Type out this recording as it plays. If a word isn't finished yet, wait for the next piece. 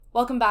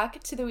Welcome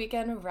back to the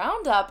weekend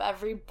Roundup,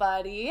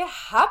 everybody.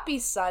 Happy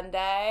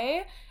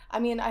Sunday. I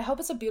mean, I hope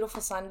it's a beautiful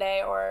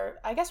Sunday, or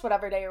I guess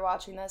whatever day you're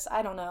watching this,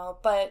 I don't know.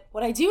 But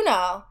what I do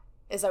know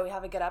is that we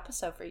have a good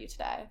episode for you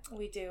today.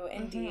 We do,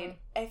 indeed.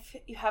 If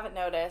you haven't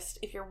noticed,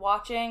 if you're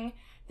watching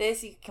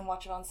this, you can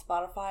watch it on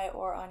Spotify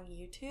or on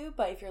YouTube.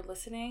 But if you're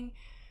listening,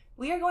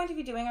 we are going to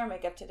be doing our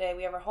makeup today.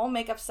 We have our whole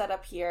makeup set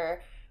up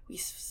here. We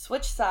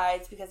switched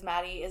sides because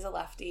Maddie is a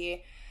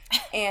lefty.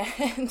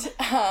 And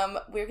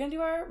we're going to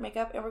do our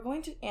makeup, and we're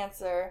going to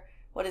answer,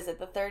 what is it,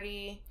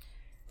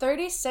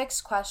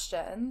 36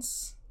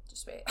 questions.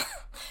 Just wait.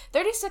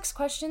 36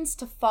 questions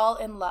to fall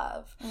in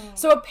love.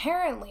 So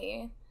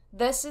apparently,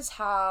 this is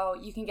how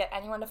you can get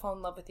anyone to fall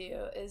in love with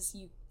you, is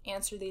you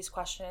answer these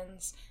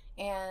questions,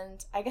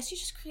 and I guess you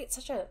just create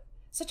such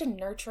a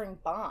nurturing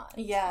bond.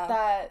 Yeah.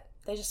 That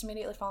they just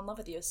immediately fall in love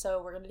with you.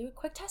 So we're going to do a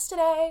quick test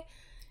today.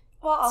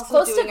 Well, also it's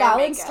close to doing our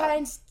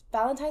makeup.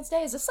 Valentine's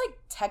Day. Is this like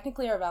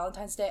technically our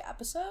Valentine's Day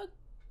episode?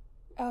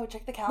 Oh,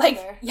 check the calendar.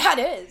 Like, yeah,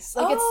 it is.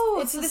 Like,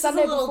 it's so the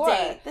Sunday before.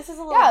 Date. This is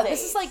a little date.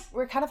 This is like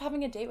we're kind of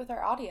having a date with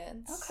our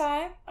audience.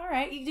 Okay, all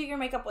right. You do your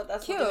makeup with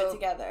us. Cute. We'll do it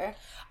together.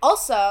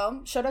 Also,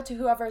 shout out to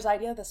whoever's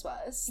idea this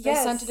was. They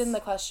sent it in the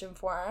question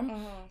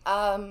form.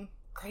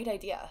 Great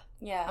idea.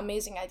 Yeah,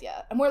 amazing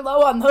idea. And we're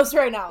low on those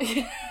right now,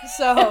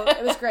 so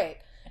it was great.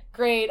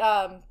 Great.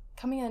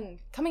 Coming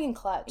in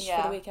clutch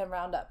for the weekend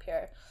roundup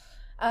here.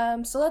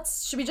 So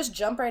should we just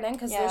jump right in?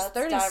 Because there's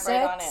 36. Dive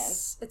right on in.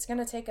 It's going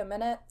to take a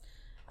minute.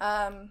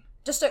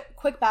 Just a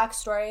quick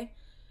backstory.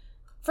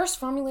 First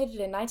formulated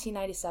in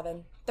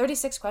 1997,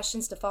 36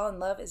 Questions to Fall in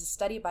Love is a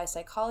study by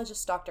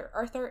psychologist Dr.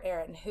 Arthur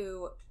Aaron,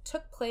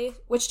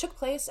 which took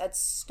place at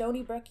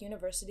Stony Brook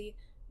University,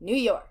 New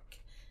York.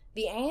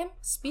 The aim?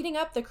 Speeding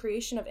up the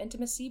creation of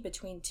intimacy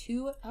between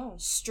two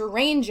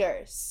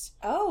strangers.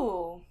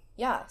 Oh.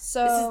 Yeah,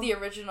 so... This is the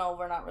original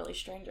We're Not Really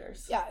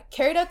Strangers. Yeah,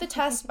 carried out the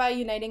test by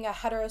uniting a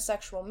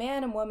heterosexual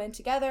man and woman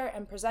together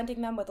and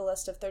presenting them with a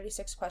list of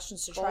 36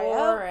 questions to try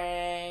out.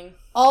 Boring.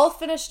 All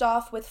finished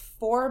off with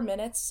 4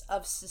 minutes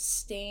of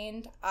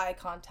sustained eye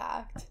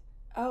contact.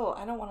 Oh,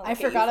 I don't want to look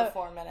at you for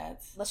 4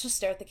 minutes. Let's just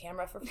stare at the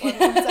camera for 4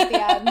 minutes at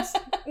the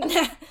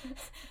end.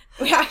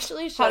 We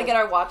actually should. How to get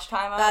our watch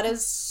time up? That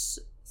is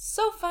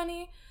so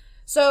funny.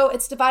 So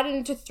it's divided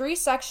into 3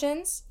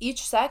 sections.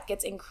 Each set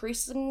gets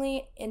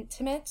increasingly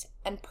intimate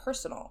and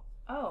personal.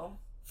 Oh.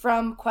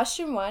 From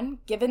question 1,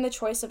 given the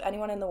choice of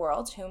anyone in the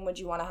world, whom would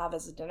you want to have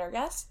as a dinner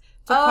guest?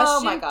 To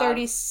question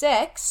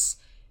 36,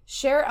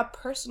 share a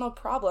personal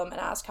problem and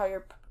ask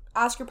your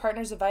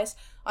partner's advice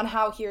on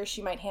how he or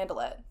she might handle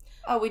it.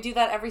 Oh, we do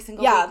that every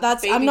single week. Yeah,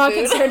 I'm not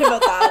concerned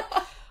about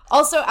that.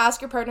 Also, ask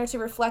your partner to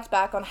reflect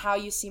back on how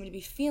you seem to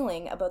be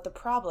feeling about the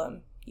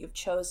problem you've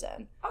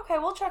chosen. Okay,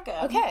 we'll check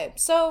in. Okay,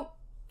 so...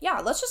 yeah,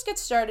 let's just get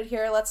started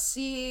here. Let's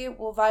see.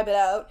 We'll vibe it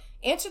out.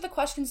 Answer the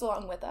questions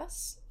along with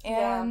us.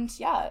 And,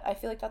 I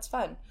feel like that's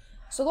fun.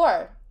 So,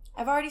 Laura.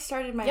 I've already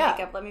started my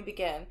makeup. Let me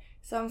begin.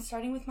 So, I'm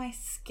starting with my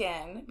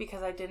skin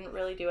because I didn't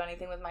really do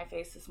anything with my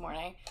face this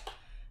morning.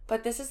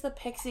 But this is the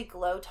Pixie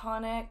Glow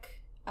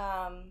Tonic.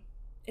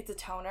 It's a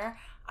toner.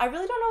 I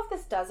really don't know if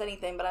this does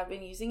anything, but I've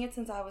been using it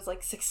since I was,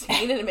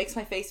 16, and it makes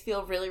my face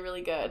feel really,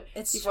 really good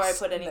before I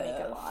put any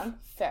makeup on.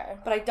 Fair.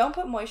 But I don't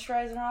put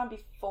moisturizer on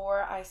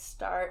before I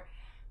start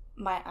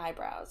my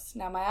eyebrows.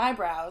 Now, my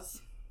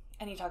eyebrows,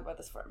 I need to talk about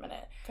this for a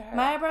minute. Fair.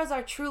 My eyebrows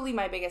are truly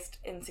my biggest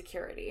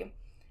insecurity.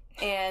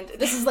 And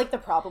this is the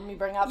problem you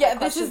bring up. Yeah,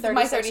 this is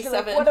my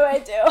 37. What do I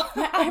do?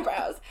 My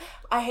eyebrows.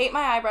 I hate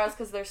my eyebrows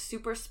because they're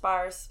super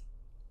sparse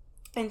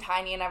and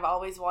tiny, and I've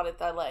always wanted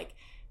the,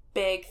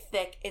 big,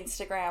 thick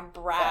Instagram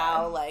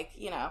brow,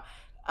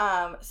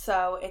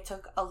 so it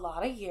took a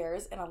lot of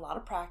years and a lot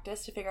of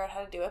practice to figure out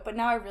how to do it, but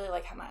now I really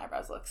like how my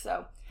eyebrows look,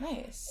 so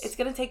nice. It's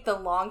going to take the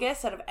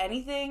longest out of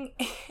anything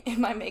in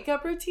my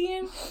makeup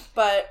routine,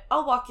 but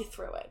I'll walk you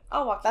through it.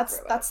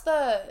 That's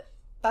the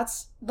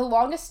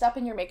longest step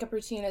in your makeup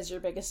routine is your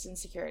biggest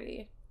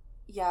insecurity.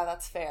 Yeah,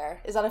 that's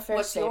fair. Is that a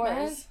fair statement?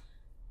 Yours?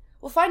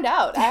 We'll find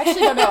out. I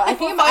actually don't know. I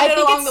think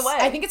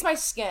I think it's my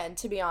skin,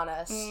 to be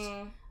honest.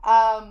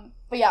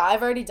 But yeah,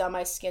 I've already done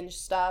my skin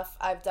stuff.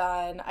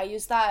 I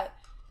use that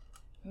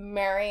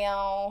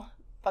Mario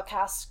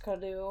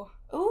Bacascadu.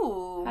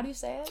 Ooh. How do you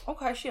say it?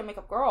 Okay, she a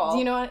makeup girl. Do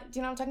you know what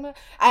I'm talking about?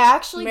 I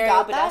actually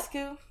got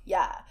that.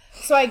 Yeah.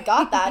 So I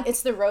got that.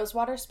 It's the rose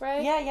water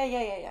spray.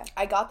 Yeah.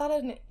 I got that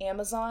at an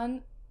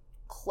Amazon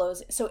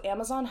closing. So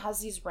Amazon has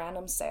these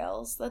random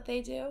sales that they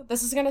do.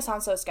 This is going to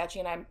sound so sketchy,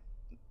 and I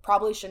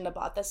probably shouldn't have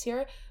bought this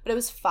here, but it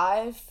was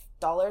 $5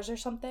 or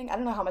something. I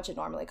don't know how much it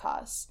normally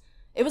costs.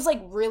 It was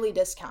really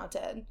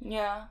discounted.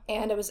 Yeah.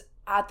 And it was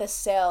at this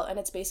sale, and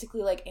it's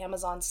basically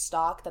Amazon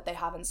stock that they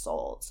haven't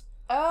sold.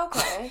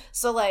 Okay.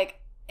 So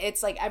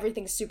it's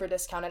everything's super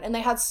discounted, and they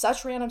had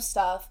such random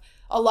stuff.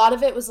 A lot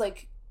of it was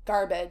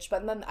garbage,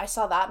 but then I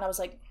saw that and I was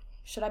like,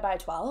 should I buy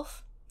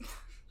 12?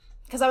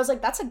 Because I was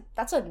like, that's a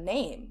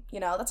name,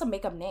 that's a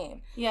makeup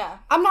name. Yeah.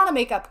 I'm not a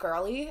makeup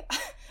girly,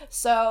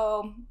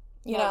 so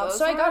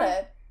so I got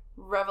it.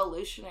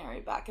 Revolutionary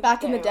back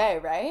in the day,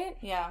 right?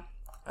 Yeah.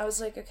 I was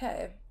like,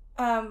 okay.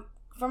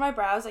 For my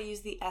brows, I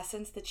use the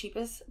Essence, the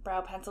cheapest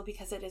brow pencil,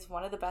 because it is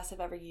one of the best I've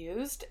ever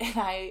used, and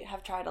I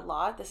have tried a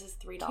lot. This is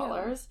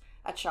 $3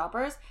 at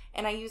Shoppers,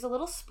 and I use a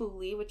little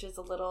spoolie, which is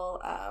a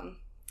little, I'm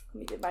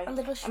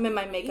in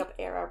my makeup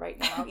era right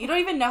now. You don't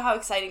even know how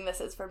exciting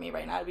this is for me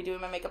right now to be doing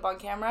my makeup on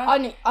camera.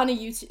 On a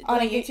YouTube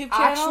channel?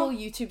 Actual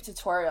YouTube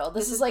tutorial.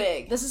 This is like,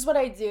 big. This is what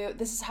I do.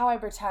 This is how I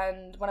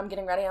pretend when I'm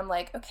getting ready. I'm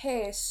like,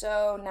 okay,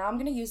 so now I'm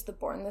going to use the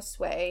Born This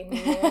Way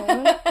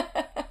nude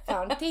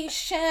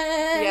foundation.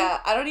 Yeah,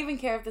 I don't even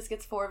care if this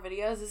gets 4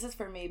 videos. This is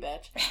for me,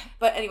 bitch.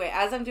 But anyway,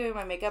 as I'm doing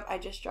my makeup, I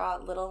just draw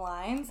little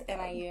lines, and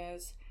I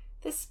use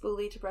this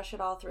spoolie to brush it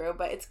all through.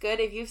 But it's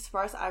good if you have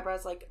sparse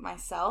eyebrows like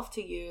myself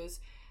to use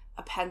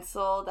a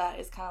pencil that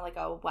is kind of like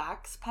a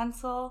wax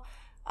pencil,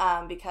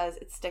 because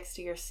it sticks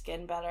to your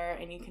skin better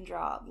and you can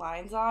draw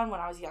lines on.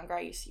 When I was younger,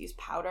 I used to use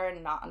powder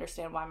and not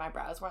understand why my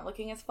brows weren't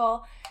looking as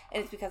full,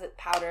 and it's because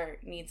powder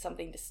needs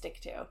something to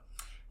stick to,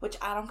 which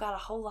I don't got a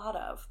whole lot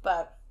of,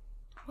 but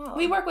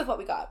we work with what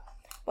we got.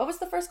 What was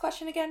the first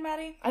question again,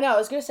 Maddie? I know, I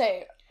was gonna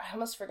say, I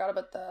almost forgot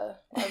about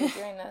why we're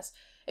doing this.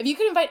 If you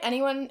could invite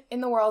anyone in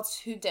the world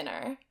to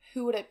dinner,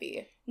 who would it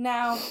be?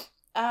 Now,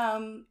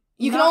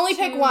 you can only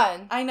pick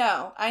one. I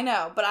know,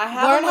 but I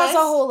have Lauren a list. has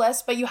a whole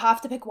list, but you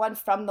have to pick one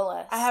from the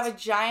list. I have a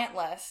giant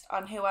list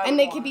on who I And would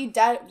they could be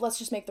dead. Let's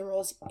just make the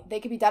rules. They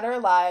could be dead or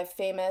alive,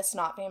 famous,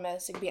 not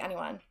famous. It could be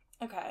anyone.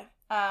 Okay.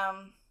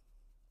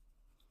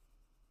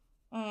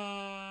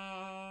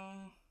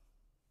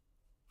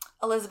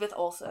 Elizabeth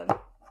Olsen.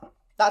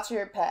 That's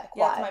your pick. Yeah,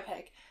 Why? that's my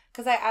pick.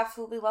 Because I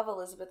absolutely love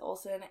Elizabeth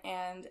Olsen,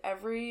 and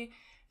every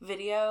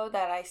video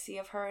that I see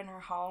of her in her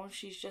home,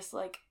 she's just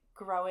like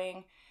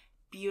growing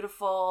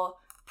beautiful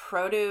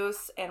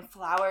produce and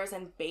flowers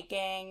and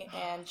baking,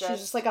 and she's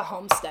just like a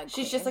homestead queen.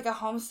 She's just like a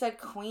homestead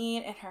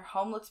queen, and her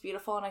home looks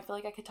beautiful, and I feel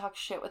like I could talk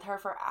shit with her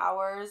for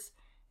hours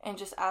and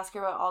just ask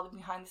her about all the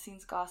behind the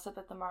scenes gossip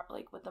at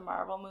with the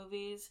Marvel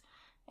movies,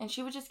 and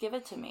she would just give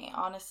it to me,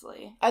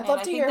 honestly. I'd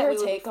love to hear her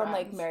take on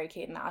like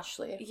Mary-Kate and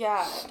Ashley.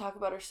 Yeah, talk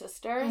about her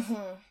sisters.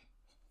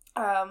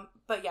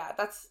 But yeah,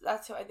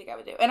 that's who I think I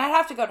would do, and I'd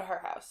have to go to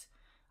her house.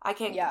 I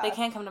can't. Yeah. They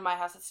can't come to my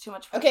house. It's too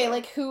much for Okay,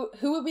 like who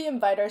would we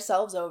invite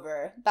ourselves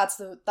over? That's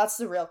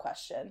the real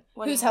question.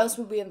 Whose house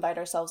would we invite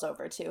ourselves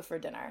over to for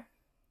dinner?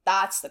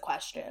 That's the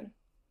question.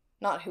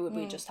 Not who would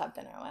we just have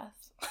dinner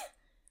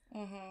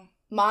with.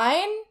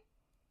 Mine,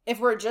 if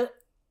we're just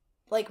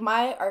like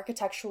my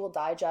Architectural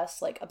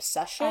Digest like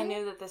obsession. I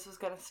knew that this was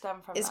gonna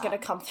stem from. Is gonna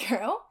come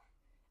through.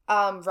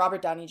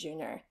 Robert Downey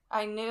Jr.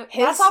 I knew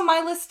that's on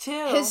my list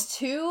too.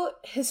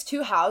 His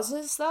two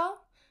houses though,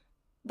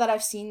 that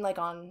I've seen like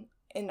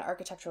in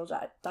Architectural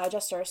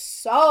Digest are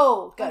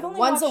so good.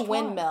 One's a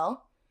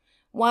windmill.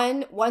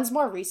 One's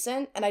more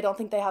recent, and I don't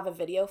think they have a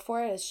video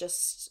for it. It's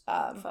just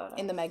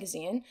in the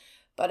magazine.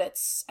 But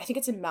I think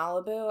it's in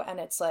Malibu, and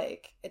it's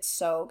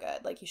so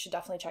good. Like, you should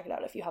definitely check it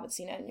out if you haven't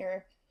seen it and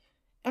you're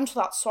into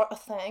that sort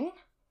of thing.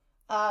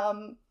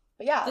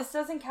 But yeah. This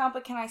doesn't count,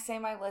 but can I say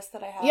my list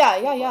that I have?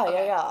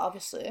 Yeah,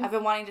 obviously. I've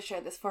been wanting to share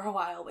this for a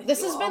while with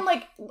This has been,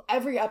 like,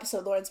 every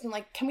episode, Lauren's been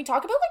like, can we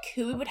talk about, like,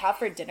 who we would have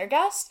for a dinner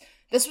guest?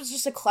 This was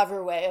just a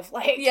clever way of,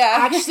 like,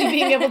 actually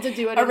being able to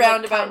do it a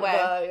roundabout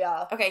way.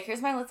 Yeah. Okay,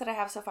 here's my list that I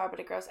have so far, but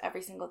it grows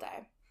every single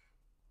day.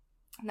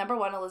 Number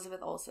 1,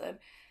 Elizabeth Olsen.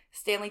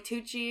 Stanley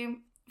Tucci,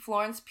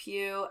 Florence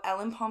Pugh,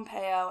 Ellen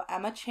Pompeo,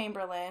 Emma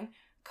Chamberlain,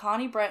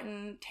 Connie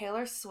Britton,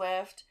 Taylor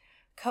Swift,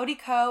 Cody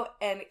Ko,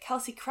 and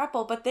Kelsey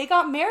Kreppel, but they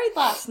got married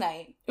last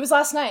night. It was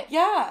last night.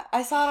 Yeah,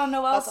 I saw it on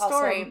Noelle's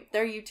story. Awesome.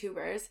 They're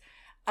YouTubers.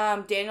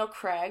 Daniel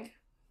Craig.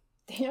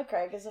 Daniel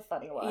Craig is a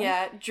funny one.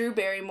 Yeah, Drew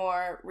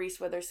Barrymore, Reese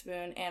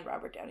Witherspoon, and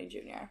Robert Downey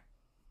Jr.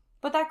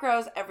 But that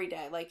grows every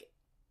day. Like,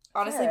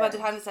 honestly, by the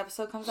time this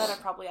episode comes out,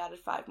 I've probably added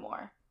 5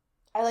 more.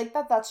 I like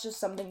that that's just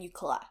something you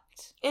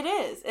collect. It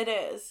is.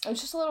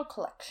 It's just a little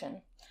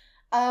collection.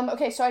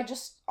 Okay, so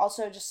just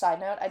side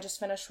note, I just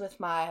finished with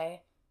my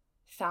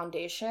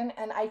foundation,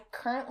 and I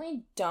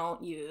currently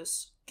don't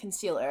use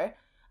concealer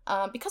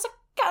because I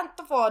can't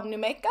afford new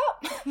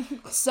makeup.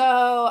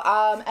 So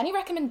any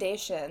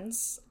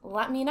recommendations,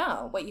 let me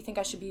know what you think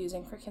I should be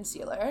using for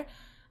concealer.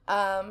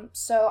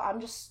 So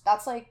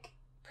that's like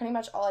pretty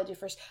much all I do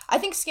first. I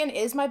think skin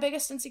is my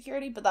biggest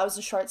insecurity, but that was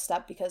a short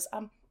step because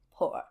I'm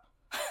poor.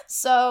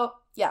 So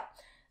yeah,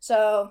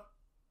 so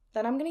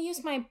then I'm gonna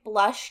use my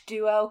blush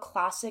duo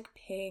classic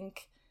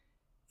pink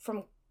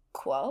from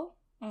Quo.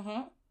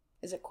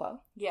 Is it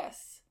Quo?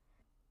 Yes.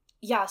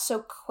 Yeah,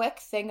 so quick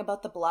thing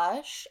about the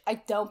blush. I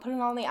don't put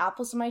it on the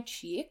apples of my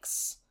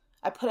cheeks.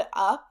 I put it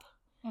up.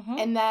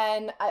 And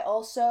then I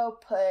also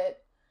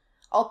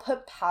I'll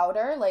put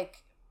powder,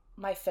 like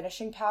my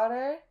finishing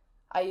powder.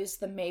 I use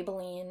the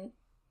Maybelline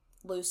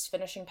loose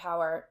finishing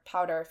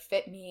powder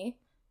Fit Me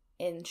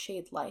in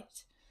shade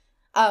Light.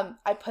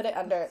 I put it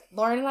under,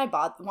 Lauren and I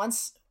bought,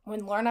 once,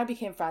 when Lauren and I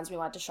became friends, we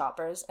went to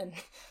Shoppers, and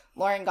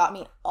Lauren got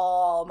me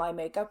all my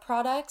makeup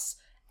products,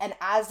 and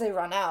as they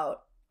run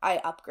out,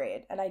 I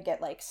upgrade, and I get,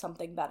 like,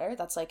 something better.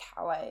 That's, like,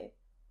 how I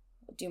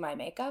do my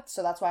makeup,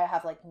 so that's why I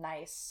have, like,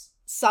 nice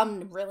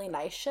some really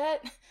nice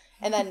shit,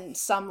 and then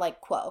some, like,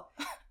 quo.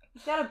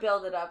 You gotta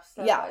build it up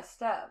step by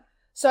step.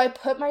 So I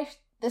put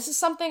this is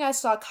something I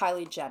saw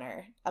Kylie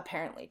Jenner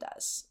apparently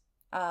does.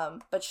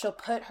 But she'll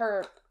put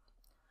her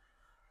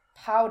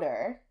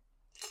powder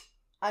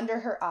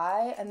under her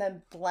eye and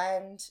then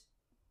blend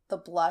the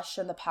blush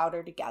and the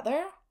powder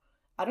together.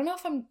 I don't know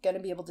if I'm going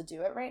to be able to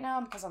do it right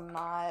now because I'm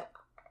not,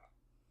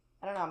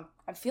 I don't know,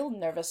 I feel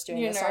nervous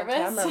doing this on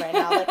camera right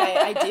now. Like,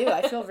 I do.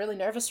 I feel really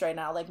nervous right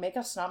now. Like,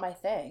 makeup's not my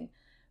thing.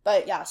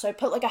 But yeah, so I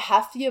put, like, a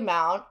hefty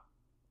amount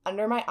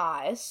under my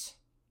eyes.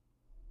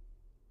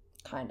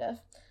 Kind of.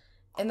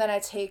 And then I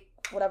take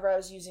whatever I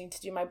was using to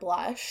do my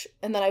blush,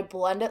 and then I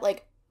blend it,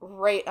 like,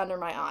 right under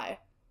my eye.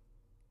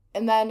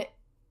 And then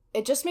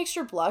it just makes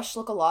your blush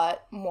look a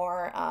lot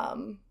more,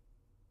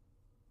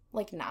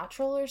 like,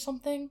 natural or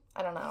something.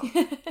 I don't know.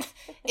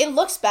 It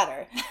looks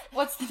better.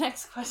 What's the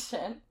next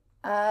question?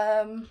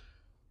 Let's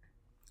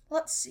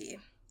see.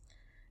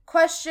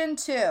 Question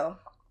 2.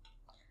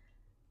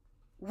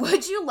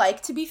 Would you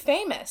like to be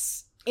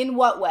famous? In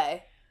what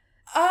way?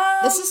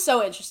 This is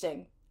so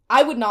interesting.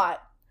 I would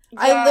not. Yeah.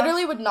 I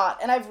literally would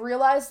not. And I've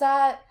realized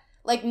that,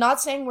 like,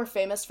 not saying we're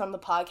famous from the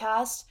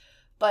podcast,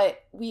 but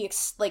we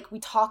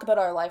talk about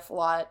our life a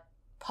lot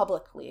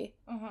publicly.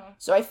 Mm-hmm.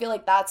 So I feel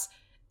like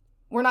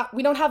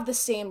we don't have the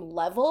same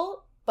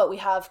level, but we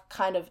have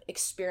kind of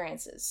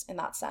experiences in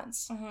that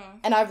sense. Mm-hmm.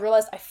 And I've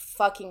realized I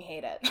fucking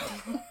hate it.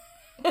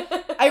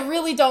 I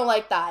really don't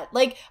like that.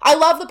 Like, I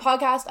love the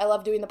podcast. I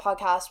love doing the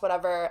podcast,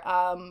 whatever.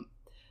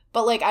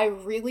 But, like, I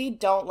really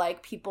don't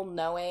like people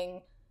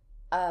knowing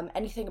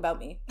anything about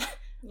me.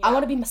 Yeah. I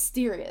want to be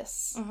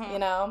mysterious, you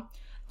know?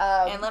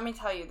 And let me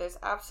tell you, there's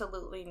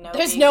absolutely no...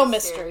 There's no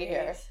mystery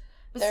here.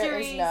 There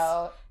is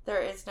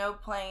no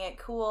playing it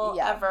cool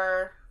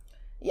ever.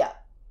 Yeah.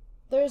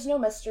 There's no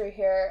mystery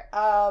here.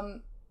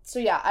 So,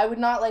 yeah, I would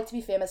not like to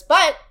be famous.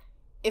 But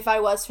if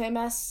I was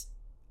famous,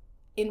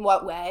 in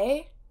what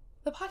way?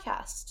 The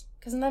podcast.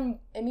 Because then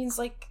it means,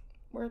 like,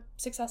 we're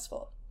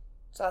successful.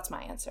 So that's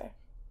my answer.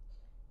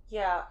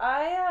 Yeah,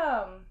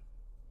 I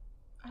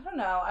don't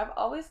know. I've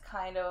always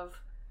kind of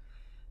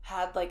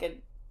had, like, a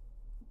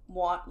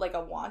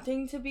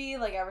wanting to be,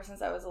 like, ever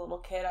since I was a little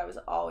kid. I was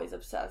always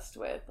obsessed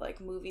with, like,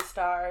 movie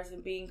stars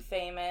and being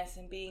famous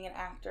and being an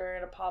actor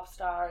and a pop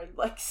star and,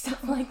 like,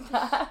 stuff like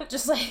that.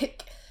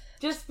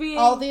 Just being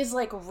all these,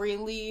 like,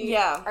 really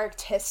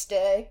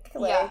artistic,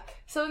 like... Yeah.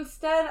 So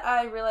instead,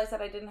 I realized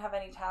that I didn't have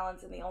any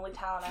talents, and the only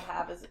talent I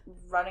have is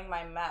running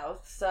my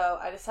mouth. So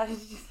I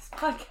decided to do this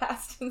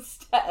podcast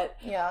instead.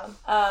 Yeah.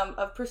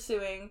 Of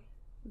pursuing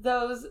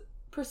those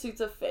pursuits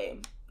of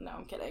fame. No,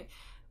 I'm kidding.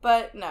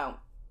 But no,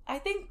 I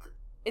think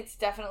it's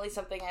definitely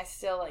something I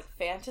still, like,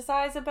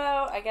 fantasize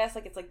about. I guess,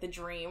 like, it's, like, the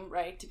dream,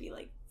 right, to be,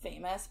 like,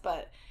 famous.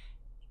 But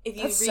if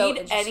you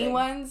read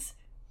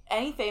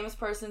any famous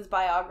person's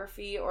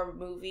biography or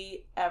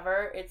movie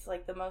ever, it's,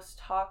 like, the most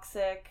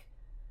toxic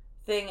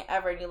thing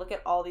ever. And you look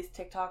at all these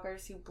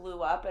TikTokers who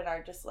blew up and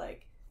are just,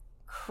 like,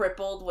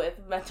 crippled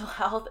with mental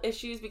health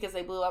issues because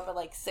they blew up at,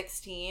 like,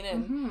 16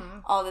 and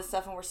all this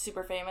stuff and were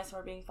super famous and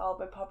were being followed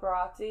by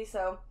paparazzi.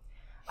 So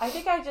I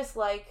think I just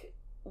like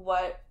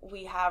what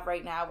we have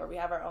right now, where we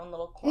have our own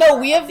little corner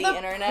we have of the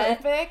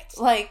internet.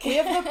 We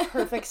have the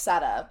perfect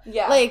setup.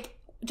 Yeah. Like,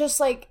 just,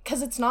 like,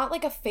 because it's not,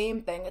 like, a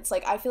fame thing. It's,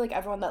 like, I feel like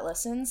everyone that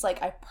listens,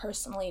 like, I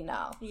personally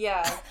know.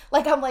 Yeah.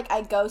 Like, I'm, like,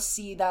 I go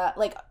see that,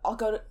 like, I'll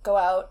go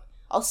out,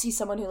 I'll see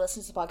someone who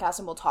listens to the podcast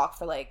and we'll talk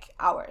for, like,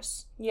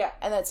 hours. Yeah.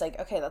 And then it's, like,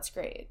 okay, that's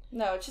great.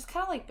 No, it's just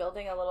kind of, like,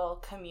 building a little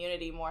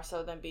community more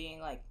so than being,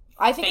 like,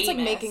 I think famous.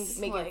 It's,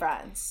 like, making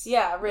friends.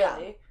 Yeah,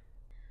 really. Yeah.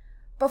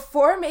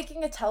 Before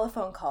making a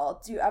telephone call,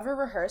 do you ever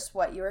rehearse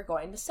what you are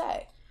going to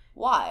say?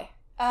 Why?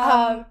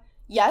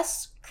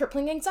 Yes,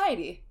 crippling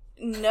anxiety.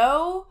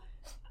 No,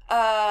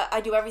 I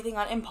do everything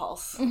on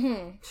impulse.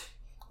 Mm-hmm.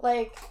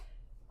 Like,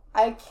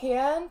 I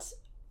had,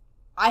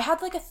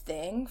 like, a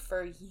thing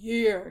for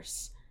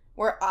years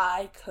where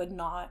I could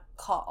not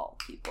call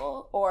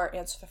people or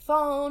answer the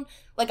phone.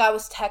 Like, I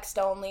was text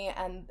only,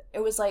 and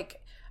it was,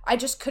 like, I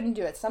just couldn't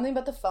do it. Something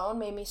about the phone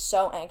made me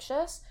so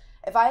anxious.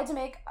 If I had to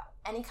make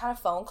any kind of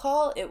phone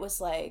call, it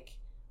was, like,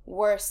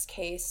 worst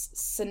case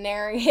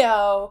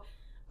scenario.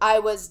 I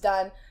was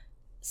done.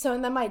 So,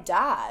 and then my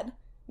dad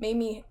made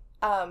me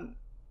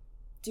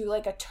do,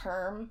 like, a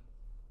term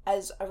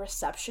as a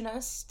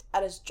receptionist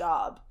at his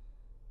job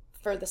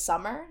for the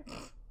summer.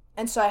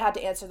 And so I had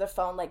to answer the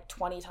phone, like,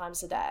 20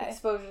 times a day.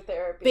 Exposure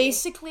therapy.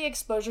 Basically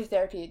exposure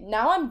therapy.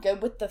 Now I'm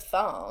good with the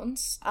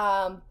phones,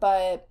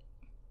 but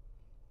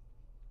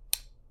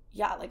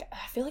yeah, like,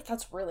 I feel like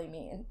that's really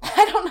mean.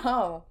 I don't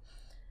know.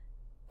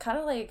 Kind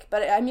of like,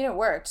 but I mean, it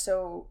worked,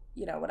 so,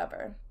 you know,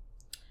 whatever.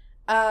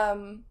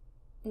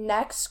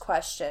 Next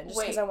question, just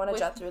because I want to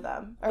jet through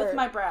them. With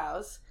my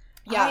brows.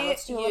 Yeah,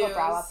 let's do a little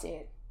brow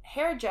update.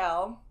 Hair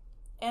gel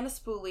and a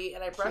spoolie,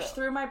 and I brush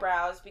through my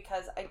brows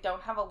because I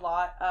don't have a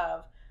lot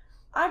of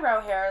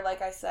eyebrow hair.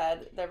 Like I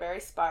said, they're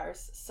very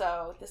sparse,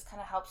 so this kind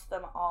of helps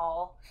them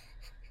all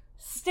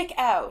stick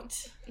out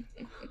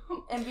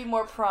and be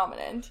more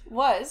prominent.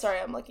 Sorry,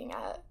 I'm looking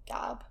at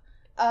Gab.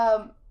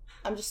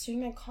 I'm just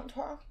doing my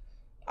contour.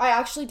 I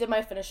actually did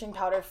my finishing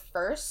powder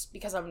first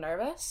because I'm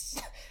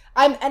nervous.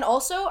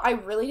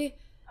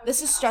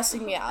 This is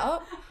stressing me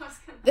out.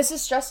 This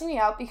is stressing me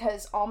out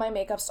because all my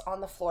makeup's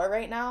on the floor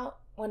right now,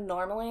 when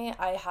normally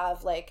I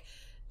have, like,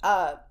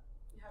 I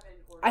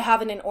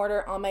have it in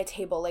order on my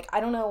table. Like,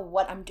 I don't know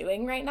what I'm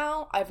doing right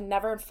now. I've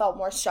never felt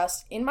more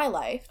stressed in my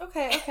life.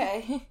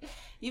 Okay.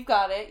 You've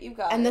got it.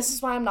 And this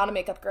is why I'm not a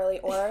makeup girly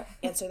or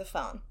answer the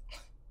phone.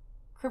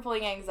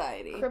 Crippling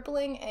anxiety,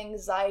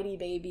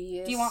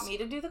 babies. Do you want me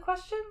to do the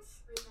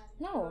questions?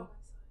 No.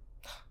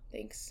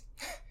 Thanks.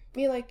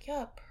 Be like,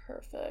 yeah,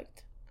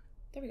 perfect.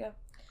 There we go.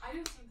 I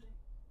do the same thing.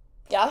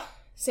 Yeah?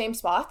 Same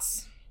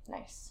spots?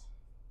 Nice.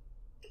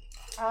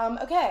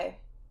 Okay.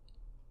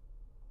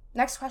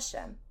 Next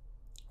question.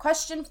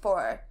 Question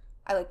 4.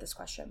 I like this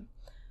question.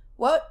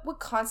 What would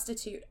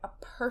constitute a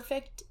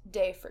perfect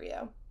day for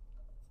you?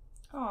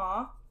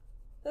 Aw,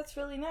 that's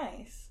really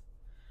nice.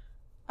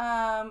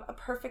 A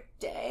perfect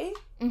day?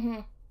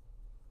 Mm-hmm.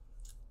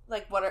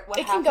 Like, what it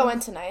happens? Can go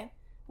in tonight.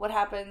 What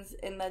happens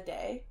in the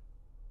day?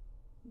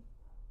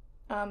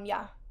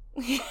 Yeah.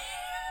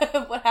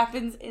 What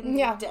happens in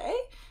the day?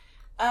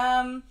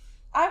 I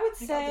would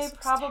say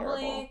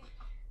probably terrible.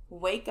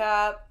 Wake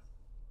up,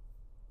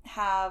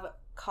 have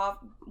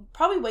coffee,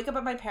 probably wake up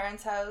at my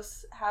parents'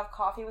 house, have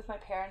coffee with my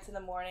parents in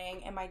the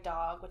morning, and my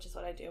dog, which is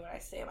what I do when I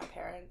stay at my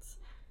parents',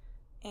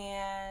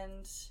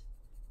 and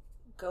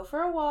go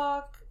for a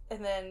walk,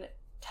 and then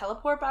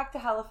teleport back to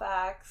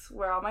Halifax,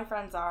 where all my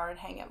friends are, and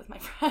hang out with my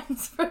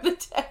friends for the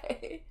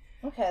day.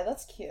 Okay,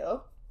 that's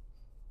cute.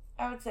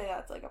 I would say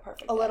that's like a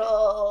perfect day.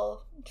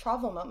 Little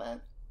travel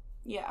moment.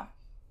 Yeah.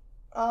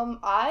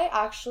 I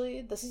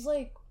actually, this is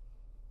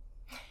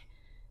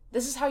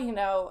how you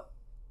know,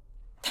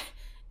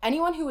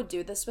 anyone who would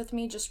do this with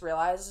me just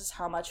realizes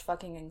how much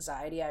fucking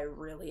anxiety I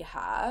really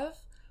have.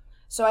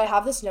 So I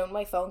have this note in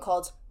my phone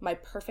called My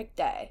Perfect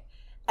Day.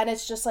 And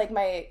it's just like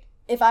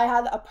if I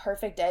had a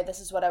perfect day, this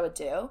is what I would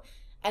do.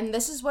 And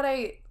this is what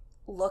I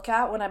look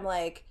at when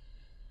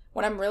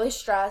I'm really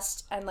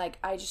stressed and, like,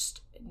 I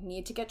just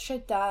need to get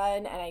shit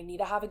done and I need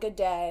to have a good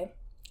day.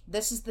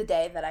 This is the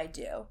day that I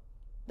do.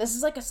 This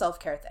is like a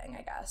self-care thing,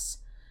 I guess.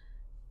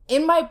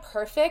 In my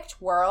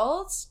perfect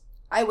world,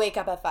 I wake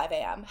up at 5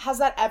 a.m. Has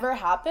that ever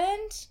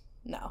happened?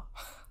 No.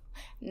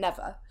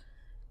 Never.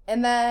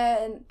 And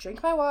then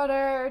drink my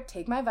water,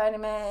 take my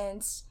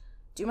vitamins,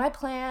 do my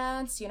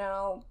plants,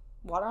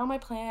 water on my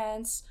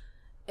plants.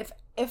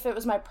 If it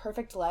was my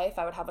perfect life,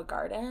 I would have a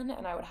garden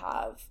and I would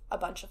have a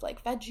bunch of,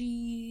 like,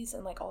 veggies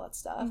and, like, all that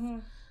stuff. Mm-hmm.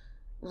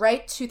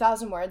 Write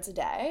 2,000 words a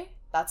day.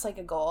 That's, like,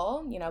 a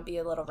goal. Be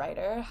a little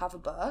writer, have a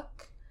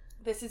book.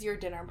 This is your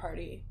dinner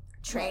party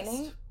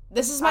training. list.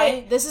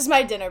 This is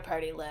my dinner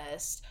party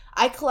list.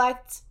 I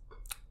collect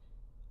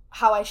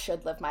how I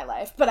should live my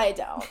life, but I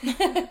don't.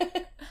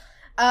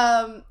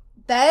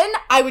 Then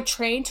I would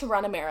train to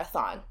run a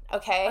marathon,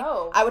 okay?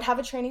 Oh. I would have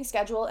a training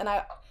schedule, and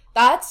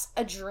that's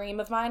a dream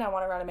of mine. I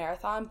want to run a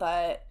marathon,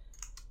 but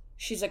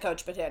she's a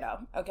coach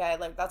potato, okay?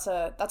 Like, that's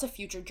a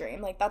future dream.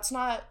 Like, that's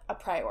not a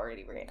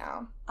priority right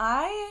now.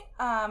 I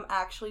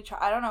actually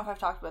I don't know if I've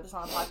talked about this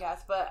on the podcast,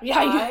 but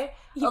Yeah,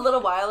 a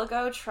little while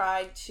ago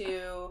tried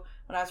to,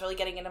 when I was really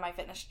getting into my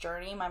fitness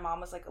journey, my mom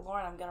was like,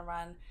 Lauren, I'm gonna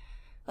run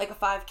like a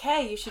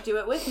 5K, you should do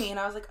it with me. And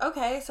I was like,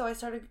 okay. So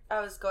I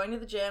was going to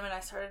the gym and I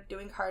started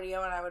doing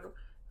cardio, and I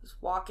was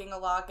walking a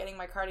lot, getting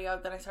my cardio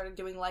up. Then I started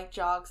doing light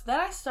jogs. Then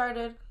I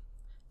started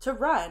to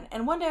run,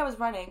 and one day I was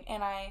running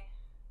and I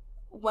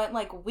went,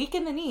 like, weak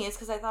in the knees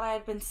because I thought I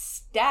had been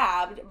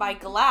stabbed by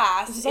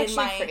glass in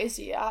my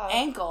crazy, yeah.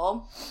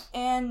 ankle.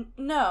 And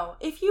no,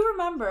 if you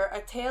remember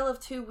A Tale of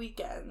Two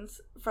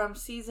Weekends from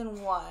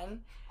season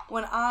 1,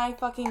 when I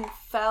fucking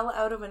fell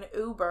out of an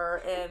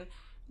Uber and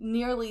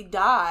nearly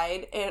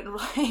died and,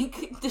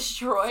 like,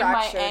 destroyed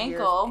Fractured my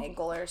ankle. Your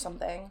ankle or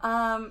something.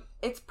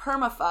 It's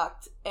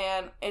perma-fucked,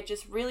 and it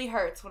just really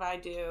hurts when I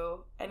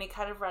do any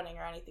kind of running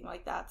or anything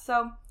like that.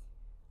 So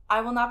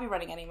I will not be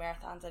running any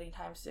marathons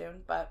anytime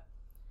soon, but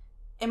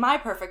in my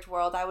perfect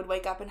world, I would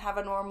wake up and have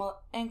a normal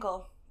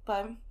ankle,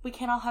 but we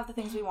can't all have the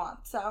things we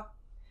want, so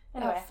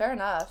anyway. Yeah, fair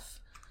enough.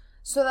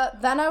 So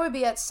then I would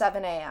be at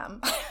 7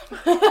 a.m.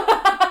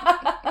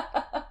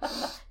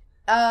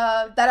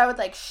 Then I would,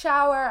 like,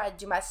 shower, I'd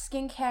do my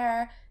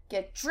skincare,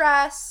 get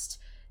dressed,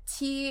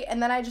 tea,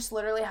 and then I just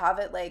literally have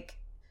it, like,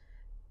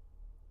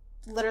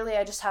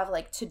 I just have,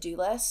 like, to-do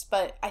lists.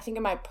 But I think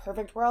in my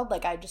perfect world,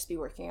 like, I'd just be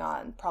working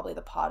on probably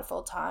the pod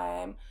full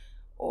time,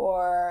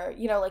 or,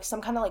 like,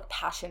 some kind of, like,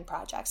 passion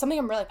project, something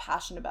I'm really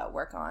passionate about,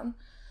 work on.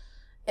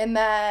 And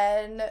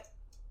then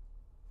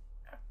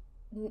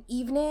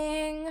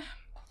evening,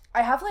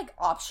 I have, like,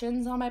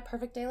 options on my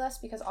perfect day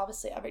list, because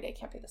obviously every day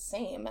can't be the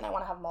same, and I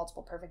want to have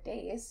multiple perfect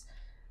days.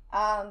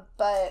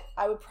 But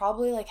I would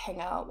probably, like, hang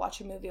out,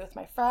 watch a movie with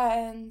my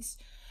friends,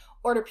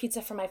 order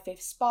pizza from my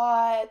fave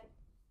spot,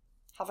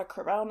 have a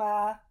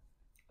Corona.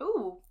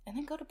 Ooh. And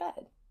then go to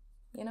bed,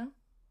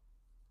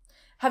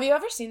 Have you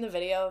ever seen the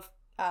video of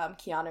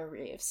Keanu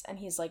Reeves, and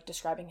he's, like,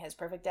 describing his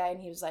perfect day, and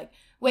he was like,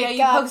 wake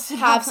up,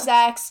 have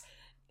sex,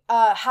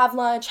 have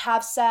lunch,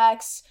 have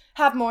sex,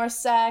 have more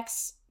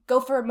sex, go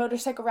for a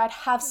motorcycle ride,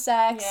 have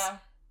sex. Yeah.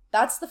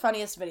 That's the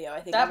funniest video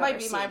I think That I've might ever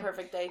be seen. my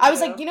perfect day, too. I was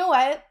like, you know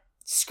what?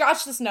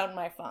 Scratch this note in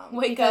my phone.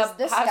 Wake because up,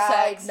 this have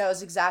guy sex.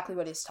 knows exactly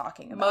what he's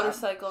talking about.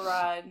 Motorcycle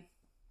ride.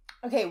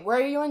 Okay, where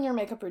are you on your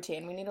makeup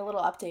routine? We need a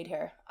little update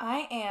here.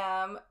 I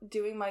am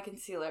doing my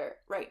concealer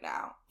right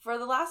now. For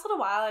the last little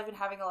while, I've been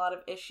having a lot of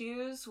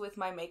issues with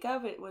my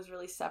makeup. It was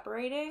really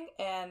separating,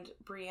 and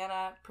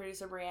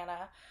producer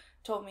Brianna,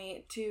 told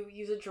me to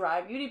use a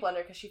dry beauty blender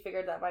because she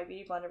figured that my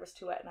beauty blender was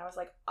too wet. And I was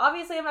like,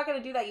 obviously I'm not going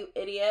to do that, you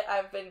idiot.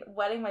 I've been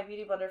wetting my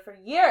beauty blender for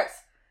years.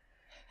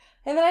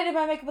 And then I did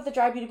my makeup with a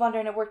dry beauty blender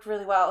and it worked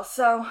really well.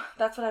 So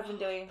that's what I've been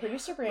doing.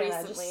 Producer Brianna,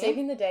 recently. just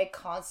saving the day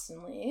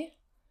constantly.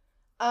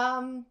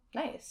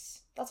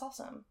 Nice. That's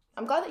awesome.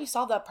 I'm glad that you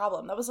solved that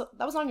problem. That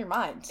was on your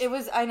mind. It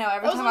was, I know,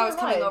 every time I was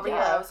coming over here,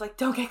 I was like,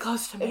 don't get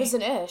close to me. It was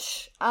an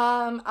ish.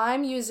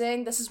 I'm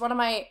using, this is one of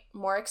my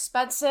more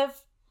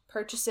expensive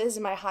purchases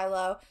in my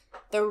high-low,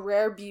 the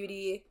Rare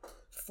Beauty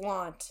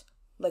Flaunt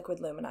Liquid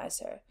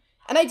Luminizer.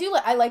 And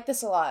I like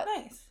this a lot.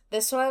 Nice.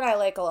 This one I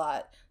like a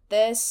lot.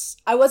 This,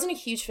 I wasn't a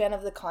huge fan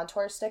of the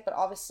contour stick, but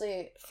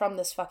obviously from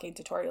this fucking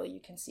tutorial you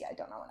can see I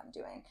don't know what I'm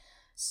doing.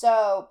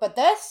 So, but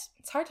this,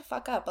 it's hard to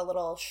fuck up a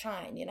little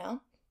shine, you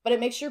know? But it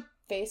makes your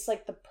face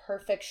like the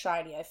perfect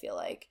shiny, I feel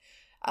like.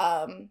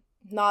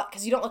 Not,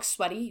 because you don't look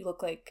sweaty, you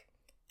look like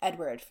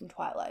Edward from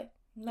Twilight.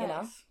 Nice. You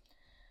know?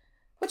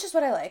 Which is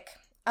what I like.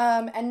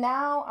 And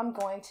now I'm just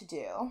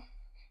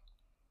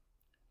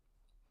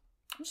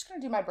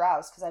going to do my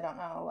brows because I don't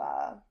know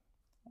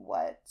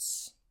where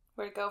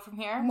to go from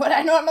here? what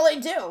I normally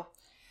do.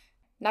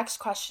 Next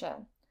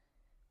question.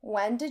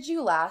 When did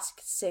you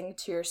last sing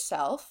to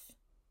yourself?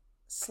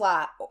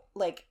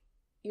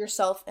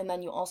 Yourself, and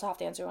then you also have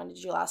to answer when did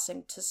you last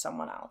sing to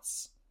someone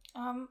else?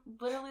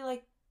 Literally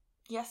like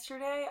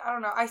yesterday. I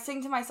don't know. I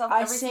sing to myself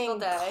every single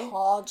day.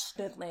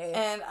 Constantly.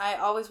 And I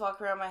always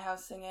walk around my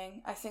house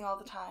singing. I sing all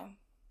the time.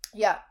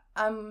 Yeah.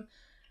 I'm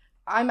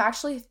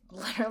actually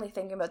literally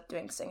thinking about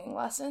doing singing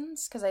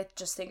lessons because I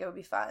just think it would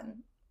be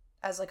fun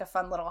as like a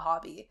fun little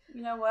hobby.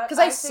 You know what? Because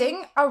I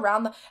sing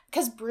around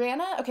because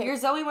Brianna, okay. Your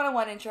Zoe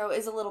 101 intro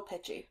is a little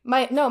pitchy.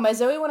 My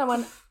Zoe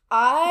 101,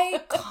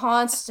 I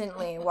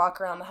constantly walk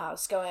around the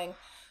house going,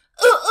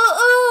 ooh, ooh,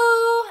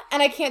 ooh,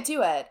 and I can't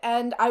do it.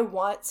 And I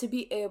want to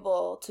be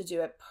able to do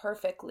it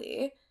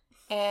perfectly.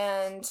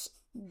 And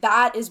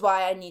that is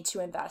why I need to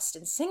invest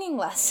in singing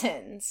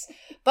lessons.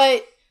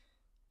 But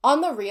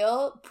on the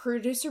real,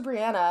 producer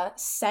Brianna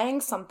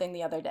sang something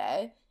the other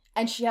day,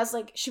 and she was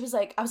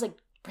like, I was like,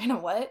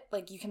 Brianna, what?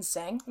 Like, you can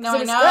sing? No,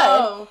 I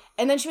know. Good.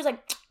 And then she was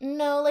like,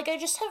 no, like, I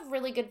just have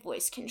really good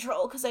voice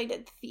control because I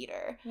did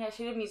theater. Yeah,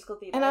 she did musical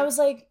theater. And I was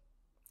like,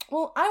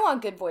 well, I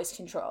want good voice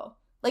control.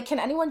 Like, can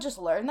anyone just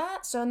learn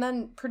that? So, and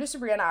then producer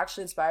Brianna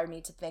actually inspired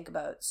me to think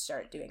about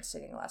start doing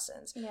singing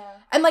lessons. Yeah.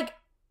 And, like,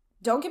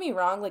 don't get me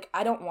wrong, like,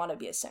 I don't want to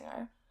be a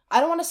singer.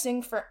 I don't want to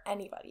sing for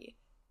anybody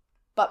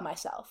but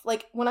myself.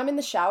 Like, when I'm in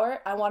the shower,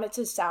 I want it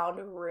to sound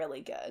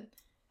really good.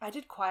 I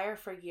did choir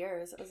for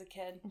years as a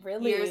kid.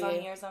 Really? Years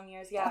on years on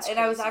years, yeah. That's and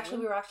crazy.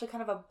 we were actually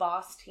kind of a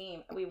boss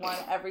team. We won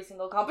every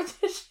single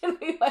competition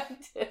we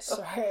went to.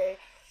 Sorry.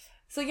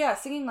 So yeah,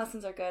 singing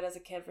lessons are good as a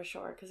kid for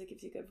sure because it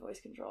gives you good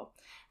voice control.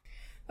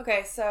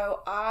 Okay,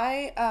 so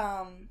I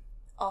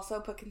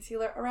also put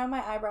concealer around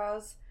my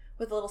eyebrows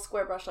with a little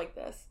square brush like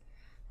this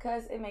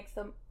because it makes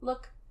them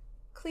look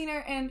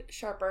cleaner and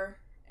sharper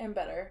and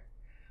better.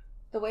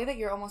 The way that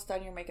you're almost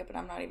done your makeup and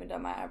I'm not even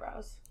done my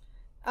eyebrows.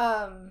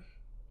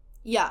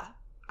 Yeah.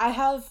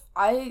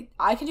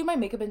 I can do my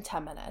makeup in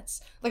 10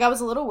 minutes. Like, I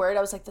was a little worried.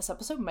 I was like, this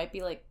episode might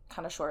be, like,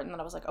 kind of short. And then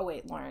I was like, oh,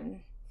 wait,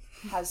 Lauren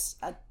has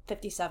a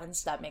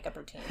 57-step makeup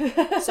routine.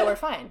 So we're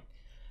fine.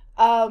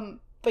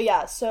 But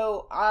yeah,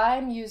 so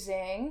I'm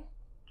using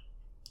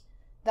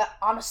the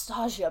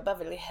Anastasia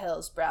Beverly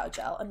Hills Brow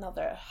Gel,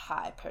 another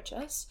high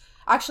purchase.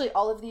 Actually,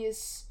 all of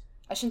these,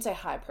 I shouldn't say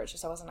high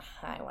purchase. I wasn't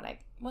high when I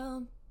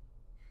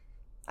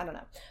don't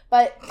know.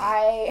 But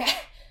I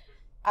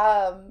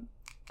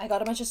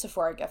got a bunch of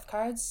Sephora gift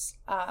cards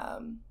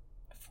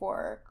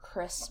for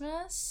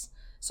Christmas.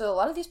 So a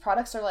lot of these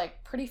products are,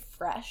 like, pretty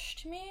fresh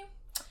to me.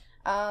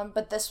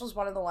 But this was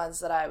one of the ones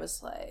that I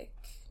was like,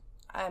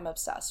 I'm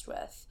obsessed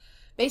with.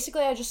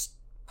 Basically, I just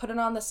put it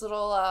on this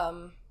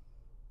little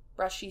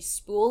brushy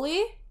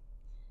spoolie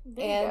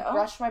and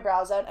brush my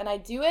brows out. And I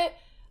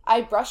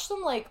brush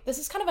them like, this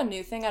is kind of a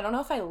new thing. I don't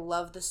know if I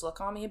love this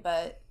look on me,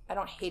 but I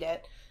don't hate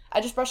it. I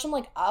just brush them,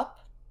 like,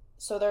 up.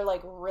 So they're,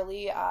 like,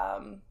 really,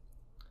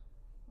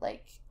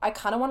 like, I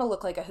kind of want to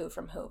look like a Who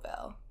from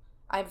Whoville.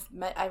 I've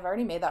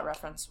already made that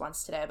reference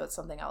once today about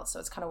something else, so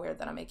it's kind of weird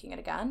that I'm making it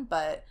again,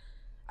 but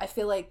I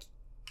feel like,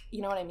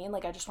 you know what I mean?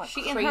 Like, I just want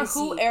crazy, in her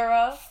Who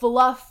era,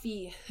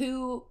 fluffy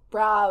Who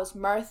brows,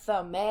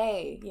 Martha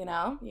May, you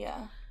know?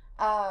 Yeah.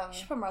 You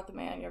should put Martha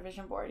May on your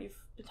vision board. You've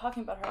been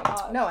talking about her a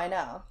lot. No, I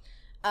know.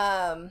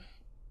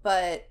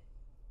 But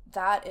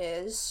that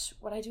is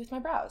what I do with my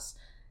brows.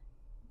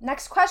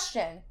 Next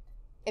question.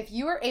 If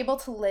you were able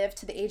to live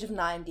to the age of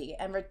 90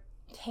 and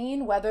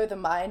retain whether the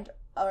mind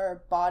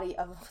or body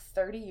of a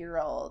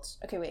 30-year-old...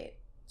 Okay, wait.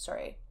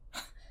 Sorry.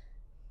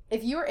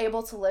 If you were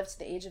able to live to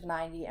the age of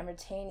 90 and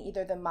retain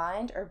either the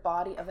mind or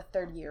body of a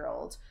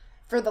 30-year-old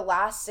for the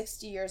last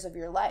 60 years of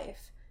your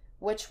life,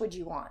 which would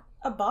you want?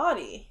 A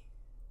body.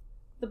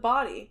 The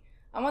body.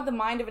 I want the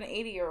mind of an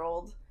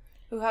 80-year-old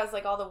who has,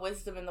 like, all the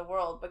wisdom in the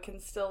world, but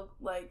can still,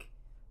 like,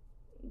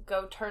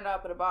 go turn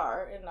up at a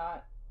bar and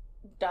not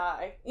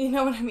die. You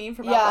know what I mean?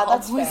 From alcohol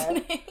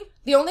poisoning. Fair.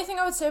 The only thing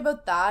I would say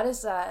about that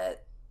is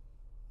that...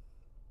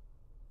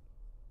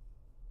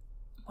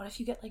 What if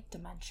you get, like,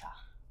 dementia?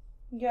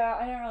 Yeah,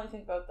 I didn't really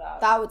think about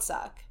that. That would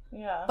suck.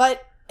 Yeah.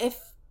 But if,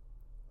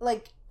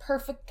 like,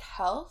 perfect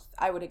health,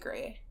 I would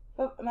agree.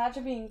 But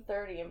imagine being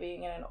 30 and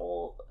being in an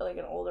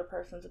older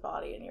person's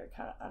body and you're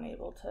kind of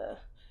unable to...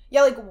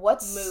 Yeah, like,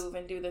 what's... move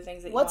and do the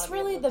things that you want to be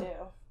able to do.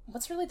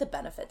 What's really the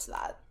benefit to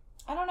that?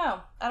 I don't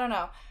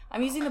know.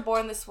 I'm using the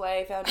Born This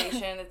Way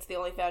foundation. It's the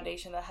only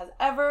foundation that has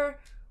ever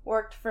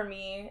worked for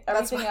me.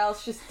 Everything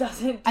else just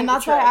doesn't do And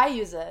that's why I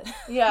use it.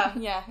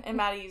 Yeah, and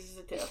Maddie uses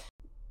it too.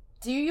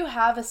 Do you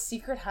have a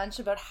secret hunch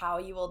about how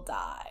you will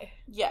die?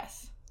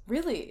 Yes.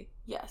 Really?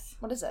 Yes.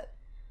 What is it?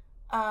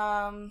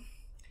 Well,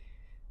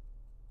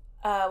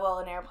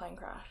 an airplane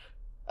crash.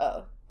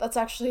 Oh, that's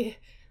actually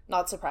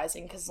not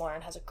surprising because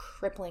Lauren has a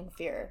crippling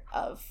fear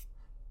of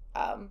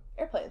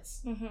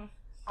airplanes. Mm-hmm.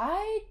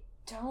 I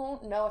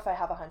don't know if I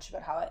have a hunch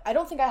about how I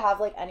don't think I have,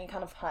 like, any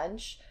kind of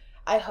hunch.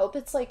 I hope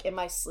it's, like, in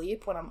my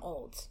sleep when I'm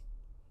old.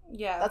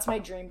 Yeah. That's my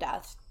dream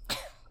death.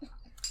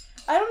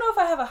 I don't know if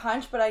I have a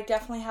hunch, but I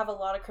definitely have a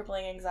lot of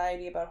crippling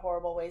anxiety about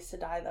horrible ways to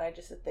die that I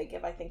just think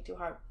if I think too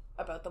hard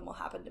about them will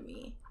happen to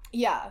me.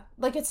 Yeah.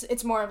 Like,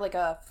 it's more of, like,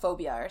 a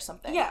phobia or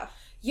something. Yeah.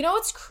 You know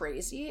what's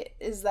crazy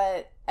is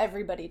that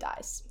everybody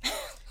dies.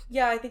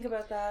 Yeah, I think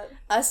about that.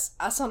 Us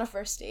on a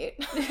first date.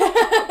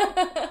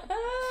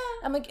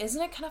 I'm like,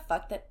 isn't it kind of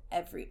fucked that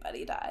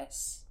everybody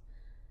dies?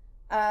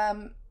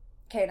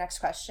 Okay, next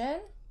question.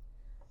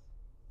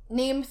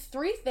 Name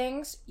 3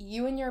 things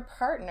you and your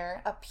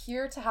partner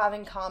appear to have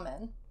in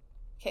common.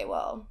 Okay,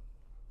 well,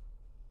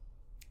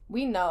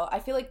 we know. I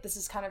feel like this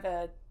is kind of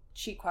a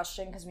cheat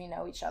question because we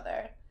know each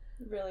other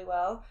really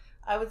well.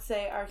 I would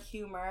say our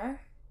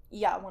humor.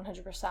 Yeah,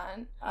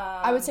 100%.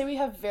 I would say we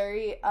have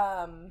very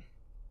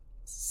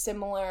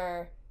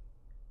similar...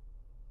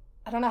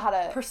 I don't know how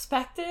to...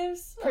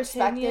 Perspectives,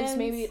 opinions.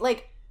 Maybe.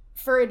 Like,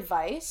 for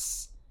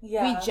advice,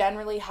 yeah, we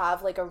generally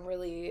have, like, a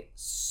really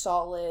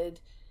solid...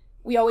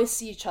 We always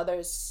see each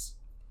other's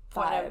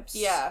vibes.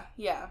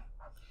 Yeah.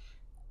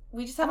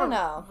 We just have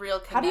a real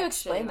connection. How do you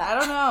explain that? I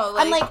don't know.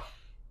 I'm like,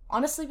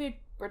 honestly,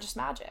 we're just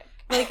magic.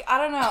 Like, I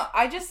don't know.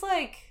 I just,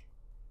 like,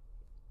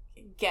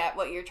 get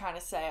what you're trying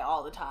to say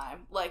all the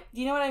time. Like,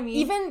 you know what I mean?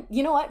 Even,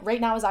 you know what? Right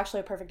now is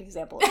actually a perfect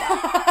example of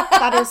that.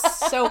 That is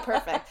so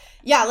perfect.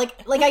 Yeah,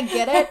 like I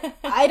get it.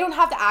 I don't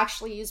have to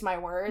actually use my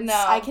words.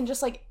 No. I can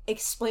just, like,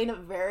 explain a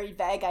very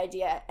vague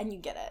idea and you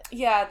get it.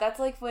 Yeah, that's,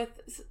 like, with,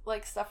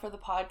 like, stuff for the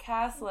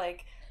podcast,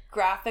 like,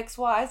 graphics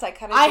wise, I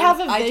kind of have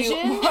a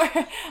vision.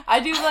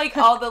 I do like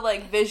all the,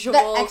 like,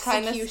 visual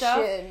kind of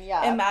stuff.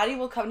 Yeah. And Maddie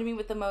will come to me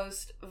with the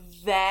most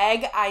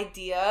vague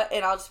idea,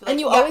 and I'll just be like, and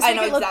you always make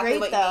it look exactly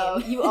great,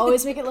 though. You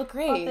always make it look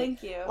great. Oh,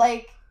 thank you.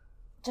 Like,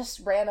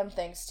 just random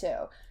things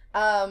too.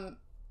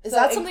 Is so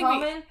that something in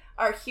common?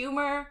 Our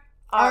humor,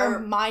 our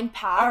mind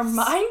paths, our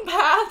mind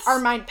paths, our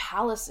mind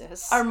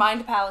palaces, are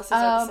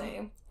the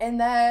same. And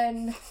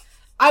then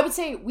I would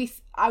say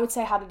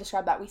how to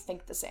describe that. We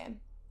think the same.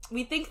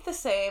 We think the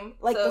same.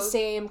 Like, the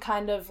same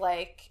kind of,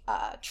 like,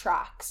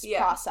 tracks,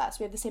 process.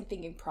 We have the same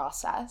thinking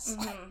process.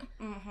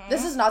 Mm-hmm, mm-hmm.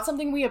 This is not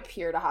something we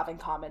appear to have in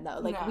common, though.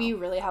 Like, no. We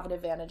really have an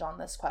advantage on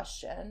this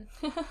question.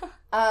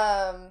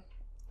 And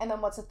then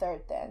what's the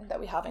third thing that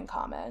we have in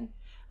common?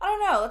 I don't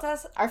know. Let's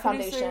ask our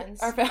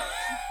foundations.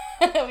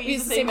 We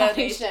use the same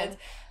foundations.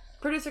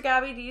 Producer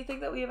Gabby, do you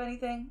think that we have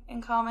anything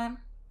in common?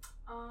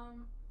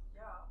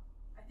 Yeah.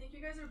 I think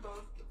you guys are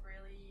both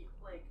really,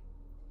 like,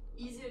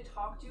 easy to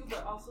talk to,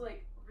 but also,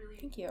 like, really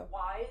Thank you.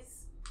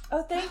 Wise.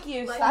 Oh, thank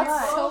you. Like,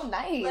 that's both, so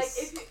nice. Like,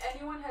 if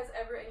anyone has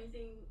ever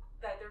anything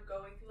that they're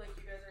going through, like,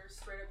 you guys are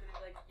straight up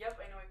gonna be like, yep,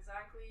 I know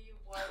exactly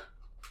what,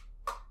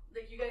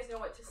 like, you guys know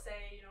what to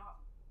say, you know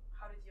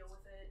how to deal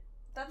with it.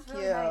 That's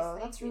really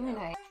nice. That's really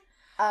nice.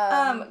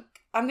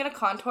 I'm gonna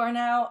contour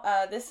now.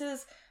 This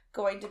is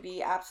going to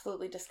be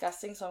absolutely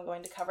disgusting, so I'm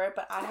going to cover it,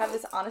 but I have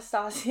this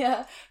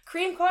Anastasia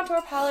cream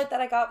contour palette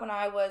that I got when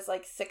I was,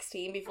 like,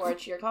 16 before a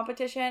cheer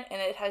competition, and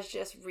it has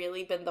just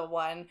really been the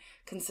one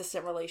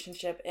consistent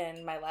relationship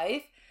in my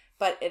life,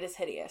 but it is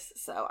hideous,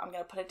 so I'm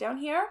gonna put it down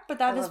here, but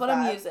that is what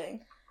I'm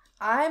using.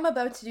 I'm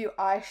about to do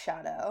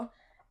eyeshadow,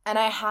 and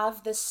I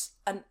have this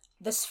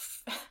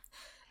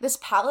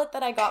palette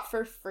that I got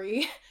for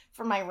free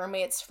from my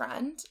roommate's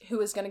friend, who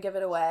was gonna give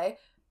it away,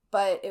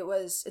 but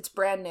it's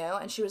brand new,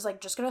 and she was like,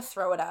 just gonna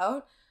throw it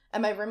out,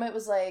 and my roommate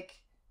was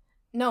like,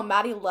 no,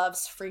 Maddie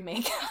loves free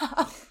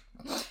makeup,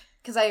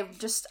 because I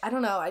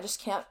don't know, I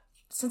just can't,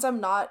 since I'm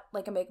not,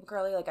 like, a makeup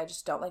girly, like, I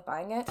just don't like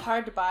buying it. It's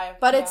hard to buy.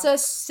 But it's a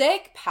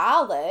sick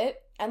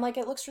palette, And, like,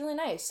 it looks really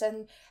nice.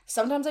 And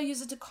sometimes I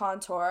use it to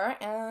contour,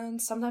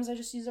 and sometimes I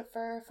just use it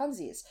for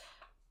funsies.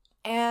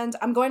 And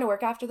I'm going to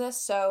work after this,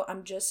 so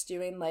I'm just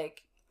doing,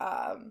 like,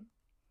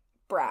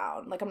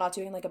 brown. Like, I'm not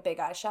doing, like, a big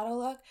eyeshadow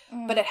look.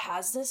 But it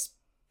has this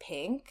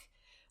pink,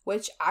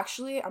 which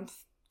actually I'm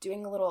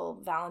doing a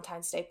little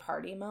Valentine's Day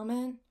party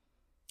moment.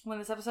 When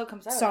this episode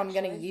comes out, so I'm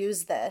going to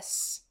use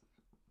this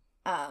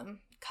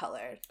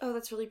color. Oh,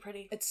 that's really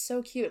pretty. It's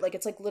so cute. Like,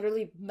 it's, like,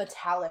 literally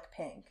metallic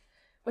pink,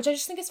 which I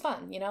just think is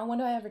fun, you know? When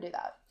do I ever do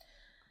that?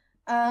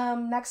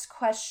 Next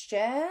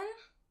question.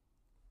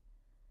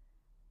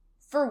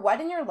 For what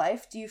in your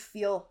life do you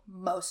feel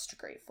most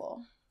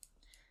grateful?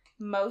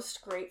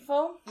 Most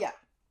grateful? Yeah.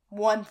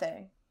 One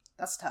thing.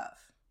 That's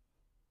tough.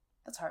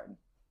 That's hard,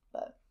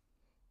 but...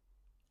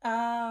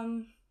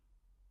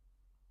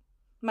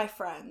 My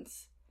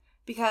friends.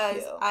 Because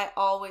Cute. I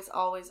always,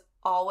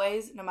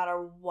 no matter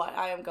what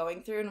I am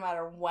going through, no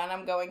matter when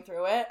I'm going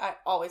through it, I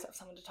always have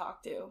someone to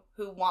talk to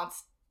who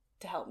wants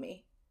to help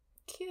me.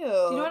 Cute. Do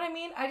you know what I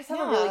mean? I just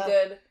have a really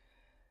good,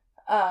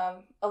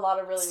 a lot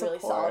of really, really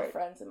solid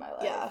friends in my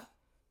life. Yeah.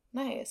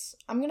 Nice.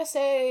 I'm going to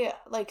say,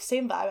 like,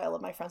 same vibe. I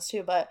love my friends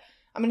too, but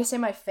I'm going to say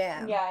my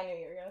fam. Yeah, I knew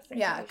you were going to say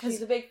Yeah, that. 'cause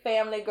she's a big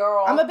family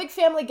girl. I'm a big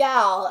family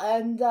gal,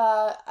 and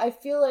I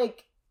feel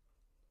like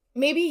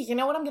maybe, you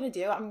know what I'm going to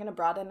do? I'm going to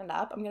broaden it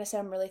up. I'm going to say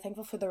I'm really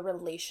thankful for the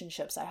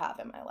relationships I have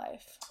in my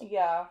life.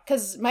 Yeah.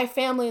 Because my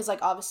family is,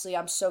 like, obviously,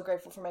 I'm so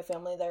grateful for my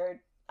family.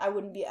 I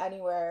wouldn't be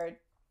anywhere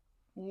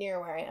near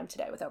where I am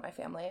today without my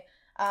family.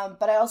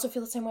 But I also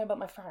feel the same way about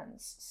my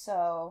friends.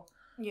 So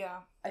yeah,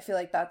 I feel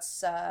like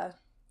that's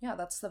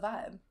that's the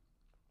vibe.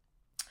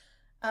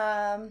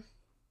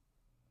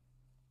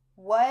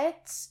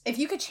 What if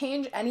you could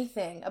change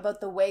anything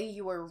about the way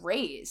you were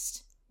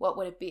raised? What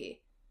would it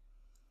be?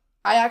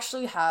 I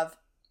actually have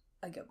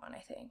a good one, I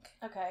think.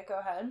 Okay, go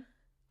ahead.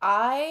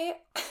 I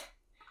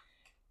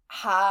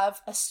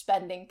have a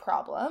spending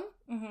problem.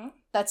 Mm-hmm.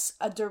 That's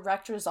a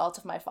direct result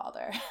of my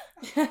father.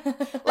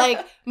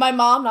 Like, my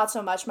mom, not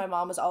so much. My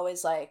mom was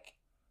always, like,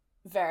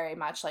 very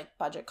much, like,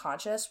 budget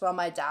conscious, while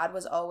my dad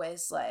was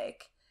always,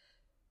 like,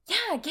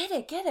 yeah, get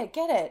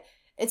it.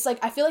 It's, like,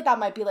 I feel like that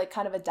might be, like,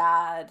 kind of a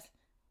dad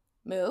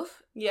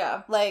move.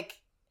 Yeah.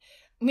 Like,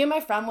 me and my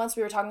friend once,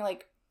 we were talking,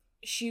 like,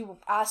 she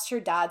asked her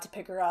dad to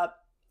pick her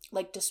up,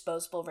 like,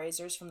 disposable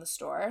razors from the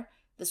store.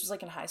 This was,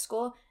 like, in high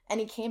school. And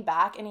he came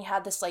back, and he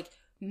had this, like,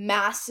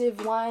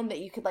 massive one that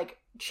you could, like,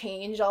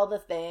 change all the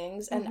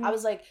things. And I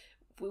was, like,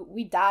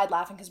 we died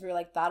laughing because we were,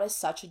 like, that is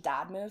such a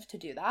dad move to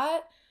do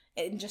that.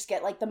 And just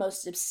get, like, the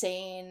most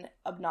insane,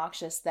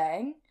 obnoxious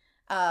thing.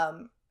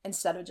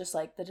 Instead of just,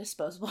 like, the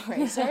disposable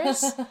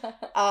razors.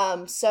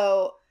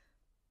 So,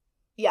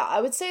 yeah,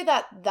 I would say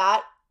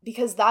that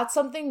because that's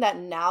something that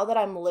now that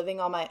I'm living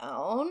on my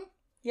own,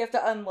 you have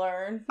to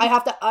unlearn. I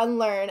have to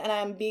unlearn, and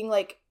I'm being,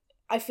 like,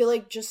 I feel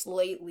like just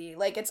lately,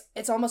 like,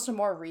 it's almost a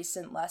more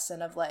recent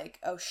lesson of, like,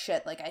 oh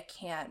shit, like, I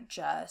can't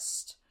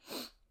just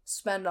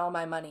spend all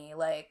my money,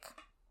 like,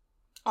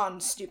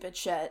 on stupid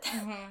shit.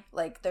 Mm-hmm.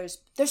 Like, there's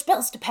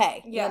bills to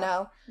pay, yeah. you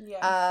know?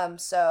 Yeah.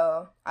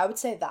 So I would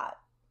say that.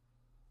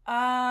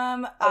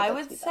 I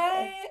would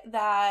say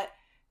that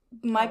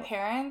my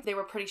parents, they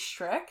were pretty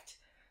strict.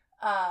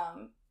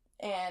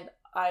 And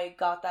I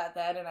got that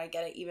then, and I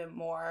get it even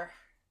more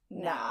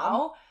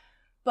now.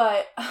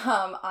 But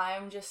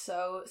I'm just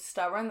so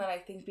stubborn that I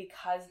think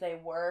because they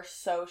were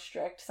so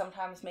strict,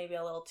 sometimes maybe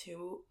a little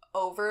too a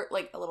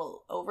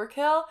little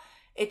overkill,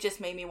 it just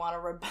made me want to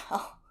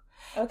rebel.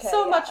 Okay.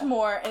 Much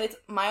more. And it's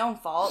my own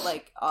fault,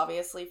 like,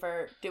 obviously,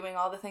 for doing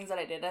all the things that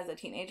I did as a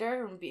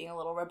teenager and being a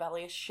little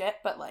rebellious shit.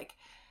 But, like,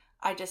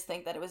 I just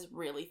think that it was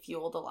really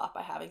fueled a lot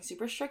by having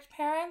super strict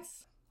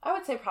parents. I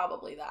would say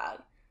probably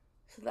that.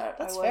 So that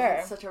That's I wasn't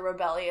fair. such a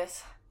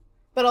rebellious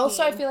But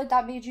also, teen. I feel like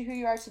that made you who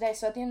you are today.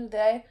 So at the end of the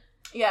day,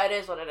 yeah, it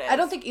is what it is. I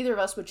don't think either of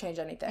us would change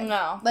anything.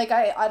 No. Like,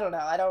 I don't know.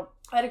 I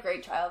had a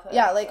great childhood.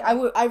 Yeah, like,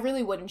 so. I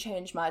really wouldn't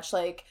change much.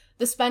 Like,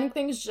 the spending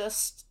thing's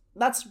just,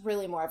 that's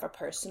really more of a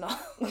personal.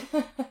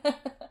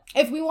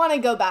 If we want to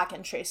go back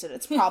and trace it,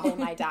 it's probably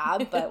my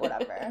dad, but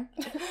whatever.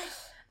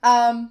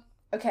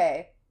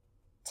 Okay.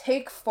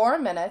 Take 4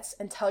 minutes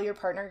and tell your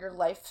partner your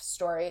life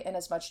story in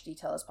as much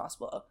detail as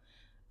possible.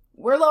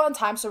 We're low on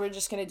time, so we're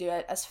just going to do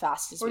it as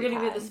fast as we can. We're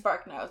going to do the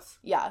Spark Notes.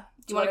 Yeah.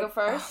 Do you want to go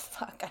first? Oh,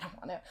 fuck, I don't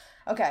want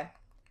to. Okay.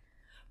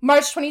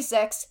 March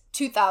 26,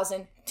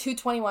 2000,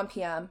 2:21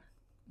 p.m.,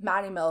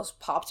 Maddie Mills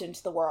popped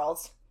into the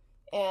world.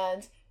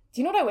 And do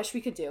you know what I wish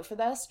we could do for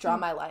this? Draw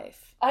my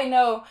life. I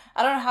know.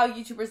 I don't know how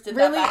YouTubers did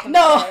Really? that back in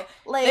No. the day.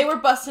 Like, They were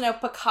busting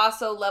out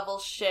Picasso-level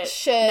shit.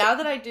 Now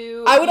that I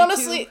do I would YouTube,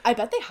 honestly, I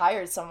bet they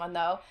hired someone,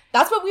 though.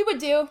 That's what we would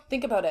do.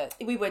 Think about it.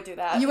 we would do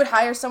that. You would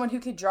hire someone who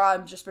could draw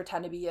and just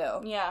pretend to be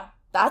you. Yeah.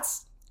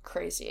 That's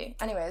crazy.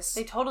 Anyways.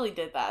 They totally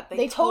did that.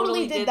 They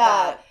totally did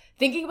that.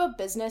 Thinking about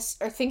business,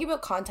 or thinking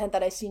about content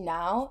that I see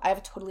now, I have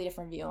a totally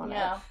different view on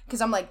it.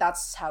 Because I'm like,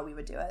 that's how we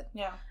would do it.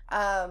 Yeah.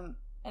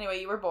 Anyway,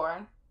 you were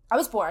born. I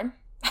was born.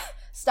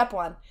 Step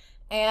 1.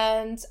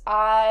 And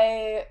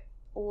I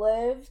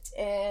lived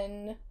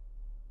in...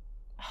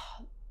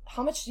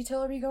 how much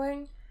detail are we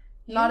going?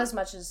 Not as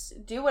much as...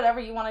 Do whatever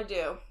you want to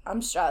do.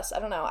 I'm stressed. I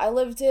don't know. I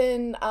lived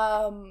in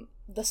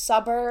the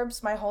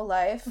suburbs my whole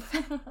life.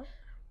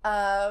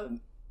 And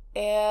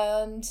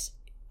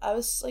I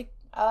was, like,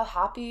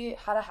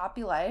 had a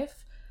happy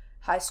life.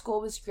 High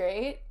school was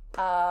great.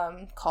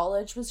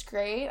 College was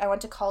great. I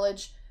went to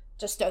college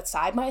just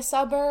outside my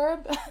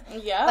suburb.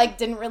 Yeah. Like,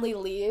 didn't really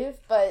leave,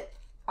 but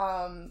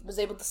was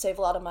able to save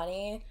a lot of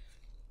money,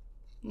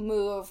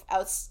 move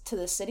out to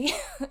the city,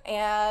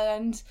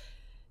 and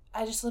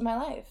I just live my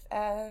life,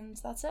 and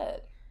that's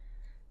it.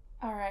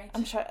 All right.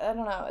 I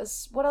don't know.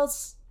 What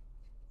else?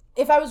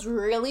 If I was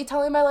really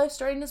telling my life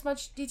story in as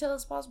much detail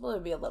as possible, it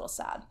would be a little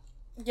sad.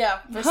 Yeah.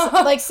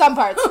 Like, some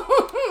parts.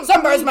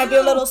 Some parts might be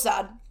a little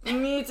sad.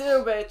 Me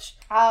too, bitch.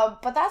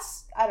 But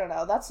that's, I don't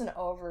know, that's an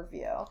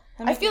overview.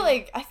 I feel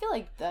like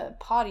the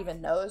pod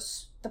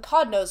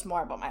knows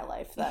more about my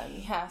life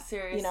than, yeah,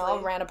 seriously, you know,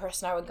 a random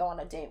person I would go on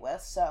a date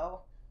with,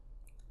 so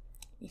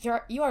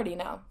you already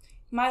know.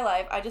 My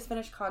life, I just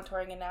finished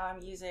contouring and now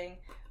I'm using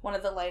one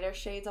of the lighter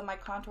shades on my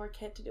contour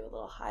kit to do a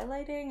little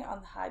highlighting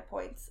on the high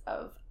points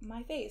of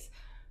my face.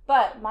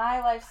 But my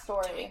life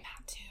story... I'm doing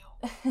that too.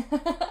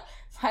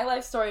 My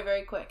life story,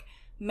 very quick.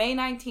 May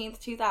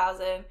 19th,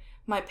 2000,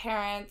 my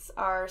parents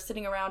are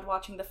sitting around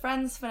watching the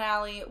Friends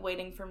finale,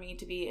 waiting for me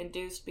to be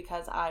induced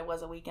because I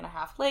was a week and a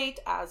half late,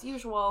 as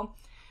usual.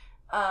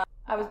 I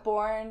was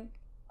born...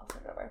 I'll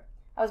turn it over.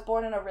 I was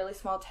born in a really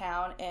small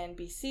town in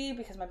BC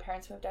because my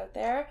parents moved out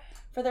there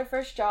for their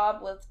first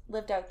job,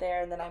 lived out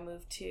there, and then I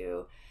moved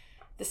to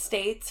the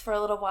States for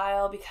a little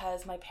while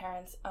because my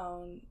parents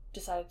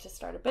decided to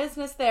start a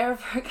business there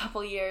for a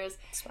couple years.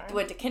 Smart.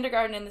 Went to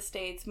kindergarten in the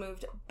States,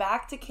 moved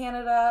back to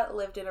Canada,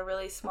 lived in a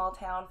really small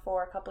town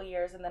for a couple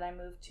years, and then I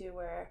moved to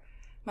where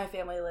my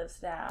family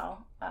lives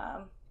now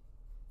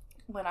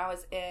when I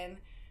was in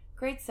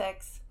grade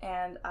 6,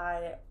 and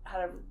I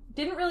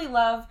didn't really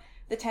love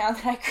the town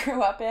that I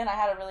grew up in. I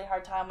had a really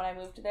hard time when I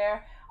moved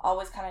there.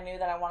 Always kind of knew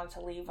that I wanted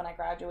to leave when I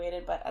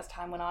graduated, but as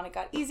time went on, it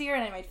got easier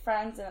and I made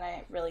friends, and then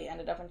I really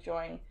ended up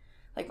enjoying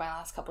like my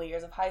last couple of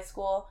years of high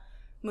school.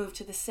 Moved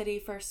to the city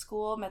for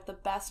school, met the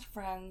best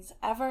friends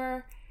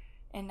ever,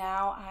 and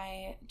now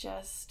I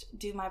just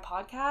do my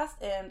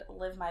podcast and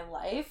live my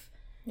life.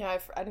 Yeah,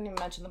 I didn't even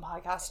mention the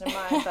podcast in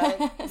mine, but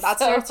that's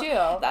there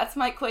too. That's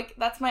my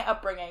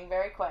upbringing,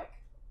 very quick.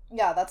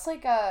 Yeah, that's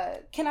like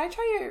a... Can I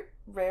try your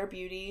Rare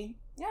Beauty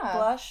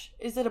blush?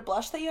 Is it a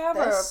blush that you have,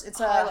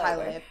 it's a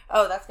highlight.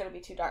 Oh, that's gonna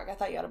be too dark. I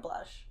thought you had a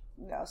blush.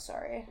 No,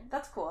 sorry.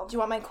 That's cool. Do you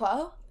want my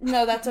quo?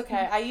 No, that's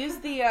okay. I use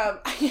the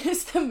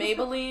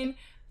Maybelline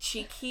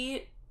Cheek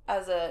Heat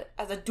as a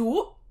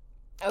dupe.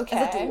 Okay.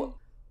 As a dupe.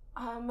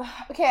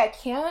 Okay, I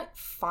can't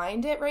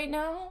find it right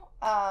now.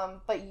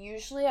 But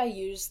usually I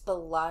use the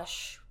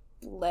Lush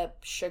lip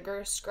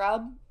sugar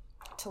scrub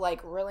to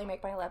like really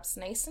make my lips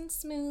nice and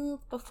smooth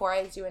before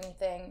I do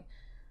anything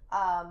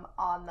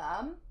on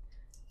them.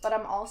 But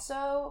I'm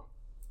also,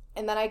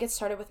 and then I get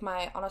started with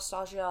my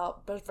Anastasia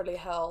Beverly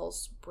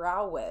Hills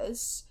Brow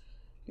Wiz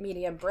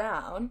medium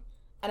brown,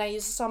 and I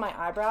use this on my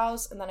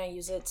eyebrows, and then I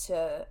use it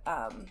to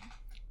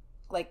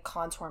like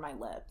contour my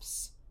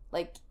lips,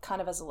 like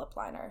kind of as a lip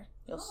liner.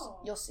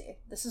 You'll see.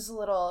 This is a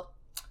little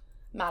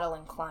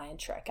Madeline Klein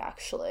trick,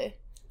 actually.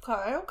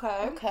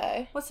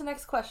 Okay. What's the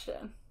next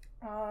question?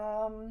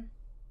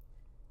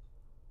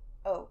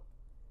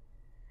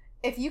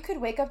 If you could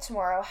wake up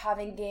tomorrow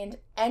having gained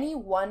any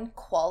one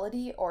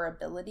quality or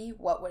ability,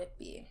 what would it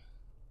be?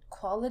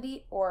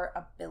 Quality or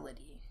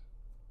ability?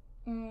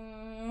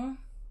 That's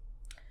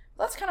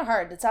kind of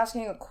hard. It's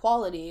asking a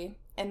quality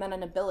and then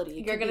an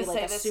ability. You're going to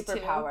say like this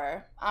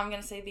superpower. Too. I'm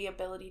going to say the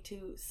ability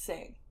to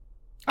sing.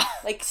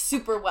 Like,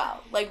 super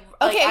well. Like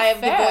okay, I have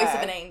fair. the voice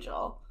of an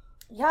angel.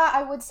 Yeah,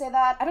 I would say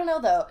that. I don't know,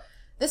 though.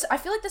 I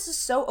feel like this is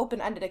so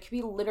open-ended. It could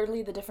be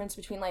literally the difference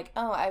between, like,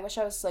 oh, I wish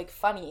I was, like,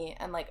 funny,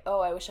 and, like, oh,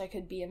 I wish I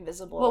could be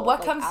invisible. Well, what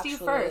like, comes actually... to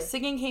you first?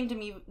 Singing came to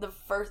me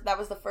that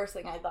was the first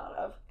thing I thought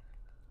of.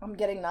 I'm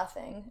getting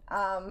nothing.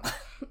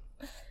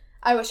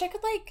 I wish I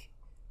could, like,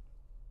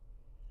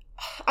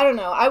 I don't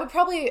know. I would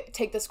probably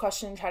take this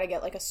question and try to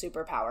get, like, a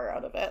superpower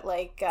out of it.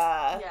 Like,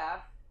 yeah.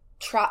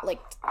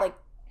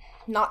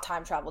 Not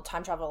time travel.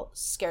 Time travel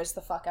scares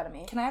the fuck out of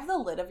me. Can I have the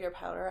lid of your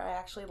powder? I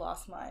actually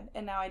lost mine,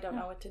 and now I don't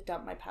know what to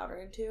dump my powder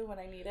into when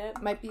I need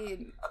it. Might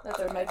be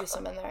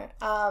some in there.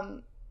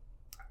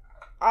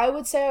 I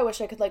would say I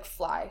wish I could like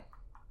fly,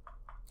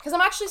 because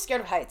I'm actually scared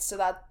of heights, so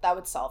that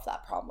would solve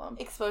that problem.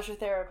 Exposure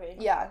therapy.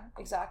 Yeah,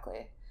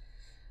 exactly.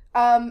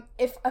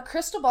 If a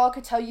crystal ball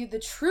could tell you the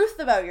truth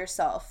about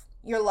yourself,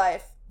 your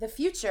life, the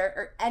future,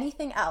 or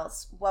anything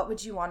else, what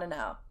would you want to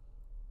know?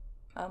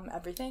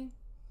 Everything.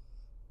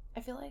 I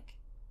feel like.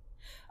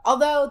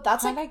 Although,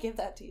 that's Why did I give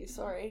that to you?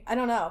 Sorry. I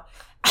don't know.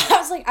 I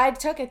was like, I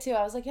took it too.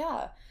 I was like,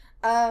 yeah.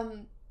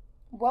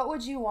 What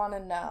would you want to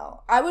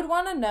know? I would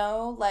want to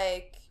know,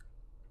 like...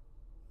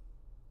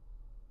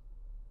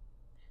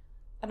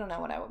 I don't know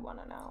what I would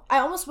want to know. I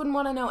almost wouldn't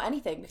want to know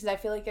anything, because I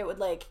feel like it would,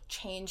 like,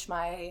 change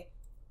my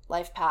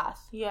life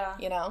path. Yeah.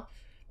 You know?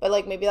 But,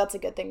 like, maybe that's a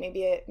good thing.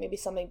 Maybe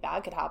something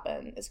bad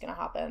is gonna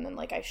happen, and,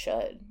 like, I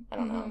should. I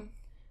don't know.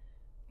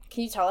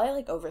 Can you tell I,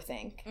 like,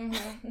 overthink?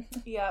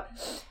 Yep.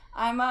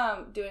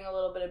 I'm doing a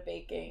little bit of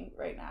baking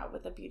right now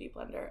with a beauty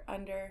blender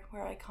under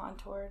where I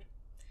contoured.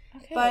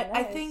 Okay, but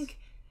nice. I think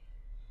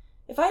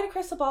if I had a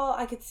crystal ball,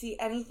 I could see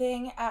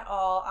anything at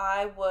all.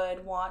 I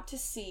would want to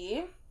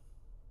see...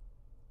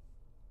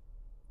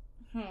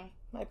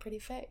 My pretty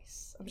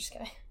face. I'm just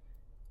kidding.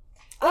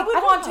 I would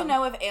want to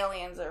know if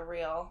aliens are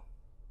real.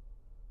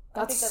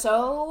 That's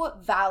so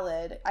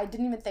valid. I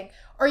didn't even think...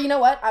 Or you know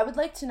what? I would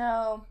like to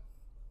know...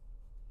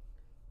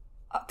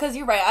 Because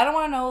you're right. I don't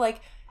want to know,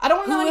 like... I don't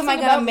want to know anything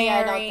about me,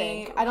 I don't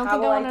think. I don't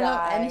think I want to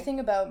know anything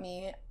about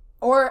me.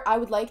 Or I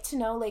would like to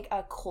know, like,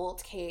 a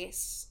cold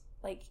case.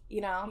 Like,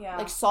 you know? Yeah.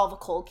 Like, solve a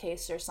cold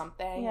case or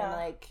something. Yeah. And,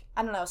 like,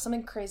 I don't know.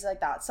 Something crazy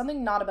like that.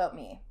 Something not about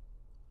me.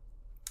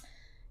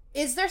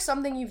 Is there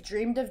something you've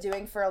dreamed of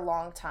doing for a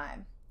long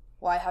time?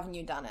 Why haven't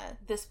you done it?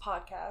 This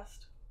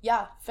podcast.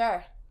 Yeah,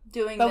 fair.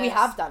 But we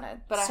have done it.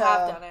 But so, I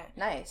have done it.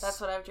 Nice.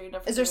 That's what I've dreamed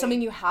of. Is there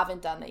something you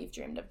haven't done that you've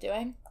dreamed of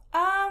doing?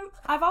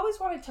 I've always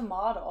wanted to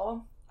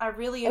model. I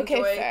really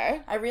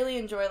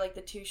enjoy like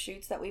the 2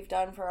 shoots that we've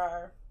done for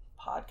our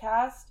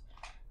podcast.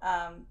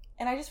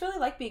 And I just really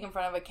like being in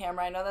front of a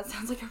camera. I know that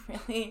sounds like a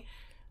really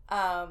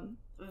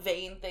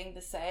vain thing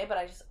to say, but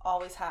I just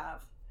always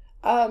have.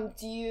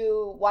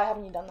 Why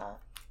haven't you done that?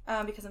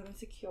 Because I'm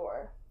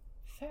insecure.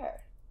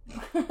 Fair.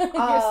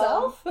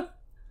 Yourself?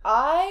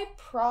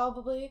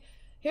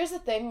 Here's the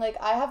thing, like,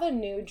 I have a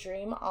new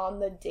dream on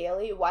the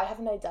daily. Why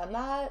haven't I done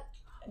that?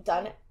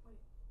 Done it?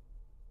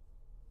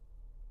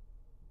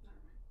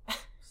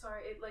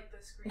 Sorry, the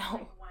screen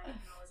went. And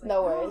I was like,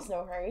 no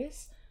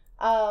worries.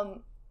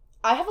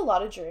 I have a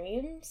lot of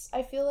dreams,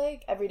 I feel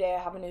like. Every day I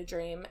have a new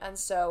dream. And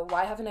so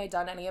why haven't I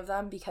done any of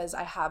them? Because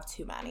I have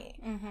too many.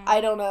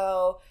 I don't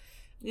know.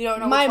 You don't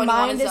know my which one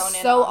mind you is want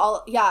to so zone in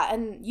on. Yeah,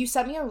 and you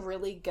sent me a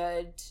really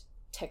good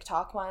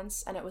TikTok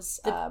once, and it was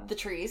the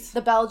trees,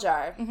 the bell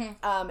jar.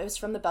 It was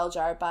from The Bell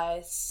Jar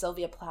by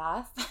Sylvia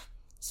Plath.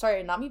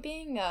 Sorry, not me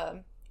being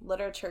a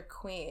literature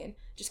queen.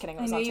 Just kidding.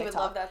 It was I knew on you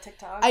TikTok. would love that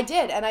TikTok. I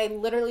did, and I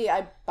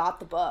bought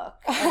the book,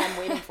 and I'm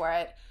waiting for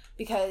it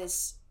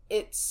because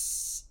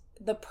it's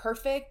the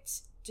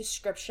perfect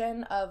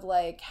description of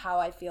like how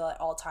I feel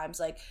at all times.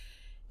 Like,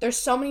 there's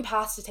so many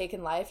paths to take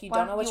in life. You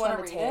don't know which one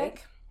to take.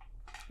 It?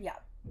 Yeah.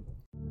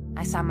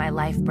 I saw my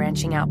life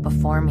branching out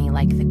before me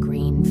like the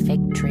green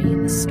fig tree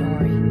in the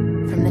story.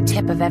 From the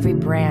tip of every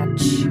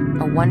branch,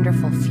 a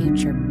wonderful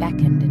future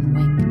beckoned and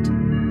winked.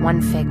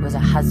 One fig was a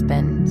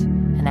husband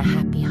and a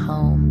happy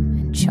home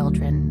and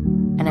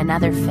children, and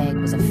another fig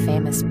was a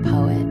famous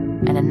poet,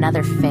 and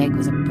another fig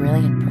was a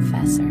brilliant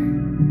professor.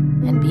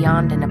 And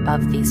beyond and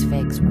above these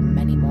figs were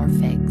many more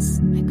figs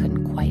I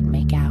couldn't quite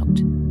make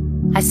out.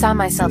 I saw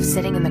myself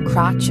sitting in the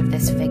crotch of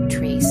this fig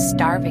tree,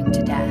 starving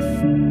to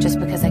death, just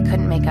because I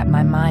couldn't make up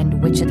my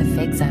mind which of the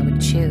figs I would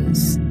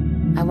choose.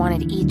 I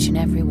wanted each and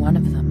every one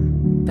of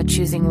them, but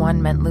choosing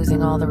one meant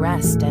losing all the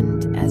rest,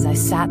 and as I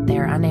sat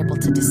there unable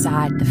to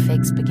decide, the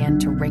figs began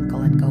to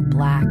wrinkle and go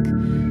black,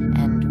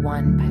 and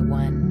one by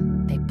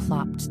one, they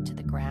plopped to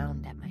the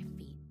ground at my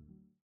feet.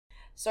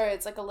 Sorry,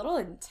 it's like a little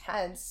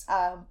intense,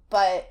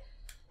 but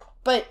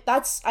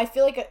that's, I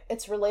feel like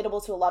it's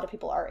relatable to a lot of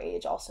people our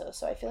age also,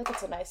 so I feel like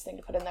it's a nice thing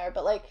to put in there.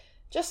 But like,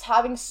 just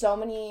having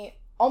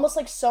almost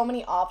like so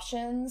many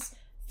options,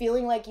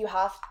 feeling like you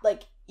have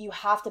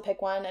to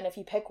pick one, and if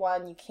you pick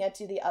one, you can't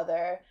do the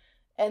other,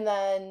 and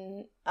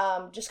then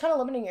just kind of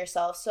limiting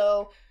yourself.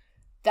 So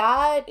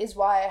that is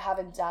why I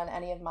haven't done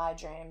any of my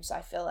dreams, I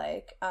feel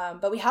like.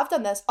 But we have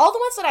done this. All the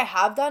ones that I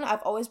have done,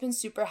 I've always been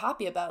super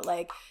happy about.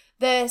 Like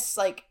this,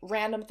 like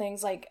random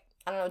things like,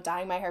 I don't know,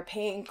 dyeing my hair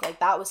pink,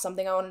 like that was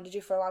something I wanted to do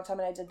for a long time,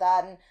 and I did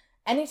that. And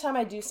anytime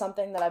I do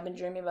something that I've been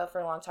dreaming about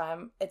for a long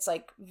time, it's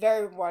like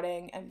very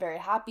rewarding and very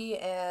happy,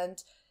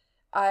 and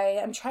I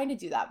am trying to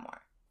do that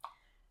more.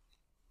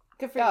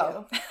 Good for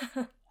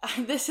you.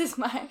 This is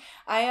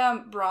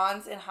I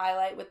bronze and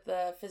highlight with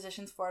the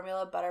Physicians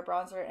Formula Butter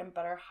Bronzer and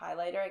Butter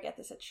Highlighter. I get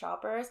this at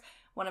Shoppers,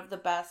 one of the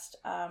best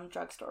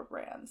drugstore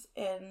brands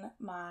in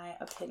my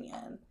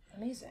opinion.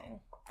 Amazing.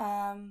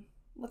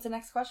 What's the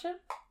next question?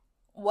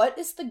 What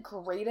is the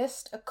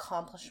greatest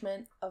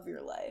accomplishment of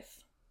your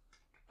life?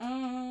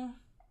 The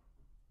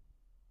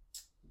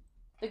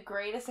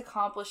greatest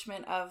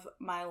accomplishment of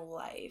my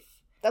life.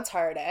 That's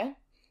hard, eh?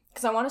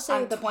 Because I want to say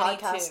I'm the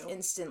 22. podcast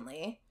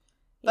instantly.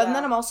 But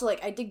then I'm also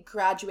like, I did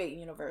graduate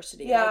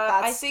university. Yeah,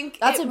 like I think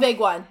that's a big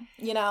one,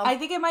 you know? I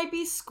think it might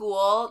be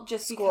school,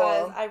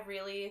 because I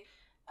really,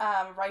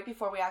 right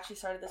before we actually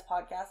started this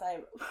podcast, I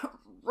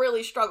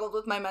really struggled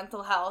with my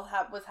mental health,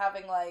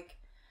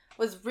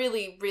 was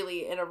really,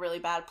 really in a really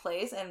bad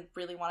place and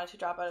really wanted to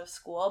drop out of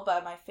school,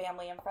 but my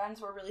family and friends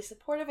were really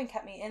supportive and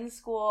kept me in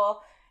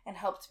school and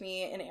helped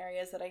me in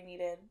areas that I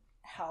needed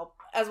help,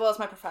 as well as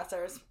my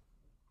professors.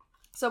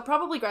 So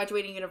probably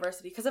graduating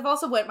university, because I've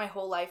also went my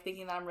whole life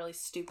thinking that I'm really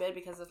stupid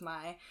because of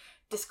my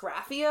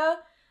dysgraphia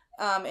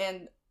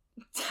and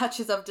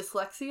touches of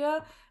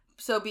dyslexia.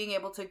 So being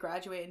able to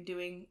graduate and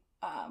doing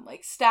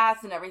like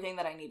stats and everything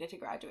that I needed to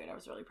graduate. I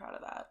was really proud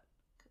of that.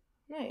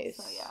 Nice.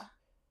 So yeah.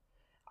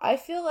 I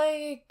feel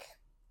like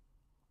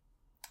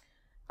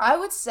I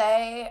would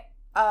say,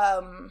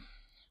 I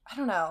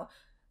don't know,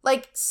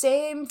 like,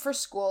 same for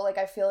school. Like,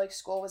 I feel like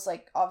school was,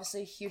 like,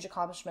 obviously a huge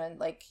accomplishment,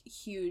 like,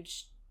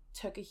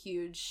 took a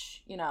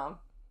huge,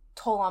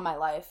 toll on my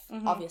life,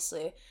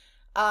 obviously.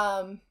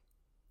 And,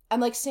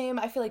 like, same,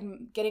 I feel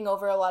like getting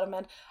over a lot of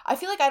men. I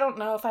feel like I don't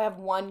know if I have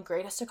one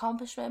greatest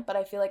accomplishment, but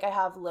I feel like I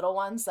have little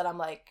ones that I'm,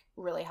 like,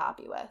 really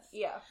happy with.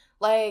 Yeah.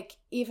 Like,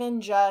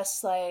 even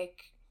just,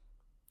 like,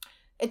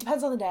 it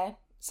depends on the day.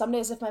 Some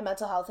days if my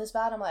mental health is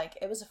bad, I'm like,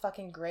 it was a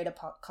fucking great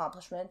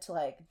accomplishment to,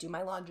 like, do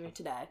my laundry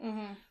today.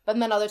 Mm-hmm. But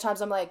then other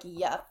times I'm like,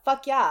 yeah,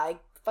 fuck yeah, I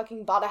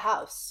fucking bought a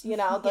house,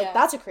 Like,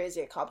 that's a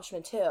crazy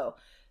accomplishment, too.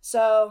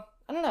 So,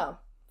 I don't know.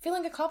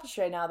 Feeling accomplished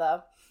right now,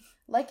 though.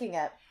 Liking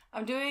it.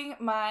 I'm doing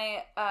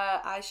my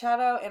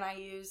eyeshadow, and I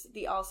use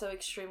the also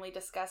extremely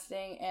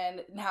disgusting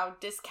and now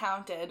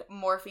discounted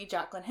Morphe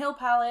Jaclyn Hill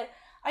palette.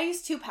 I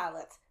use 2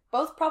 palettes.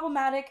 Both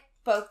problematic,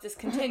 both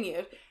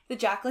discontinued. The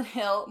Jaclyn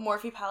Hill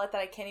Morphe palette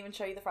that I can't even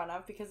show you the front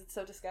of because it's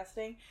so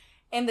disgusting.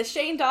 And the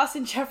Shane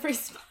Dawson Jeffree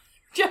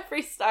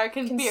Star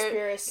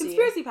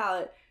conspiracy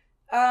palette.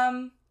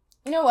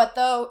 You know what,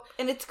 though?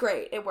 And it's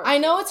great. It works. I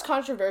know it's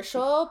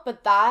controversial,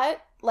 but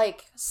that,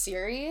 like,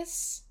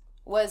 series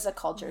was a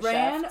culture shift.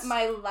 Ran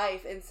my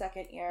life in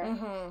second year.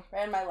 Mm-hmm.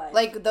 Ran my life.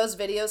 Like, those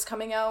videos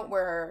coming out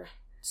were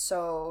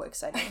so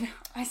exciting.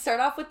 I start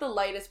off with the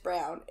lightest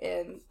brown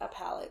in a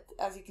palette.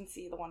 As you can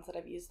see, the ones that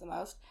I've used the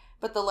most.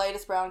 But the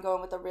lightest brown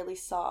going with a really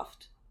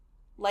soft,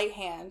 light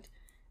hand.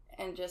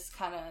 And just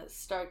kind of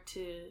start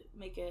to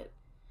make it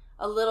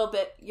a little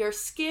bit... Your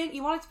skin...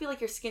 You want it to be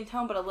like your skin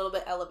tone, but a little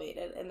bit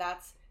elevated. And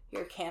that's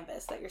your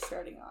canvas that you're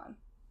starting on.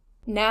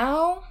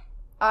 Now,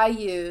 I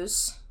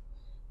use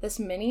this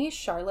mini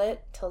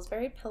Charlotte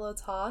Tilbury Pillow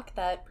Talk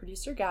that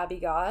producer Gabby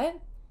got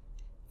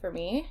for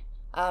me.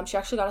 She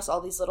actually got us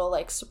all these little,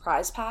 like,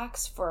 surprise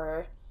packs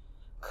for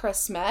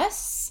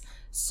Christmas.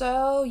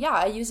 So, yeah,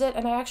 I use it,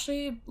 and I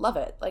actually love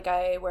it. Like,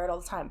 I wear it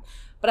all the time.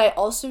 But I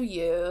also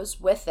use,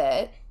 with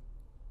it,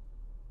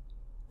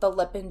 the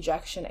Lip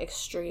Injection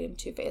Extreme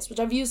Too Faced, which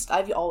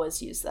I've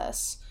always used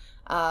this.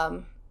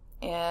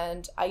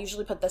 And I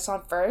usually put this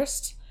on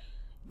first,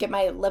 get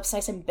my lips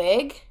nice and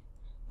big,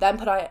 then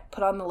put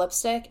on the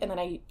lipstick, and then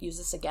I use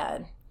this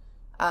again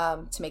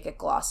to make it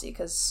glossy,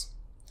 because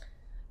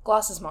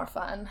gloss is more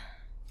fun.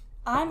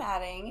 I'm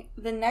adding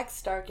the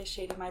next darkest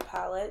shade of my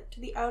palette to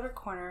the outer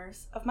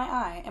corners of my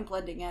eye and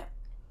blending it.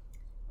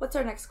 What's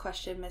our next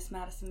question, Miss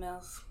Madison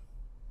Mills?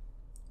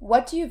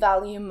 What do you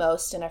value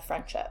most in a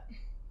friendship?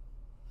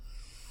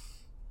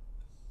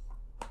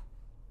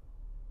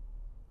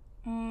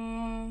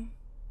 I'm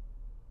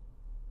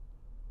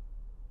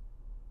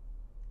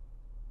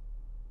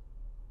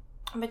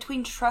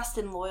between trust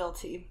and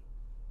loyalty.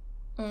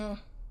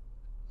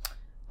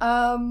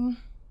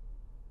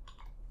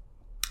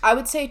 I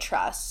would say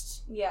trust.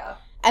 Yeah.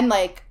 And,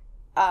 like,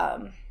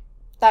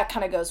 that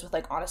kind of goes with,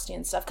 like, honesty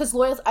and stuff. Because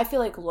I feel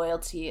like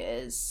loyalty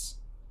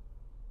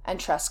and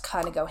trust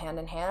kind of go hand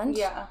in hand.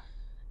 Yeah.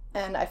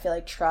 And I feel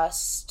like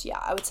trust,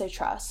 I would say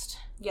trust.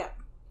 Yeah.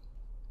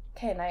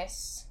 Okay,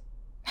 nice.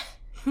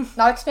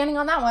 Not expanding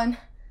on that one.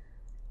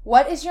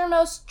 What is your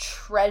most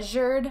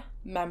treasured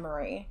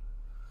memory?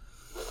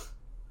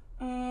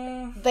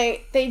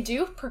 They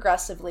do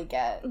progressively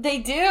get. They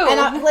do. And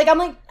I'm like, I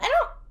don't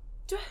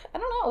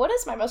know. What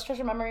is my most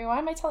treasured memory? Why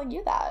am I telling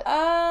you that?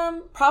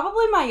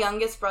 Probably my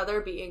youngest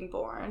brother being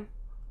born.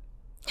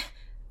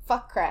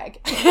 Fuck Craig.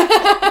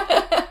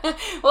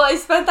 Well, I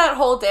spent that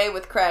whole day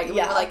with Craig. And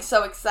we were, like,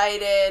 so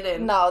excited.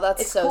 And no,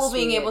 that's it's so cool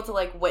sweet. being able to,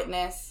 like,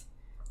 witness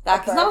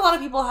that. Because not a lot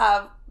of people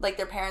have, like,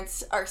 their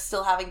parents are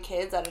still having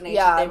kids at an age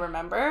that they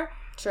remember.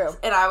 True.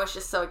 And I was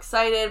just so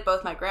excited.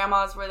 Both my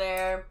grandmas were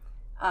there.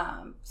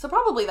 So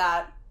probably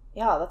that.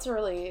 Yeah, that's a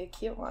really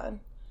cute one.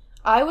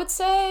 I would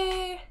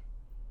say...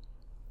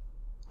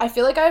 I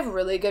feel like I have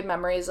really good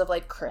memories of,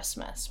 like,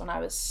 Christmas when I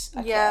was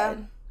a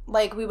kid.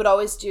 Like, we would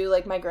always do,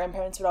 like, my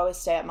grandparents would always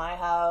stay at my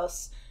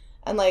house.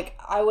 And, like,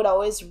 I would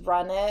always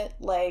run it,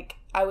 like,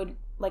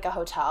 like, a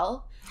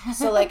hotel.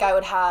 So, like, I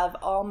would have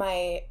all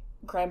my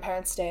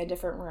grandparents stay in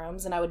different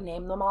rooms, and I would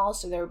name them all.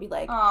 So there would be,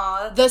 like,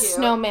 the cute.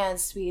 Snowman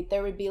Suite.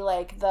 There would be,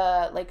 like,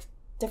 the, like,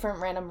 different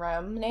random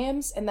room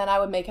names. And then I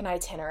would make an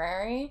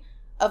itinerary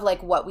of,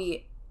 like, what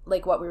we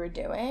were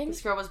doing.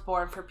 This girl was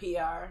born for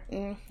PR.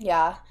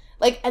 Yeah.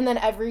 Like, and then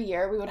every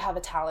year we would have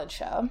a talent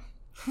show.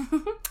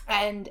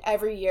 And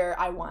every year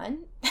I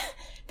won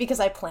because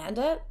I planned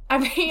it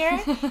every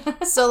year.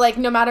 So, like,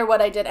 no matter what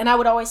I did, and I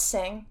would always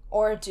sing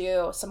or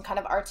do some kind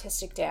of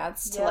artistic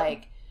dance to,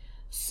 like,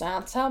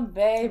 Santa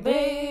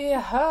Baby,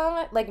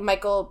 like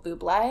Michael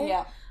Bublé.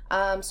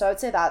 Yeah. So I would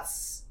say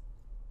that's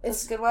a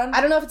good one. I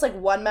don't know if it's, like,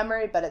 one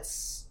memory, but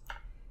it's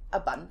a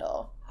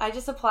bundle. I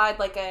just applied,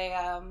 like,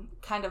 a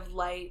kind of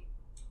light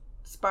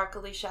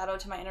sparkly shadow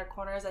to my inner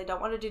corners. I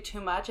don't want to do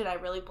too much, and I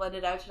really blend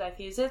it out to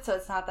diffuse it, so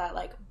it's not that,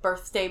 like,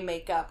 birthday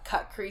makeup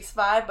cut crease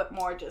vibe, but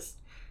more just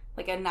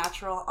like a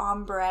natural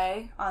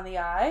ombre on the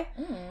eye.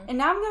 And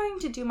now I'm going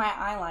to do my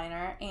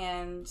eyeliner,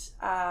 and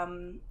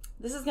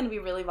this is going to be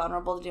really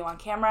vulnerable to do on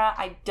camera.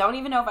 I don't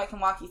even know if I can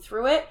walk you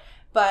through it,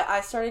 but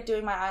I started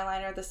doing my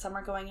eyeliner this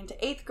summer going into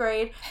 8th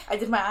grade. I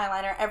did my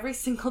eyeliner every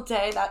single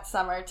day that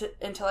summer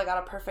until I got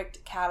a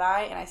perfect cat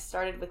eye, and I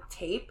started with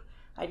tape.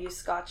 I'd use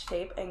Scotch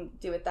tape and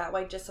do it that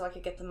way just so I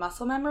could get the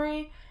muscle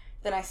memory.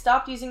 Then I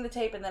stopped using the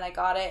tape, and then I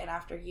got it, and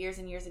after years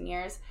and years and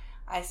years,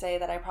 I say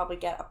that I probably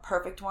get a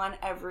perfect one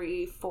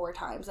every 4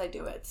 times I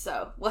do it.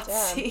 So let's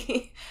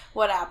see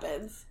what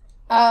happens.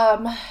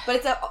 But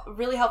it's a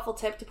really helpful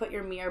tip to put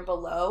your mirror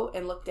below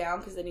and look down,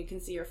 because then you can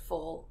see your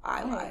full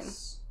eye line.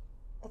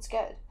 That's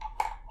good.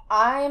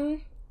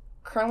 I'm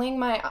curling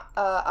my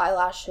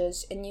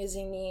eyelashes and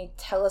using the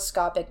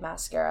telescopic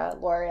mascara,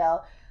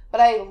 L'Oreal. But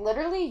I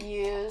literally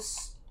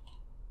use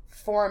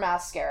 4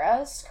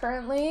 mascaras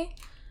currently,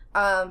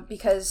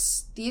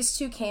 because these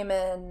 2 came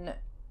in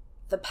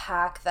the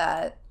pack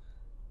that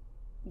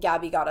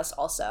Gabby got us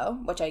also,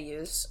 which I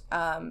use.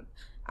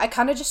 I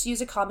kind of just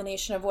use a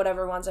combination of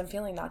whatever ones I'm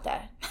feeling that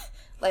day.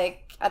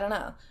 Like, I don't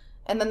know.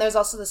 And then there's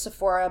also the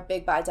Sephora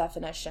Big By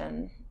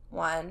Definition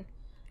one.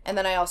 And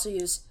then I also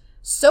use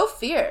So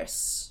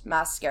Fierce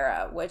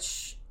mascara,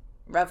 which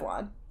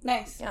Revlon.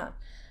 Nice. Yeah.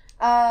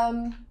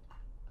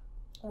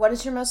 What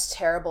is your most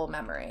terrible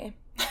memory?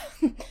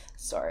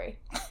 Sorry.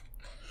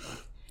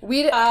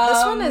 This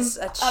one is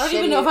a shitty... I don't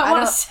even know if I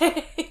want to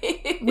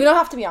say. We don't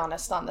have to be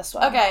honest on this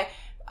one. Okay.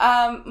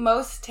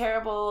 Most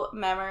terrible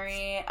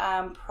memory,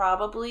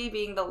 probably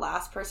being the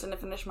last person to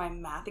finish my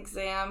math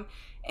exam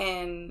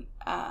in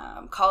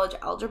college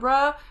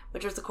algebra,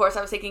 which was the course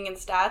I was taking in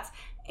stats.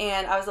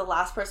 And I was the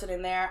last person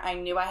in there. I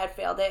knew I had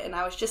failed it, and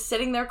I was just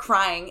sitting there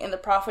crying, and the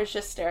prof was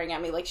just staring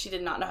at me like she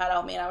did not know how to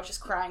help me, and I was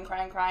just crying,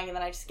 and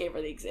then I just gave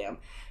her the exam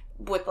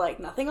with, like,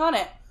 nothing on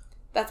it.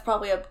 That's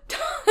probably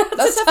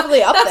that's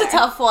definitely up there. That's a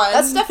tough one.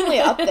 That's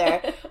definitely up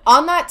there.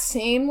 On that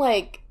same,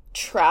 like,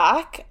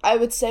 track, I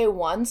would say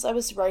once I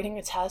was writing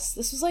a test.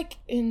 This was, like,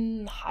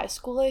 in high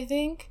school, I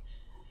think.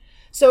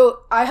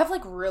 So I have,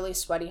 like, really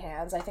sweaty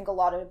hands. I think a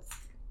lot of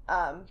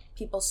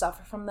people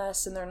suffer from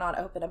this, and they're not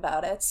open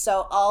about it.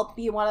 So I'll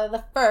be one of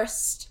the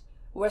first.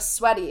 We're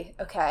sweaty,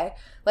 okay?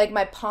 Like,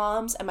 my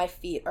palms and my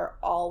feet are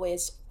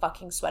always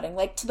fucking sweating.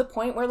 Like, to the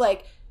point where,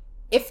 like,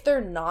 if they're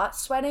not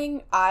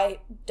sweating, I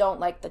don't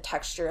like the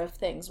texture of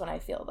things when I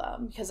feel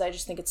them, because I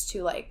just think it's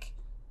too, like,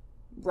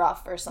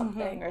 rough or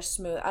something, or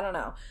smooth. I don't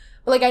know.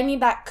 But, like, I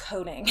need that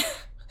coating.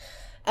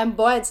 And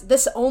boy,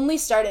 this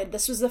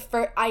was the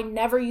first, I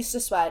never used to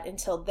sweat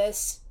until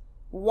this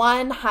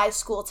one high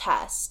school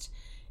test.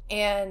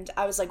 And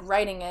I was, like,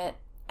 writing it,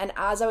 and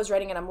as I was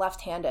writing it, I'm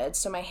left-handed,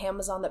 so my hand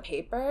was on the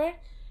paper,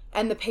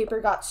 and the paper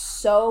got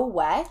so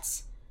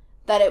wet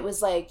that it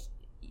was, like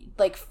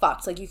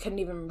fucked. Like, you couldn't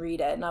even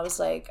read it, and I was,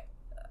 like,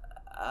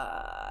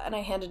 and I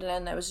handed it in,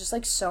 and it was just,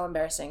 like, so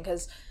embarrassing,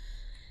 because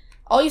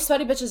all you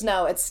sweaty bitches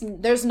know,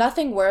 there's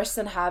nothing worse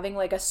than having,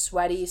 like, a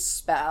sweaty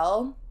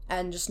spell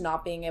and just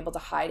not being able to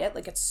hide it.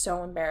 Like, it's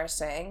so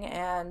embarrassing,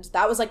 and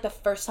that was, like, the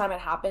first time it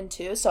happened,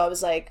 too, so I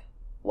was, like,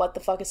 what the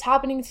fuck is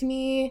happening to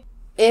me?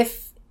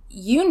 If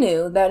you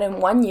knew that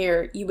in 1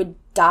 year you would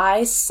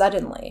die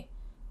suddenly,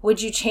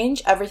 would you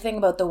change everything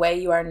about the way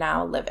you are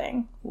now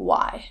living?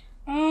 Why?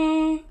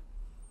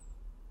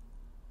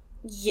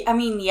 Yeah, I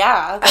mean,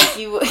 yeah.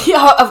 Like,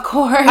 yeah, of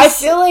course. I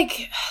feel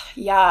like,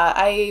 yeah,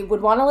 I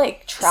would want to,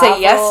 like, travel.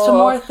 Say yes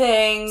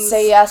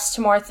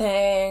to more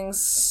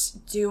things.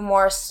 Do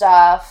more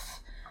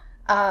stuff.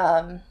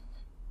 I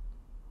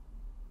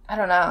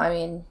don't know. I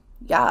mean,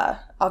 yeah.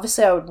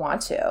 Obviously, I would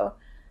want to.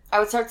 I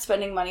would start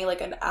spending money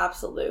like an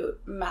absolute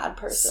mad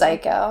person.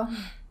 Psycho.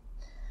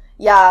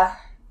 Yeah.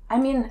 I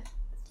mean,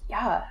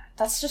 yeah.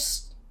 That's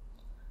just...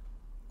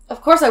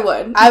 Of course I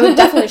would. I would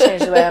definitely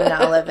change the way I'm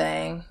now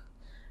living.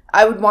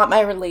 I would want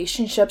my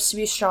relationships to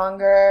be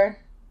stronger.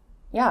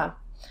 Yeah.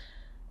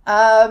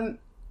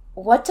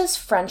 What does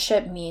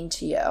friendship mean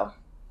to you?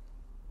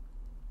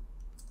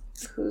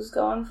 Who's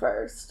going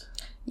first?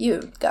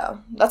 You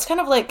go. That's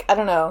kind of like, I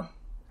don't know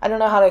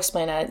how to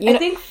explain it.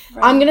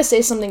 I'm going to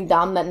say something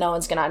dumb that no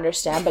one's going to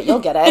understand, but you'll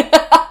get it.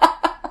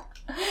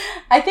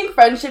 I think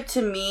friendship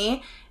to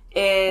me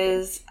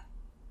is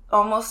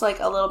almost like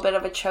a little bit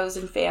of a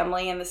chosen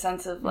family, in the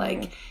sense of,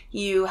 like,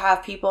 you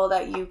have people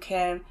that you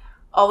can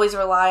always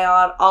rely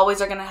on,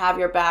 always are going to have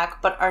your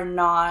back, but are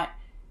not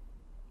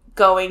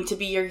going to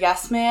be your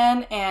yes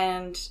man,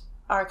 and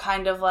are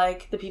kind of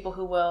like the people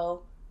who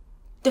will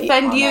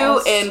defend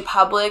you in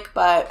public,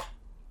 but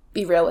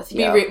be real with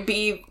you.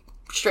 Be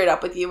straight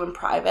up with you in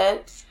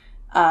private.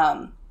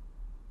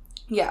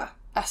 Yeah.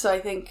 So I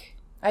think...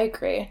 I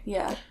agree.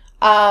 Yeah.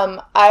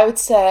 I would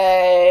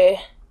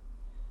say,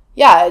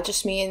 yeah, it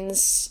just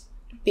means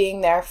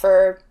being there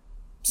for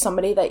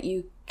somebody that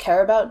you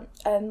care about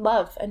and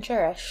love and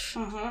cherish.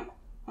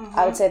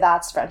 I would say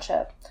that's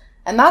friendship.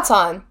 And that's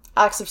on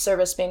acts of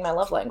service being my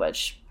love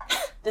language.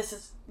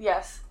 This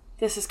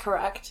is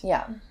correct.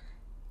 Yeah.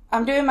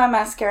 I'm doing my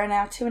mascara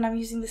now, too, and I'm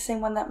using the same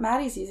one that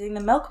Maddie's using,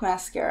 the Milk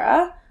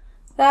Mascara.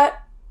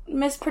 That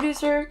Miss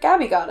Producer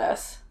Gabby got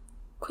us.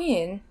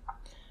 Queen.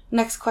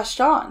 Next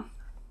question.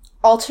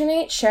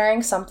 Alternate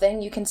sharing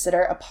something you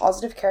consider a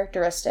positive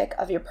characteristic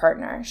of your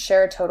partner.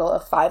 Share a total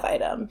of 5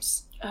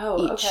 items.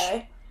 Oh, each.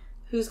 Okay.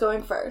 Who's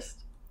going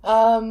first?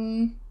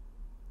 You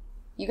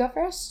go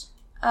first?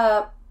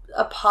 A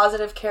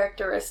positive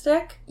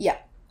characteristic? Yeah,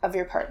 of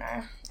your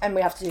partner. And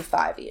we have to do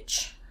 5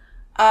 each.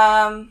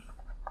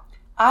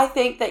 I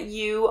think that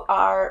you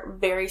are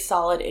very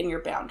solid in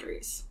your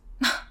boundaries.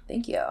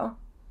 Thank you.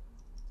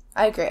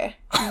 I agree.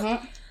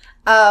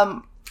 Mm-hmm.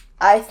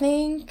 I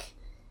think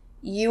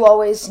you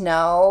always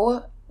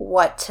know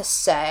what to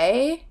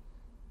say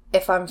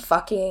if I'm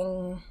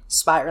fucking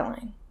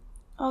spiraling.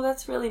 Oh,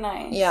 that's really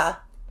nice. Yeah.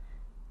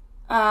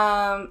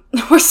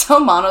 We're so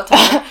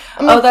monotone.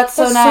 Like, that's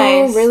so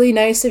nice. So really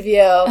nice of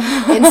you.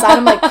 Inside,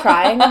 I'm like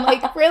crying. I'm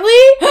like, really?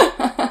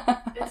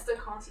 It's the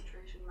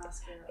concentration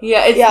mascara.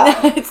 Yeah,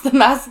 it's the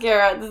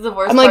mascara. This is the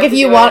worst. I'm like, if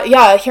you want,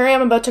 here I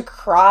am about to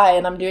cry,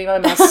 and I'm doing my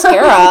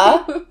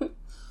mascara.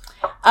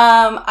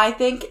 I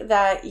think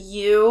that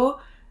you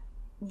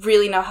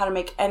really know how to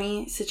make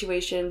any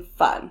situation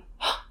fun.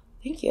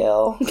 Thank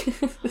you.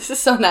 This is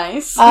so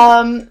nice.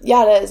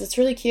 Yeah, it is. It's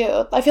really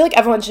cute. I feel like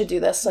everyone should do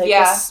this, like,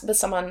 with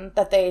someone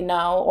that they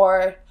know,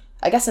 or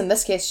I guess in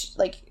this case,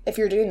 like, if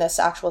you're doing this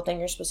actual thing,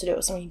 you're supposed to do it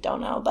with someone you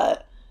don't know,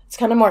 but it's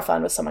kind of more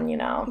fun with someone you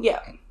know.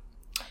 Yeah.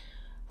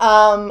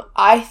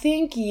 I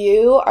think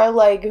you are,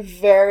 like,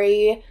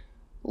 very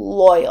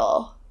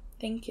loyal.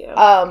 Thank you.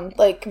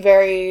 Like,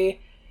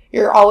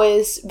 you're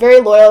always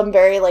very loyal and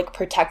very, like,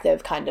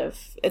 protective, kind of.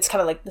 It's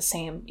kind of like the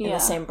same, in the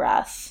same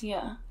breath.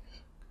 Yeah.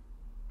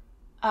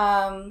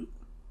 How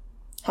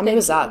many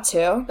was that,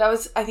 2? That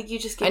was, I think you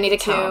just gave I need me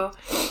to 2. count.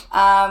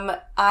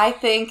 I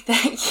think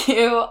that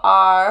you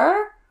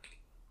are...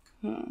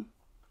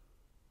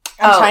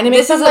 I'm trying to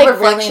make this like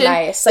really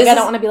nice. Like, I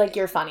don't want to be like,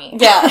 you're funny.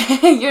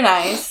 Yeah, you're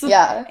nice.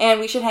 Yeah. And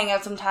we should hang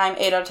out sometime,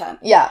 8 out of 10.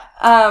 Yeah.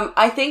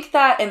 I think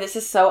that, and this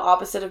is so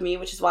opposite of me,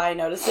 which is why I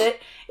notice it,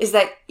 is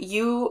that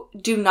you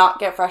do not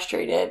get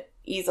frustrated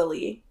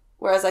easily.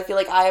 Whereas I feel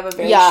like I have a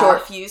very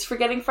short fuse for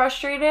getting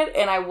frustrated,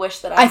 and I wish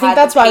that I think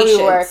that's why we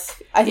work.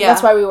 I think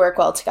that's why we work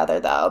well together,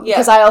 though.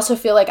 Because I also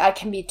feel like I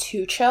can be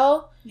too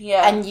chill.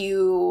 Yeah. And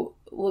you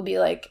will be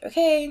like,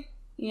 okay...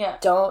 Yeah.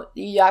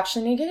 You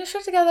actually need to get your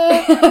shit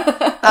together.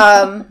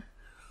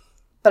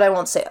 But I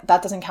won't say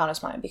that doesn't count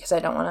as mine because I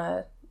don't want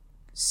to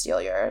steal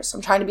yours.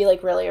 I'm trying to be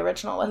like really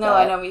original with it. No,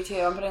 I know, me too.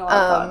 I'm putting a lot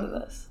of thought into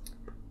this.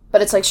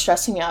 But it's like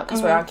stressing me out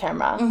because we're on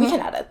camera. We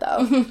can edit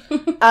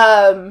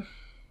though.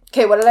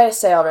 Okay, what did I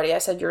say already? I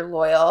said you're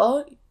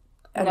loyal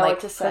and know like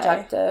what to say.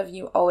 protective.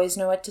 You always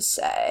know what to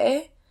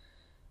say.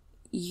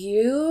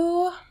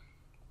 You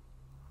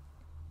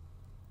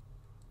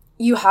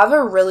have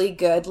a really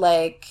good,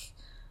 like,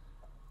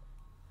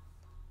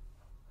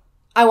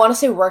 I want to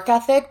say work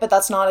ethic, but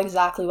that's not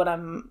exactly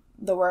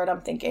the word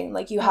I'm thinking.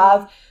 Like, you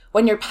have,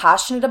 when you're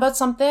passionate about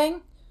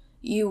something,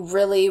 you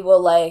really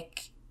will,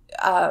 like,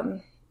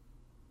 I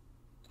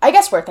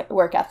guess work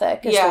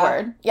ethic is the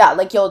word. Yeah,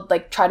 like, you'll,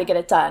 like, try to get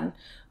it done.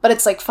 But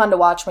it's, like, fun to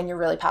watch when you're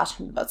really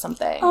passionate about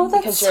something. Oh,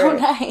 that's so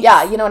nice.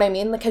 Yeah, you know what I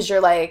mean? Because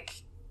you're, like,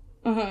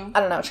 I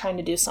don't know, trying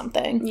to do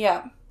something.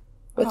 Yeah.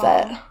 With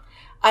it.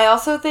 I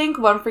also think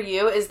one for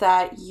you is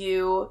that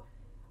you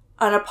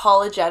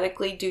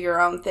unapologetically do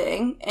your own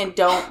thing and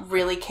don't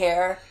really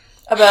care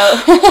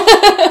about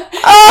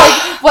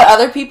like what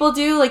other people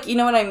do. Like, you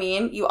know what I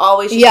mean? You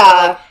always just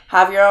like,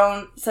 have your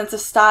own sense of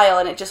style,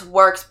 and it just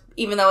works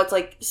even though it's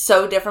like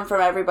so different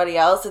from everybody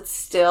else. It's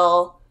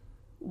still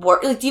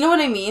work. Like, do you know what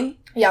I mean?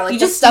 Yeah, like,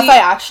 the stuff I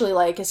actually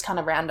like is kind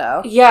of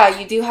rando. Yeah,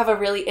 you do have a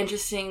really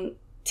interesting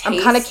taste.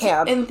 I'm kind of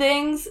camp in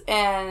things,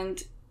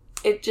 and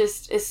it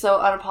just is so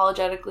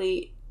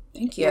unapologetically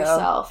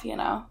yourself, you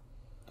know.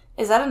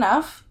 Is that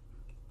enough?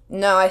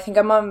 No, I think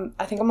I'm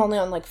only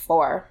on like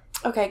 4.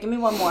 Okay, give me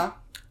one more.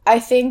 I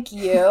think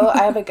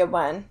I have a good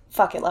one.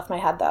 Fuck, it left my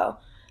head though.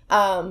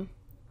 What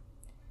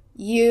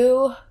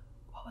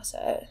was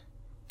it?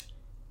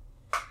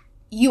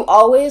 You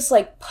always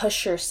like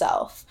push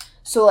yourself.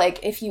 So like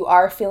if you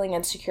are feeling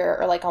insecure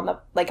or like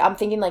I'm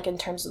thinking like in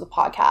terms of the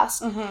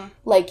podcast,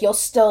 like you'll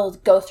still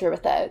go through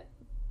with it.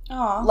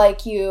 Aww.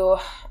 Like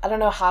I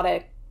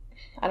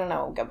don't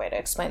know a good way to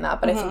explain that,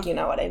 but I think you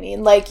know what I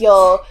mean. Like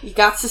you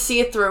got to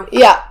see it through.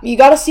 Yeah, you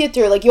got to see it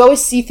through. Like you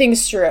always see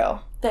things through.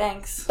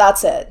 Thanks.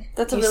 That's it.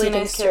 That's a really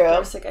nice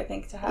characteristic, I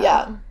think, to have.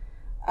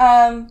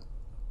 Yeah.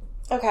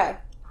 Okay.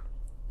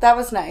 That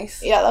was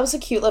nice. Yeah, that was a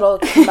cute little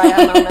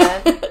kumbaya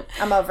moment.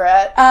 I'm over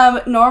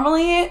it.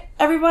 Normally,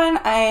 everyone,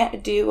 I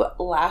do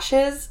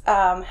lashes.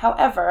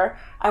 However,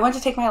 I went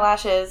to take my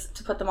lashes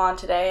to put them on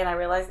today, and I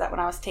realized that when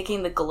I was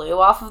taking the glue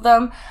off of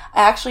them,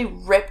 I actually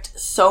ripped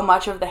so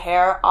much of the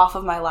hair off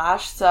of my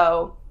lash.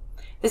 So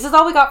this is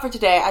all we got for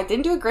today. I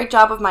didn't do a great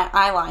job of my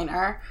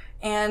eyeliner,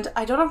 and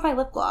I don't have my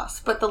lip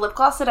gloss. But the lip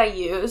gloss that I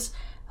use is...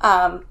 Do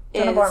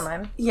you want to borrow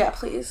mine? Yeah,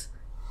 please.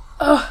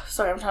 Oh,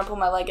 sorry, I'm trying to pull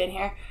my leg in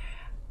here.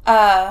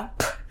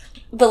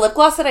 The lip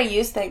gloss that I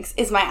use,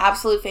 is my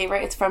absolute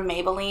favorite. It's from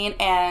Maybelline,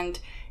 and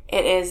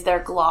It is their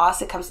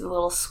gloss. It comes in a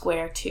little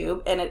square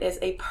tube, and it is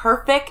a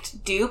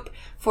perfect dupe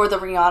for the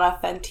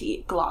Rihanna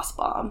Fenty Gloss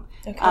Bomb.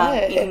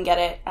 Okay. You can get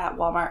it at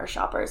Walmart or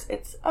Shoppers.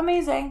 It's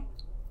amazing.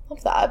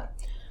 Love that.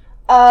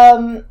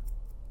 I'm,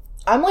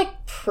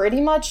 like, pretty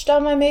much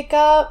done my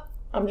makeup.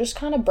 I'm just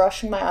kind of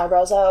brushing my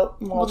eyebrows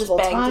out multiple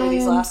times. We'll just bang through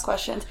these last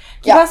questions.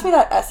 Can you pass me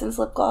that Essence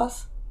lip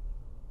gloss?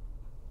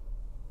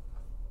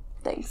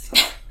 Thanks.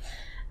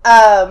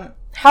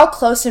 How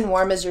close and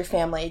warm is your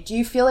family? Do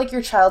you feel like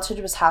your childhood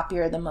was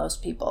happier than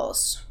most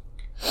people's?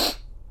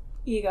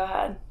 You go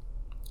ahead.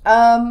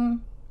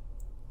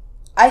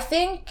 I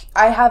think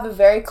I have a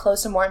very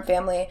close and warm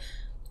family.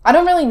 I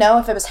don't really know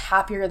if it was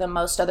happier than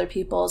most other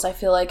people's. I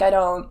feel like I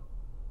don't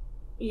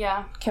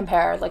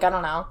compare. Like, I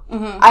don't know.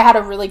 Mm-hmm. I had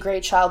a really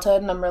great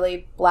childhood, and I'm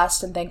really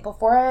blessed and thankful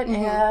for it,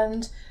 mm-hmm.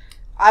 and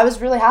I was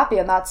really happy,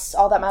 and that's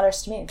all that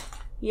matters to me.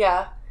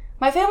 Yeah.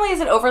 My family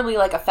isn't overly,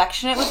 like,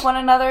 affectionate with one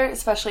another,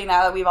 especially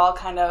now that we've all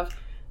kind of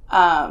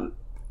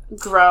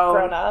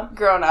grown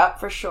up,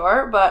 for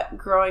sure. But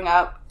growing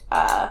up,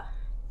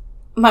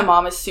 my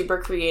mom is super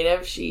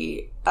creative.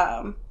 She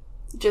and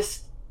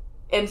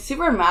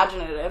super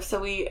imaginative.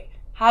 So we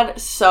had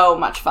so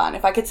much fun.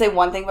 If I could say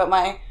one thing about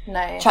my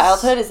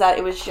childhood, is that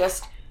it was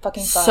just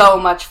fucking fun. So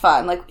much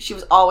fun. Like, she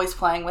was always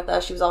playing with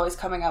us. She was always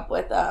coming up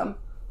with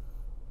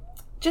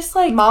just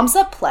like moms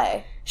that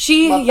play.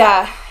 She's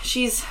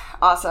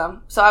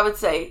awesome. So I would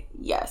say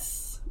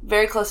yes.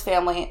 Very close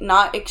family,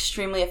 not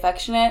extremely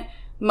affectionate.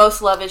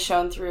 Most love is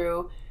shown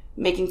through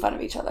making fun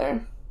of each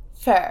other.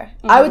 Fair.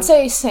 Mm-hmm. I would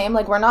say same.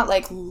 Like, we're not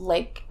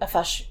like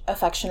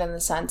affection in the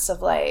sense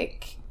of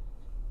like,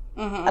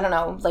 mm-hmm. I don't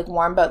know, like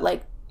warm, but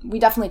like we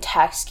definitely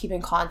text, keep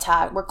in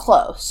contact. We're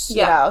close,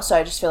 you know? So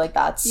I just feel like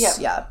that's,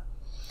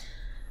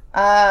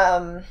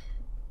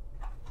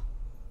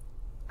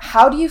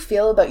 How do you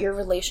feel about your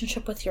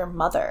relationship with your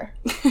mother?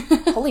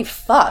 Holy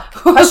fuck.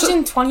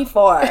 Question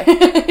 24.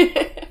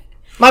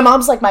 My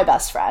mom's like my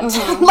best friend.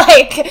 Mm-hmm.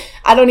 Like,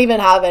 I don't even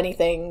have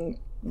anything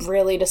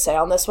really to say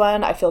on this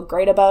one. I feel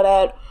great about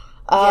it.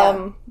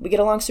 We get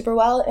along super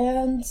well,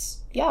 and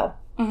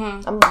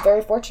mm-hmm. I'm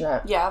very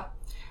fortunate. Yeah.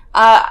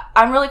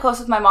 I'm really close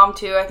with my mom,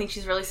 too. I think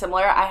she's really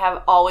similar. I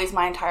have always,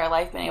 my entire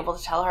life, been able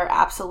to tell her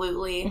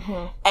absolutely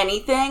mm-hmm.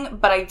 anything,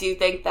 but I do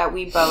think that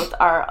we both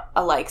are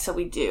alike, so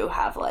we do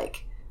have,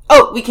 like...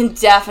 Oh, we can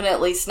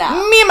definitely snap.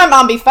 Me and my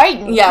mom be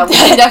fighting. Yeah, we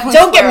can definitely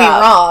Don't get me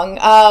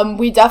wrong.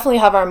 We definitely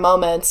have our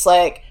moments.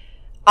 Like,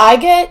 I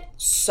get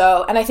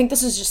so... And I think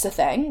this is just a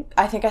thing.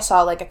 I think I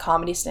saw, like, a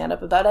comedy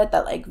stand-up about it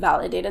that, like,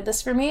 validated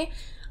this for me.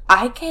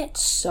 I get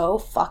so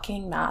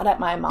fucking mad at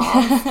my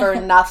mom for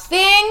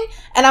nothing.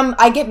 And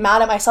I get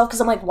mad at myself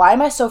because I'm like, why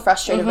am I so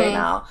frustrated mm-hmm. right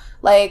now?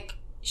 Like,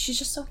 she's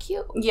just so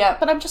cute. Yeah.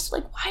 But I'm just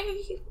like, why are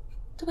you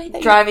the way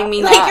that driving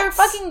me nuts? Like, you're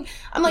fucking...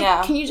 I'm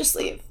like, can you just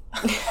leave?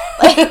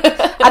 Like,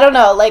 I don't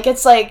know. Like,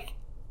 it's like,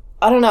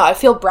 I don't know. I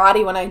feel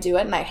bratty when I do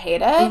it and I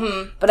hate it.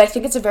 Mm-hmm. But I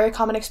think it's a very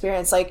common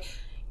experience. Like,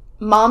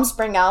 moms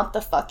bring out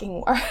the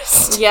fucking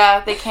worst.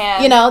 Yeah, they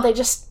can. You know, they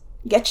just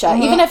get you.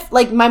 Mm-hmm. Even if,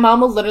 like, my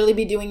mom will literally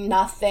be doing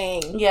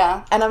nothing.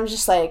 Yeah. And I'm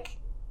just like...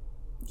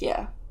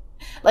 Yeah.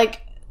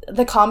 Like,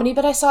 the comedy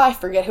bit I saw, I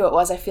forget who it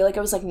was. I feel like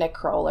it was, like, Nick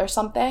Kroll or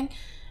something.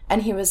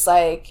 And he was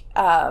like,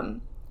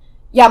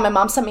 yeah, my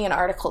mom sent me an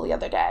article the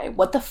other day.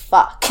 What the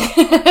fuck?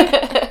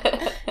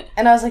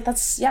 And I was like,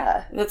 that's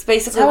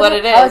basically what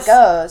it is. How it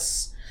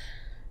goes.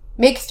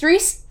 Make 3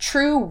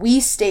 true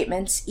we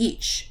statements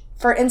each.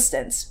 For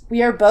instance,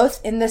 we are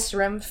both in this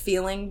room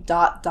feeling ...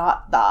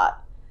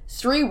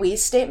 3 we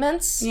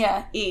statements?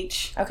 Yeah,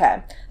 each.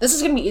 Okay. This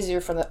is going to be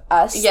easier for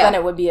us than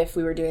it would be if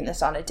we were doing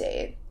this on a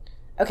date.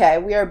 Okay,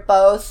 we are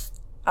both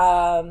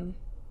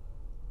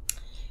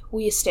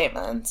we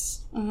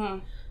statements. Mm-hmm.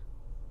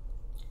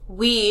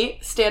 We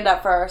stand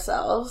up for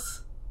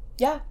ourselves.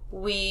 Yeah.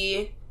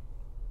 We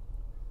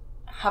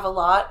have a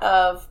lot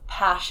of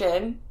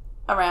passion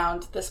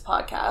around this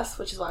podcast,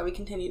 which is why we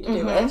continue to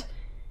do mm-hmm. it.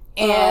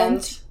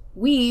 And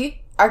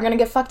we are going to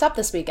get fucked up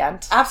this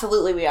weekend.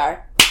 Absolutely we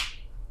are.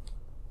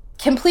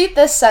 Complete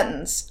this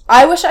sentence.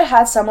 I wish I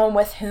had someone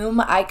with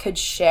whom I could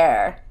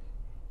share.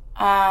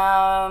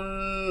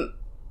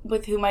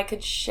 With whom I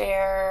could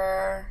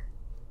share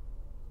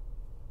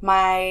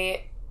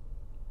my...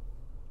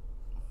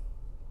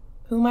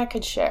 Whom I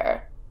could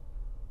share.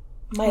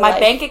 My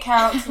bank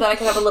account so that I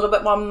could have a little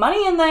bit more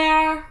money in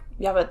there.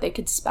 Yeah, but they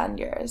could spend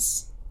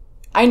yours.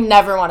 I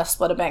never want to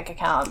split a bank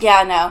account.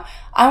 Yeah, no.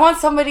 I want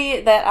somebody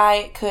that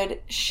I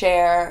could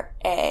share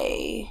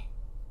a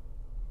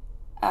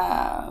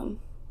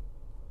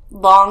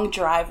long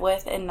drive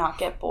with and not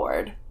get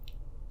bored.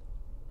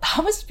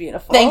 That was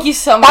beautiful. Thank you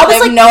so much. I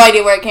have no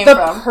idea where it came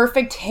from. The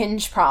perfect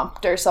Hinge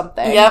prompt or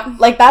something. Yep.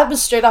 Like, that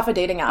was straight off a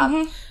dating app.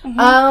 Mm-hmm.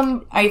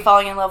 Mm-hmm. Are you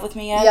falling in love with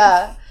me yet?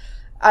 Yeah.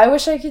 I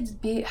wish I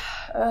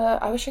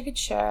could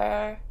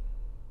share.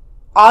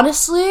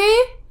 Honestly,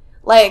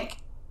 like,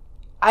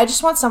 I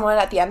just want someone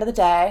at the end of the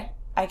day.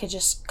 I could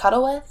just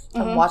cuddle with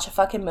and watch a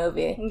fucking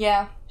movie.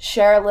 Yeah.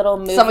 Share a little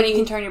movie. Somebody you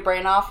can turn your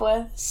brain off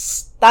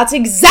with. That's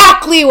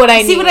exactly what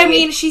I need. See what I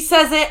mean? She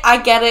says it.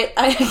 I get it.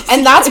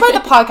 And that's why the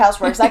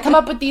podcast works. I come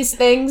up with these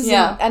things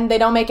and they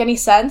don't make any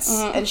sense.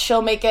 And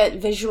she'll make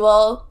it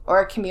visual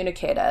or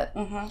communicate it.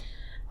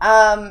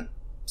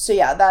 So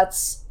yeah,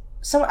 that's...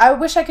 So I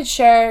wish I could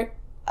share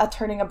a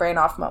turning a brain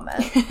off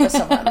moment with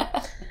someone.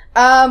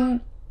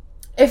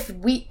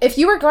 If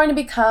you were going to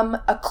become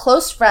a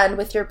close friend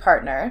with your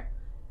partner...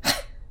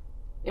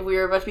 If we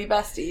were about to be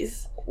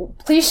besties.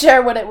 Please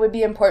share what it would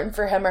be important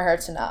for him or her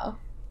to know.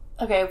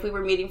 Okay, if we were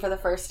meeting for the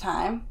first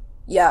time.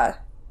 Yeah.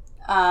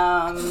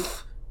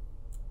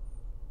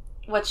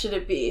 What should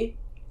it be?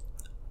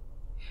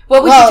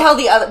 What would you tell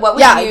the other... What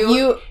would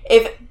you...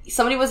 If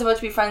somebody was about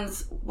to be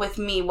friends with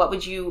me, what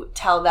would you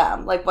tell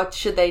them? Like, what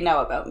should they know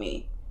about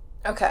me?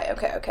 Okay.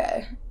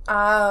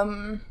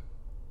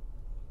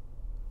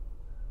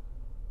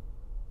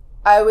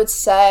 I would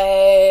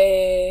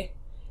say...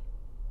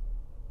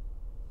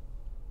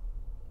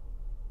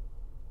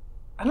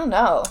 I don't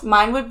know.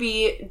 Mine would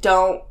be,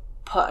 don't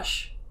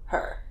push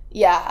her.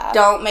 Yeah.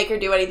 Don't make her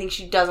do anything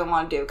she doesn't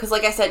want to do. Because,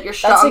 like I said, you're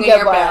strong in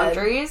your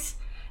boundaries.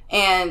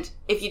 And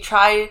if you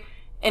try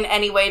in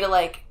any way to,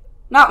 like,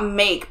 not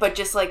make, but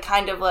just, like,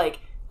 kind of, like,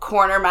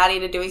 corner Maddie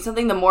into doing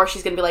something, the more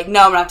she's going to be like,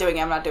 no, I'm not doing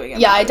it.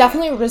 Yeah, I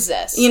definitely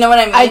resist. You know what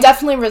I mean? I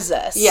definitely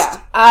resist.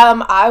 Yeah.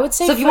 I would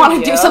say so if you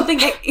want to do something,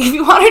 if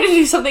you want her to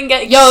do something,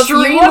 get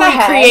extremely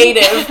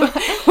creative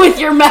with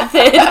your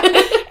method.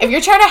 If you're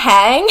trying to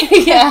hang,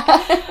 yeah.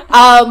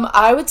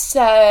 I would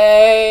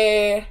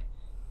say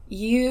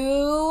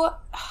you.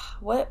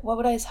 What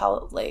would I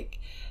tell? Like,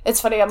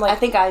 it's funny. I'm like, I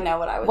think I know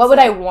what I would. What would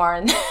I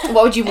warn?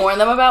 What would you warn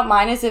them about?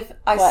 Mine is if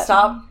I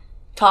stop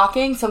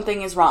talking,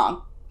 something is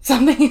wrong.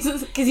 Something is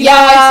because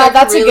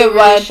that's really, a good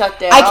really one. Shut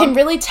down. I can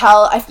really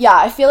tell.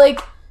 I feel like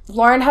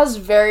Lauren has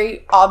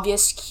very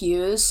obvious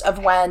cues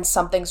of when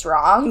something's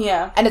wrong.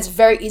 Yeah, and it's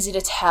very easy to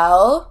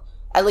tell,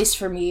 at least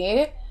for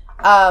me.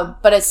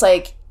 But it's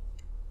like.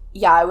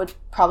 Yeah, I would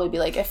probably be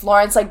like, if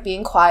Lauren's, like,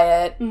 being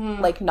quiet,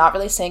 like, not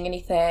really saying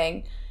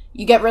anything,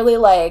 you get really,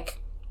 like,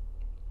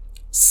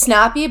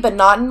 snappy, but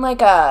not in,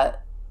 like, a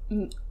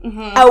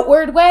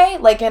outward way,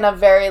 like, in a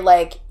very,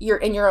 like, you're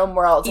in your own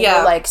world, and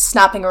you're, like,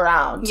 snapping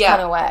around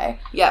kind of way.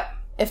 Yeah.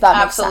 If that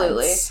makes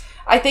sense.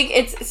 I think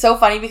it's so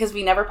funny because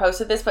we never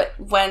posted this, but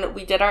when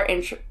we did our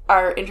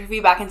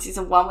interview back in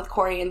season 1 with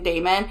Corey and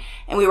Damon,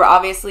 and we were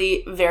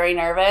obviously very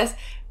nervous,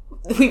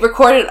 we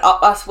recorded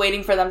us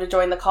waiting for them to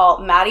join the call.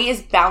 Maddie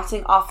is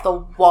bouncing off the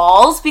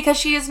walls because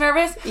she is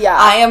nervous. Yeah.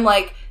 I am,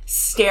 like,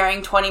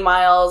 staring 20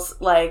 miles,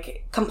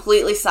 like,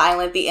 completely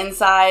silent. The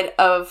inside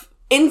of...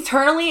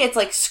 Internally, it's,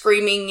 like,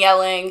 screaming,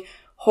 yelling,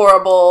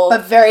 horrible.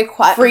 But very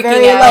quiet. Freaking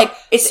very, out. Like,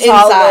 it's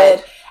solid.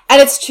 inside.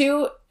 And it's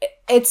too...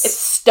 It's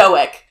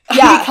stoic.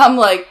 Yeah. Become,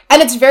 like...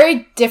 And it's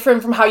very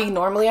different from how you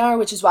normally are,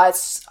 which is why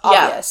it's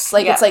obvious.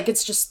 Yeah. Like,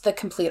 it's just the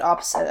complete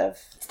opposite of...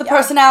 The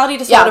personality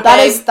disorder.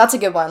 That's a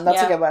good one.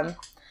 That's a good one.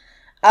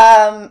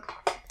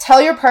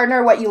 Tell your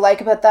partner what you like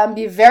about them.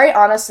 Be very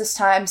honest this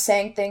time,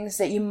 saying things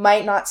that you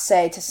might not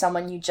say to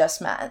someone you just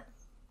met.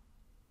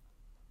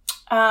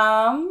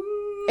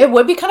 It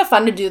would be kind of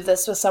fun to do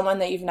this with someone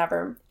that you've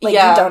never, like,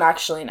 you don't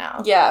actually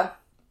know. Yeah.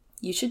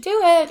 You should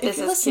do it. If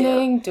you're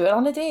listening, do it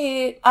on a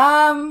date.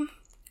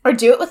 Or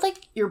do it with, like,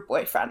 your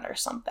boyfriend or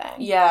something.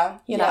 Yeah.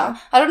 You know?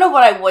 I don't know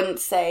what I wouldn't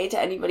say to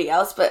anybody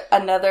else, but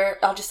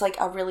I'll just, like,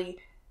 a really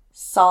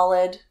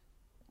solid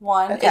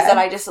one is that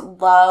I just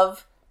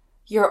love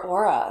your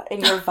aura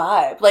and your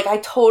vibe. Like, I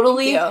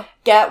totally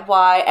get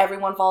why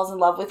everyone falls in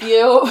love with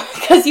you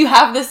because you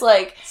have this,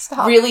 like,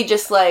 really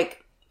just,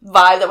 like,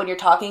 vibe that when you're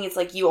talking, it's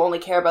like you only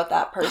care about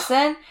that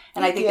person.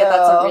 And I think that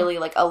that's a really,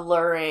 like,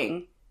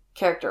 alluring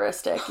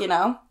characteristic, you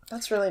know?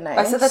 That's really nice.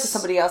 If I said that to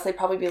somebody else, they'd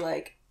probably be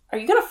like, are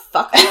you gonna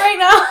fuck me right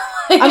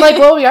now? I'm like,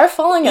 well, we are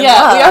falling in love.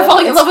 Yeah, we are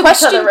falling in love with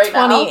each other right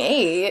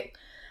 28. Now.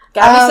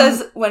 Gabby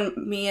says when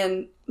me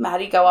and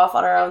Maddie go off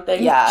on our own thing,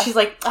 she's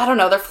like, I don't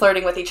know, they're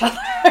flirting with each other.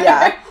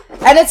 Yeah.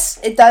 And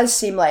it does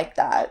seem like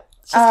that.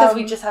 It's just because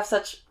we just have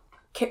such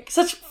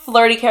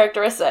flirty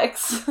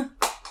characteristics.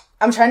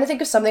 I'm trying to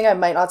think of something I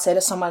might not say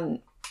to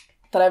someone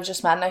that I've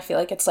just met, and I feel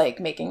like it's, like,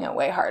 making it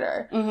way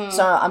harder. Mm-hmm.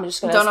 So I'm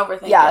just gonna... Don't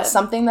overthink it. Yeah,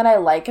 something that I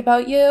like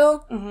about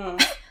you. Mm-hmm.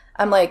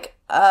 I'm like,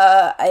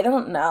 I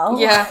don't know.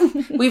 Yeah.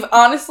 We've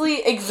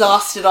honestly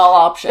exhausted all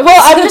options.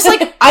 Well, I'm just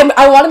like,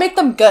 I want to make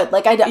them good.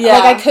 Like,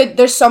 I could,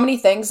 there's so many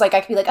things, like, I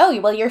could be like, oh,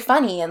 well, you're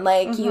funny, and,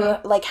 like, you,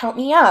 like, help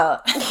me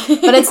out.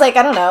 But it's like,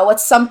 I don't know,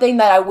 what's something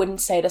that I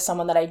wouldn't say to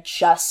someone that I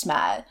just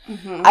met?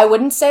 Mm-hmm. I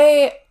wouldn't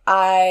say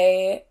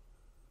I'm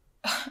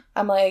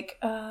like,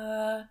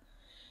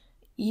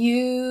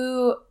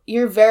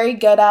 you're very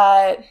good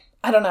at,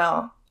 I don't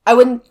know. I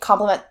wouldn't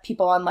compliment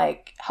people on,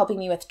 like, helping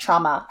me with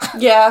trauma.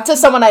 Yeah. To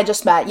someone I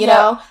just met, you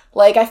know?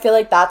 Like, I feel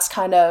like that's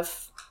kind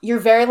of... You're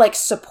very, like,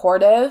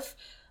 supportive.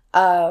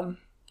 And,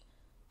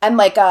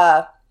 like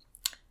a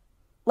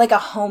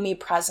homey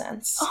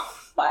presence. Oh,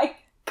 my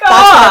God.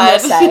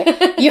 That's what I'm gonna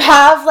say. You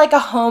have, like, a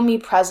homey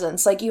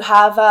presence. Like, you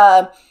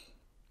have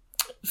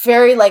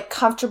very, like,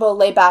 comfortable,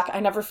 laid back. I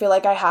never feel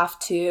like I have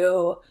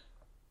to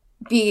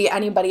be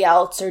anybody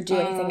else or do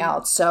anything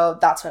else. So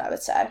that's what I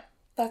would say.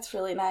 That's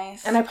really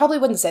nice. And I probably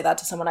wouldn't say that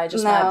to someone I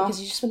just met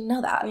because you just wouldn't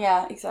know that.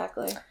 Yeah,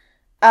 exactly.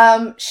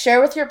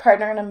 Share with your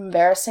partner an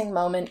embarrassing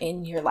moment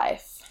in your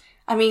life.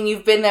 I mean,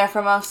 you've been there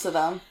for most of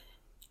them.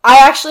 I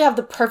actually have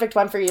the perfect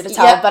one for you to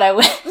tell, but I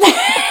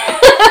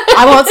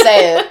won't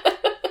say it.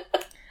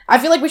 I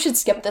feel like we should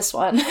skip this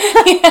one.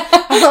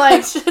 I'm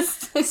like,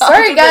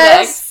 sorry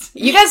guys.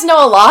 You guys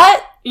know a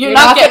lot. You're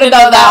not going to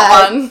know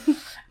that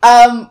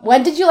one.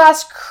 When did you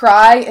last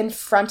cry in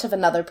front of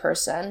another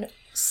person?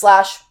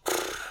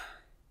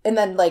 And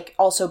then, like,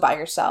 also by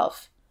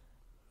yourself.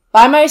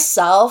 By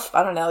myself,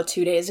 I don't know,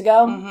 2 days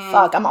ago.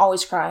 Fuck, I'm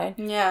always crying.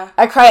 Yeah.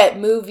 I cry at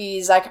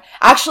movies. I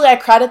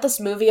cried at this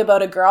movie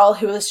about a girl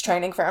who was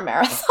training for a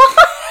marathon.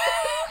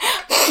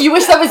 You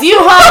wish that was you,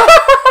 huh?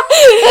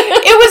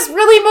 It was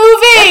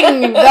really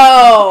moving,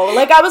 though.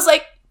 Like, I was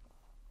like,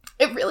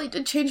 it really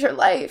did change her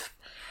life.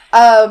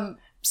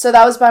 So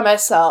that was by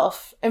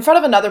myself. In front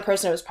of another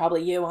person, it was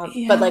probably you,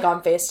 but, like,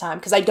 on FaceTime.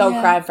 Because I don't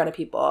cry in front of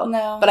people.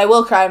 No. But I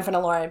will cry in front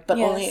of Lauren, but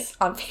only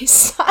on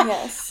FaceTime.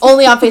 Yes.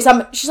 Only on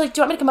FaceTime. She's like,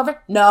 do you want me to come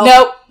over? No.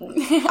 Nope.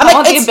 I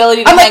want the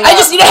ability to hang up. I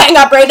just need to hang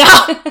up right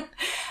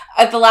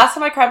now. The last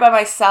time I cried by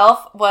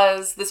myself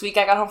was this week.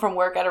 I got home from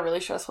work. I had a really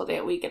stressful day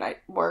at week, and I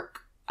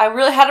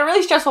really had a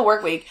really stressful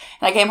work week.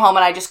 And I came home,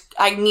 and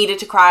I needed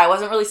to cry. I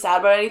wasn't really sad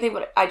about anything,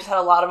 but I just had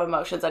a lot of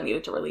emotions I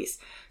needed to release.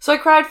 So I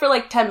cried for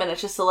like 10 minutes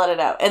just to let it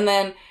out. And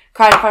then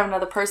cried in front of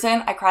another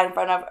person. I cried in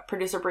front of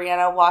producer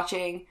Brianna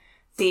watching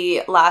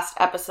the last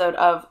episode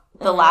of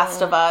The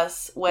Last of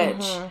Us,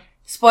 which,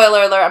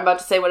 spoiler alert, I'm about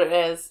to say what it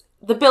is.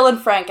 The Bill and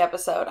Frank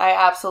episode.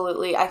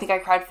 I think I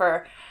cried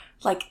for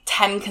like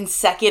 10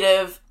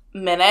 consecutive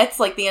minutes.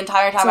 Like the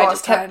entire time I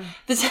just kept,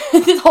 this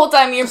whole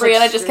time me and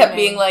Brianna just kept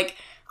being like,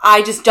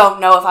 I just don't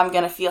know if I'm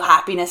going to feel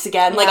happiness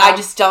again. Yeah. Like I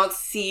just don't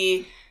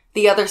see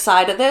the other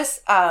side of this.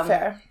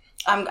 Fair.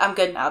 I'm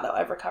good now, though.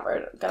 I've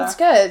recovered. That's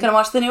good. Gonna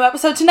watch the new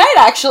episode tonight,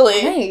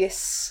 actually.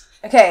 Nice.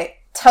 Okay,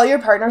 tell your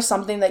partner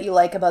something that you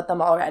like about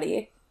them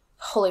already.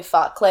 Holy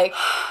fuck, like...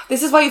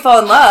 This is why you fall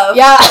in love.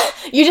 Yeah,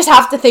 you just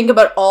have to think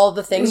about all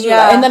the things you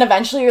like, and then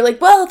eventually you're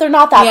like, well, they're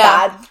not that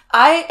bad.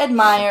 I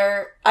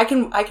admire... I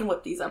can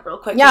whip these up real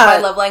quick. Yeah. My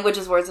love language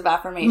is words of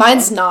affirmation.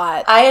 Mine's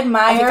not. I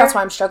admire... I think that's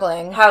why I'm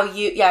struggling. How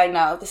you... Yeah, I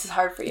know. This is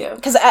hard for you.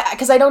 Because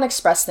I don't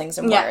express things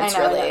in words,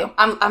 really.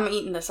 I know. I'm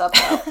eating this up,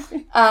 though.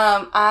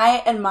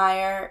 I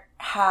admire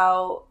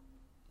how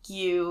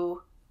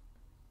you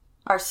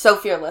are so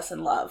fearless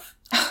in love.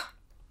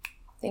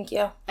 Thank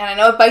you. And I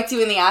know it bites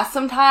you in the ass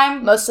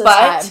sometime. Most of the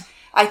time.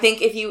 I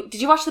think if you...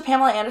 Did you watch the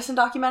Pamela Anderson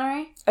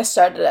documentary? I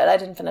started it. I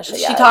didn't finish it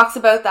yet. She talks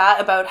about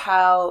that, about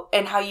how...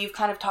 And how you've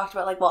kind of talked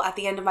about, like, well, at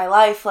the end of my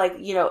life, like,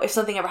 you know, if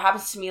something ever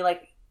happens to me,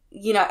 like,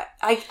 you know,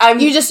 I'm...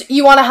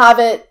 You want to have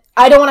it...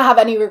 I don't want to have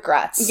any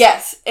regrets.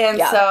 Yes. And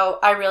so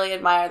I really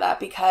admire that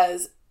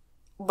because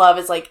love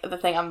is, like, the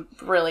thing I'm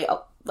really,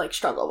 like,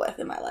 struggle with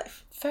in my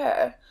life.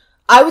 Fair.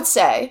 I would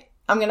say...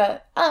 I'm going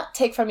to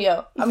take from you.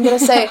 I'm going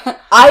to say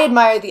I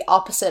admire the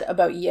opposite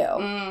about you,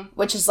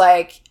 which is,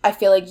 like, I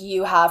feel like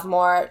you have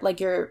more, like,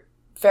 you're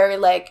very,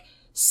 like,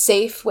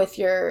 safe with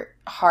your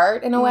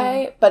heart in a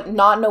way, but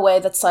not in a way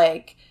that's,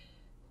 like,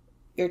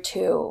 you're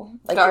too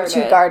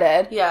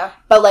guarded. Yeah.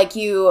 But, like,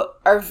 you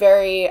are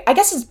very, I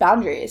guess it's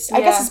boundaries. Yeah.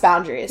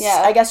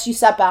 Yeah. I guess you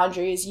set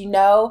boundaries. You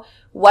know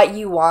what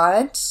you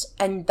want,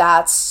 and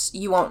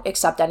you won't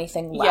accept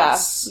anything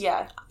less.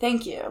 Yeah.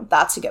 Thank you.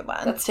 That's a good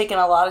one. That's taken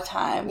a lot of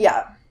time.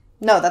 Yeah.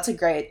 No, that's a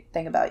great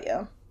thing about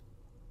you.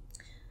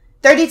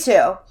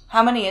 32.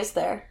 How many is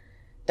there?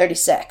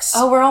 36.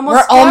 Oh, we're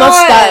almost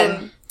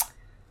done.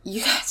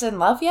 You guys in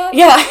love yet?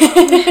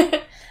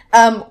 Yeah.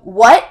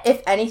 What,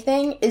 if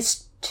anything,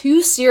 is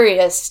too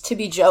serious to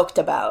be joked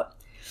about?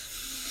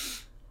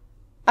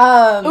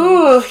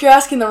 Ooh, you're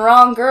asking the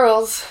wrong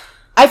girls.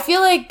 I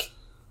feel like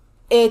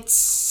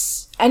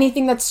it's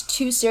anything that's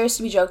too serious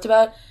to be joked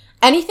about.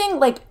 Anything,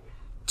 like,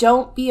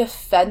 don't be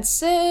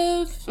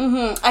offensive.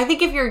 I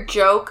think if your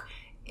joke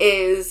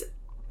is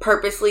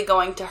purposely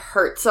going to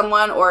hurt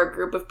someone or a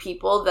group of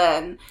people,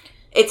 then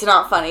it's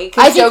not funny.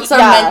 Because jokes are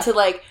meant to,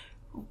 like,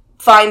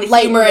 find the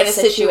humor in a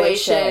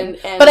situation.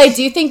 But I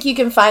do think you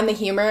can find the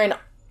humor in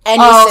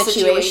any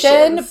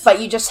situation,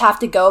 but you just have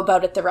to go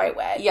about it the right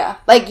way. Yeah.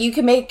 Like, you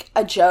can make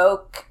a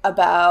joke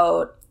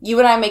about... You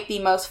and I make the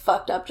most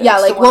fucked up jokes. Yeah,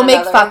 like, we'll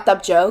make fucked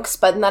up jokes,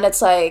 but then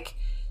it's like...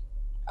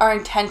 Our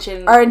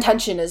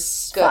intention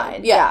is good.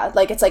 Fine. Yeah.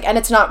 Like, it's like... And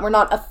it's not... We're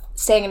not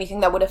saying anything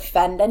that would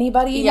offend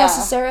anybody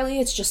necessarily.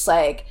 It's just,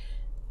 like,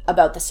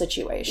 about the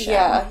situation.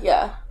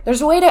 Yeah.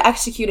 There's a way to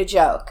execute a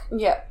joke.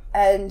 Yeah.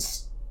 And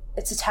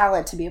it's a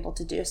talent to be able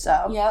to do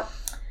so. Yep.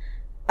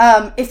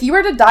 If you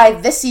were to die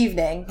this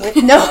evening with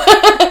no...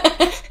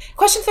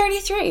 Question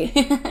 33.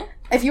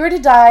 If you were to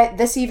die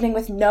this evening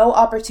with no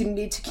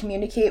opportunity to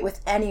communicate with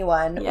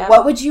anyone,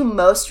 what would you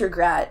most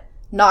regret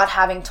not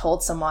having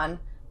told someone?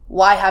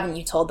 Why haven't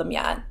you told them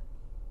yet?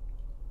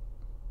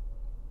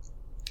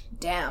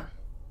 Damn.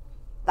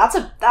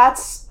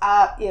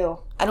 Ew.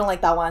 I don't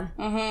like that one.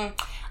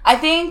 I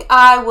think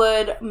I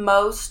would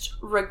most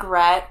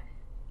regret,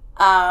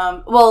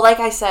 well, like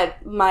I said,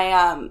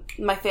 my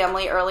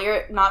family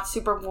earlier, not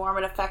super warm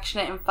and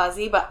affectionate and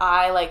fuzzy, but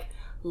I, like,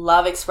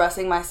 love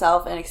expressing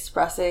myself and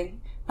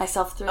expressing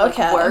myself through, like,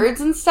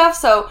 words and stuff.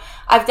 So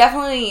I've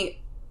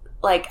definitely,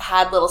 like,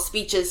 had little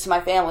speeches to my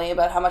family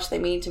about how much they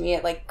mean to me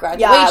at, like,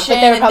 graduation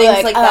and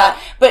things like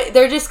that. But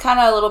they're just kind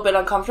of a little bit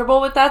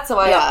uncomfortable with that, so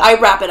I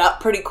wrap it up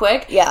pretty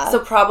quick. Yeah. So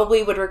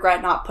probably would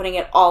regret not putting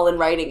it all in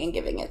writing and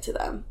giving it to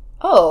them.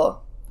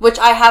 Oh. Which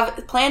I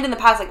have planned in the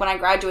past. Like, when I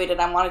graduated,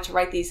 I wanted to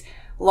write these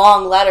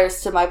long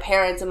letters to my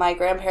parents and my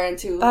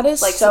grandparents who, like,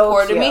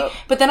 supported me.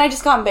 But then I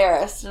just got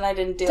embarrassed and I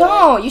didn't do it.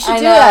 Don't. You should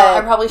do it.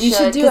 I probably should. You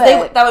should do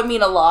it. That would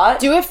mean a lot.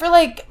 Do it for,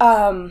 like,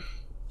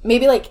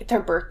 maybe, like,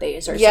 their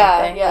birthdays or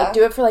something. Yeah. Like,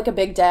 do it for, like, a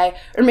big day.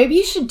 Or maybe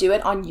you should do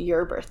it on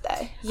your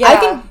birthday. Yeah. I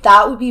think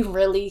that would be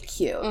really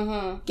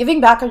cute.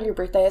 Giving back on your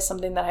birthday is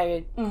something that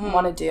I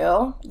want to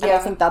do. And I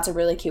think that's a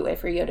really cute way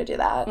for you to do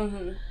that.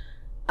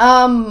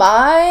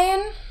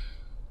 Mine...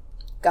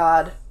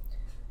 God.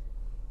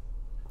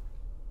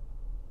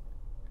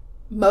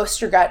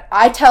 Most regret.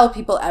 I tell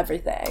people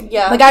everything.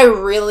 Yeah. Like, I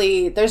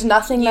really... There's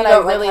nothing that I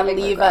really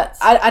leave...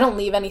 I don't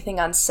leave anything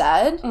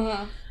unsaid.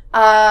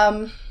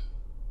 But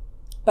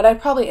I'd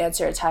probably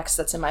answer a text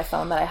that's in my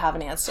phone that I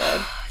haven't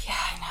answered.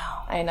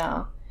 Yeah, I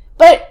know.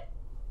 But,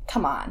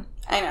 come on.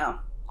 I know.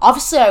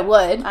 Obviously, I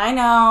would. I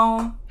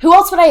know. Who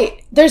else would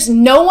I... There's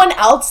no one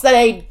else that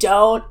I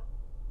don't...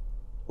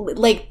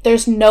 Like,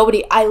 there's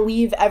nobody... I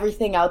leave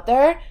everything out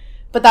there.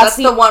 But that's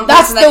the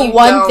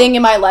one thing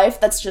in my life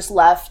that's just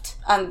left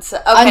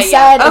unsaid.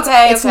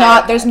 It's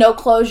not. There's no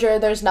closure.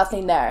 There's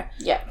nothing there.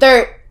 Yeah.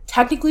 There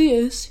technically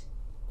is,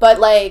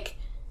 but, like,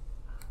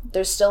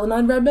 there's still an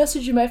unread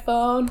message in my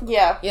phone.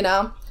 Yeah. You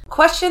know?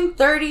 Question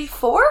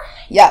 34?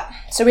 Yeah.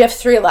 So we have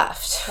 3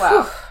 left.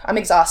 Wow. Whew, I'm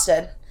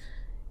exhausted.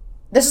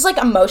 This is, like,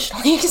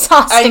 emotionally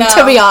exhausting,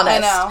 to be honest. I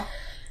know.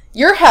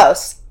 Your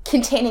house,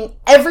 containing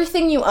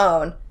everything you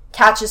own,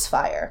 catches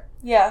fire.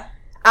 Yeah.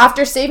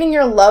 After saving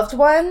your loved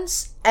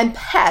ones and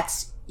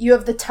pets, you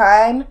have the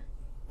time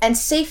and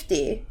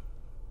safety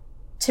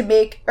to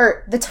make,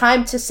 or the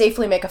time to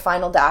safely make a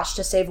final dash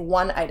to save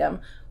one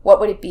item. What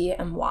would it be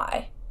and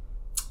why?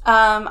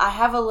 I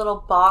have a little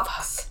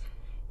box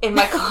in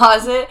my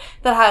closet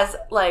that has,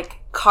 like,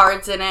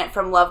 cards in it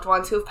from loved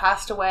ones who have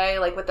passed away,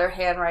 like, with their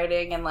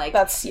handwriting and, like,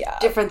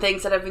 different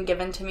things that have been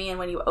given to me. And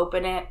when you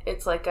open it,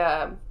 it's like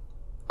a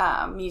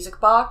music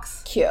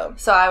box. Cute.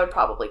 So I would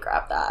probably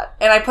grab that.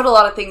 And I put a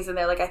lot of things in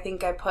there. Like, I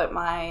think I put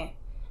my,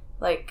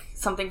 like,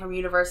 something from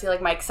university,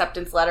 like my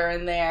acceptance letter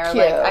in there. Cute.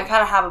 Like, I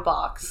kind of have a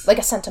box. Like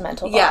a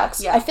sentimental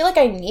box. Yeah. I feel like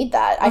I need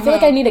that. I feel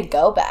like I need a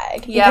go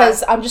bag.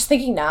 Because I'm just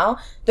thinking now,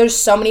 there's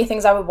so many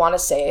things I would want to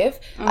save.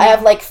 I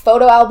have, like,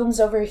 photo albums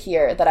over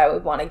here that I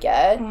would want to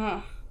get.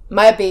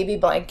 My baby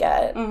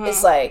blanket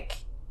is, like,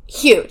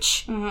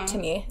 huge to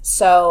me.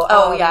 So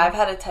I've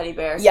had a teddy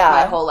bear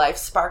my whole life.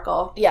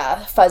 Sparkle.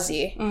 Yeah,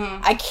 Fuzzy.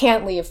 I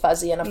can't leave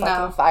Fuzzy in a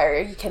fucking fire. Are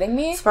you kidding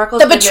me?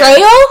 Sparkle's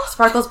betrayal?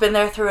 Sparkle's been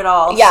there through it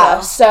all. Yeah,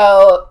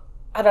 so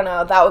I don't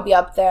know, that would be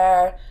up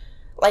there.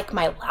 Like,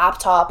 my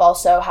laptop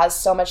also has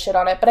so much shit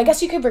on it, but I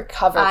guess you could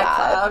recover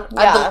that.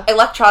 Yeah.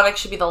 Electronics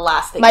should be the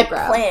last thing you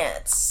grab. My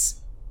plants.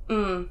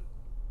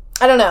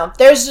 I don't know.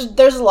 There's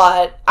a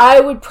lot. I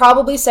would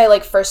probably say,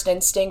 like, first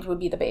instinct would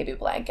be the baby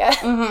blanket.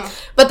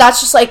 But that's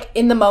just, like,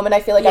 in the moment,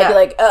 I feel like I'd be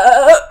like,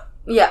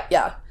 Yeah.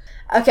 Yeah.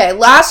 Okay,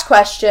 last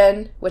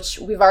question, which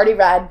we've already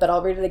read, but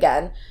I'll read it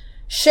again.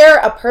 Share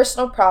a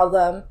personal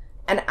problem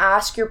and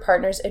ask your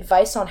partner's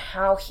advice on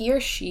how he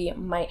or she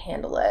might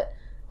handle it.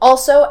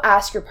 Also,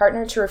 ask your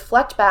partner to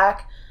reflect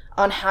back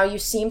on how you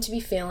seem to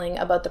be feeling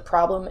about the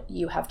problem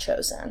you have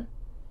chosen.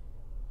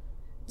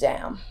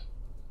 Damn.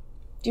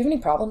 Do you have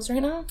any problems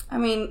right now? I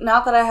mean,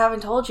 not that I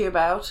haven't told you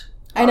about.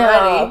 I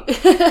know.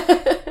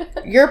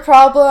 Your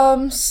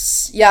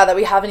problems, that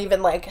we haven't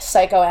even, like,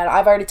 psychoanalyzed.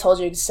 I've already told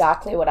you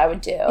exactly what I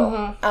would do.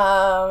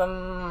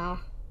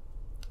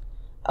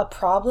 A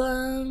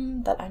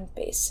problem that I'm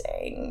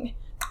facing.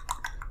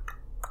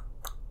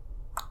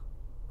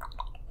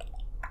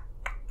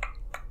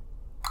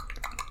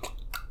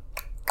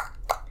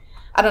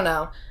 I don't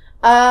know.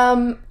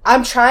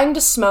 I'm trying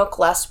to smoke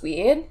less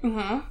weed.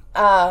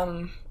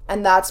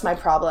 And that's my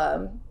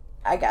problem,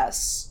 I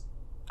guess.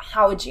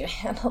 How would you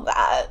handle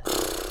that?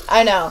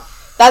 I know.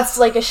 That's,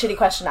 like, a shitty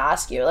question to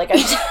ask you. Like,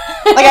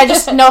 I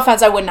just, no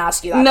offense, I wouldn't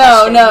ask you that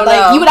question.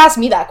 No. You would ask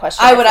me that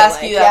question. I would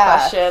ask you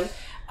that question.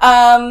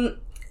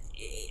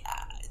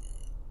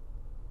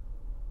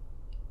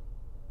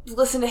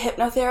 Listen to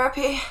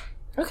hypnotherapy.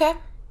 Okay.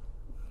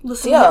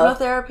 Listen to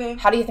hypnotherapy.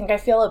 How do you think I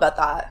feel about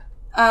that?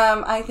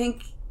 I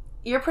think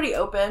you're pretty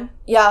open.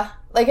 Yeah.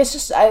 Like, it's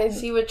just, so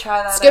you would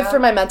try that It's good for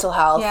my mental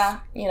health. Yeah.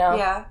 You know?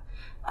 Yeah.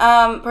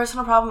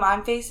 Personal problem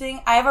I'm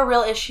facing, I have a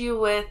real issue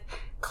with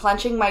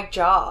clenching my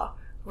jaw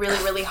really,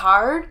 really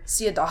hard.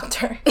 See a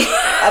doctor.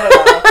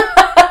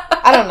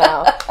 I don't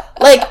know.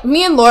 Like,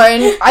 me and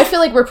Lauren, I feel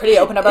like we're pretty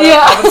open about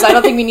our problems. I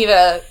don't think we need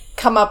to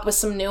come up with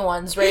some new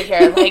ones right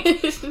here. Like,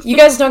 you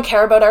guys don't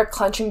care about our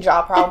clenching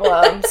jaw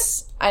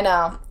problems. I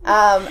know.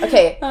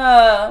 Okay.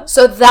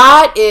 So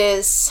that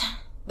is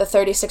the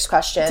 36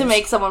 questions. To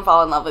make someone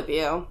fall in love with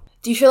you.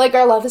 Do you feel like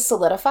our love is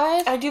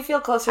solidified? I do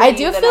feel closer to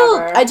you than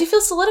ever. I do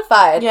feel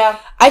solidified. Yeah.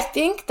 I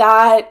think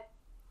that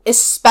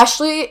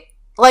especially,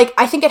 like,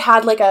 I think it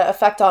had, like, an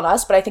effect on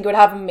us, but I think it would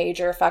have a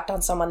major effect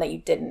on someone that you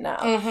didn't know.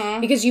 Mm-hmm.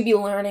 Because you'd be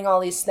learning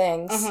all these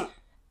things. Mm-hmm.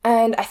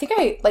 And I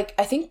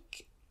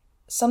think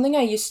something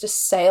I used to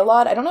say a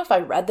lot, I don't know if I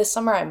read this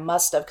somewhere, I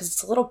must have, because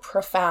it's a little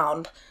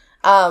profound.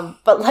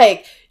 But,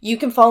 like, you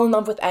can fall in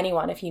love with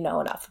anyone if you know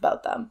enough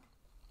about them.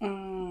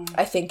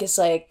 I think is,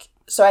 like,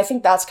 so I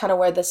think that's kind of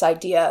where this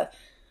idea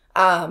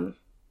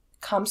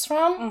comes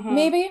from,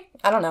 maybe.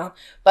 I don't know.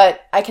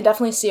 But I can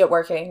definitely see it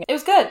working. It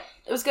was good.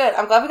 It was good.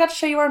 I'm glad we got to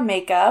show you our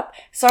makeup.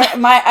 Sorry,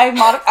 I'm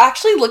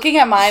actually looking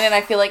at mine, and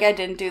I feel like I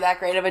didn't do that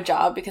great of a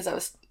job because I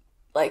was,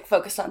 like,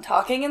 focused on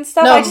talking and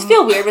stuff. No. I just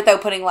feel weird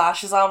without putting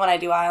lashes on when I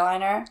do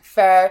eyeliner.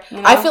 Fair. You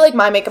know? I feel like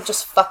my makeup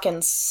just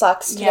fucking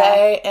sucks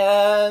today,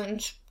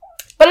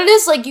 But it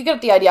is, like, you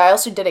get the idea. I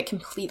also did it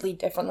completely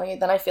differently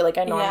than I feel like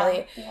I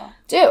normally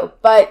do.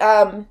 But,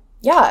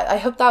 yeah, I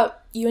hope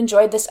that you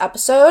enjoyed this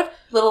episode. A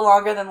little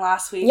longer than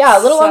last week. Yeah,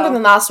 a little longer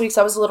than last week's.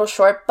 I was a little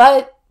short.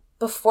 But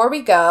before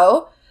we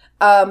go,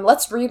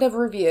 let's read a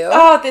review.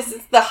 Oh, this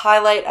is the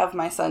highlight of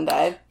my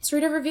Sunday. Let's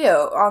read a review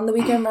on the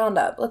Weekend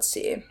Roundup. Let's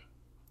see.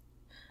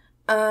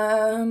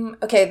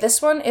 Okay,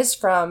 this one is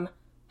from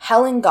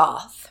Helen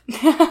Goth.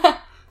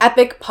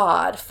 Epic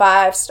Pod,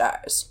 5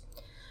 stars.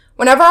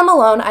 Whenever I'm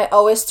alone, I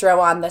always throw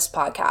on this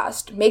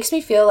podcast. Makes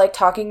you feel like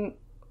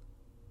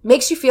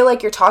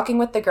you're talking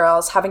with the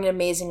girls, having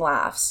amazing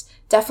laughs.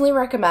 Definitely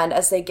recommend,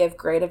 as they give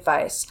great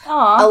advice.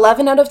 Aww.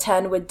 11 out of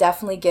 10 would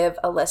definitely give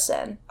a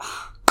listen.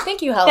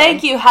 Thank you, Helen.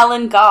 Thank you,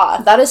 Helen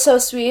Goth. That is so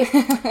sweet.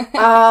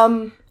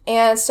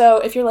 And so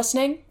if you're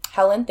listening,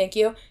 Helen, thank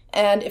you.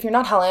 And if you're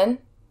not Helen,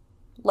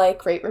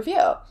 like, rate,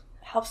 review.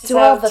 Helps us do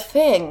out. All the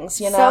things,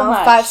 you know. So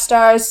much. 5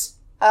 stars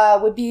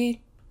would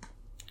be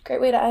a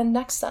great way to end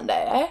next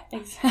Sunday,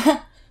 eh?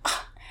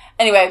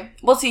 Anyway,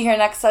 we'll see you here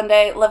next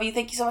Sunday. Love you.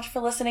 Thank you so much for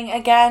listening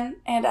again.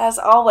 And as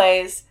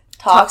always,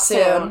 talk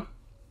soon.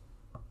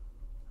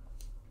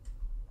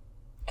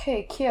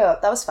 Okay,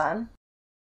 cute. That was fun.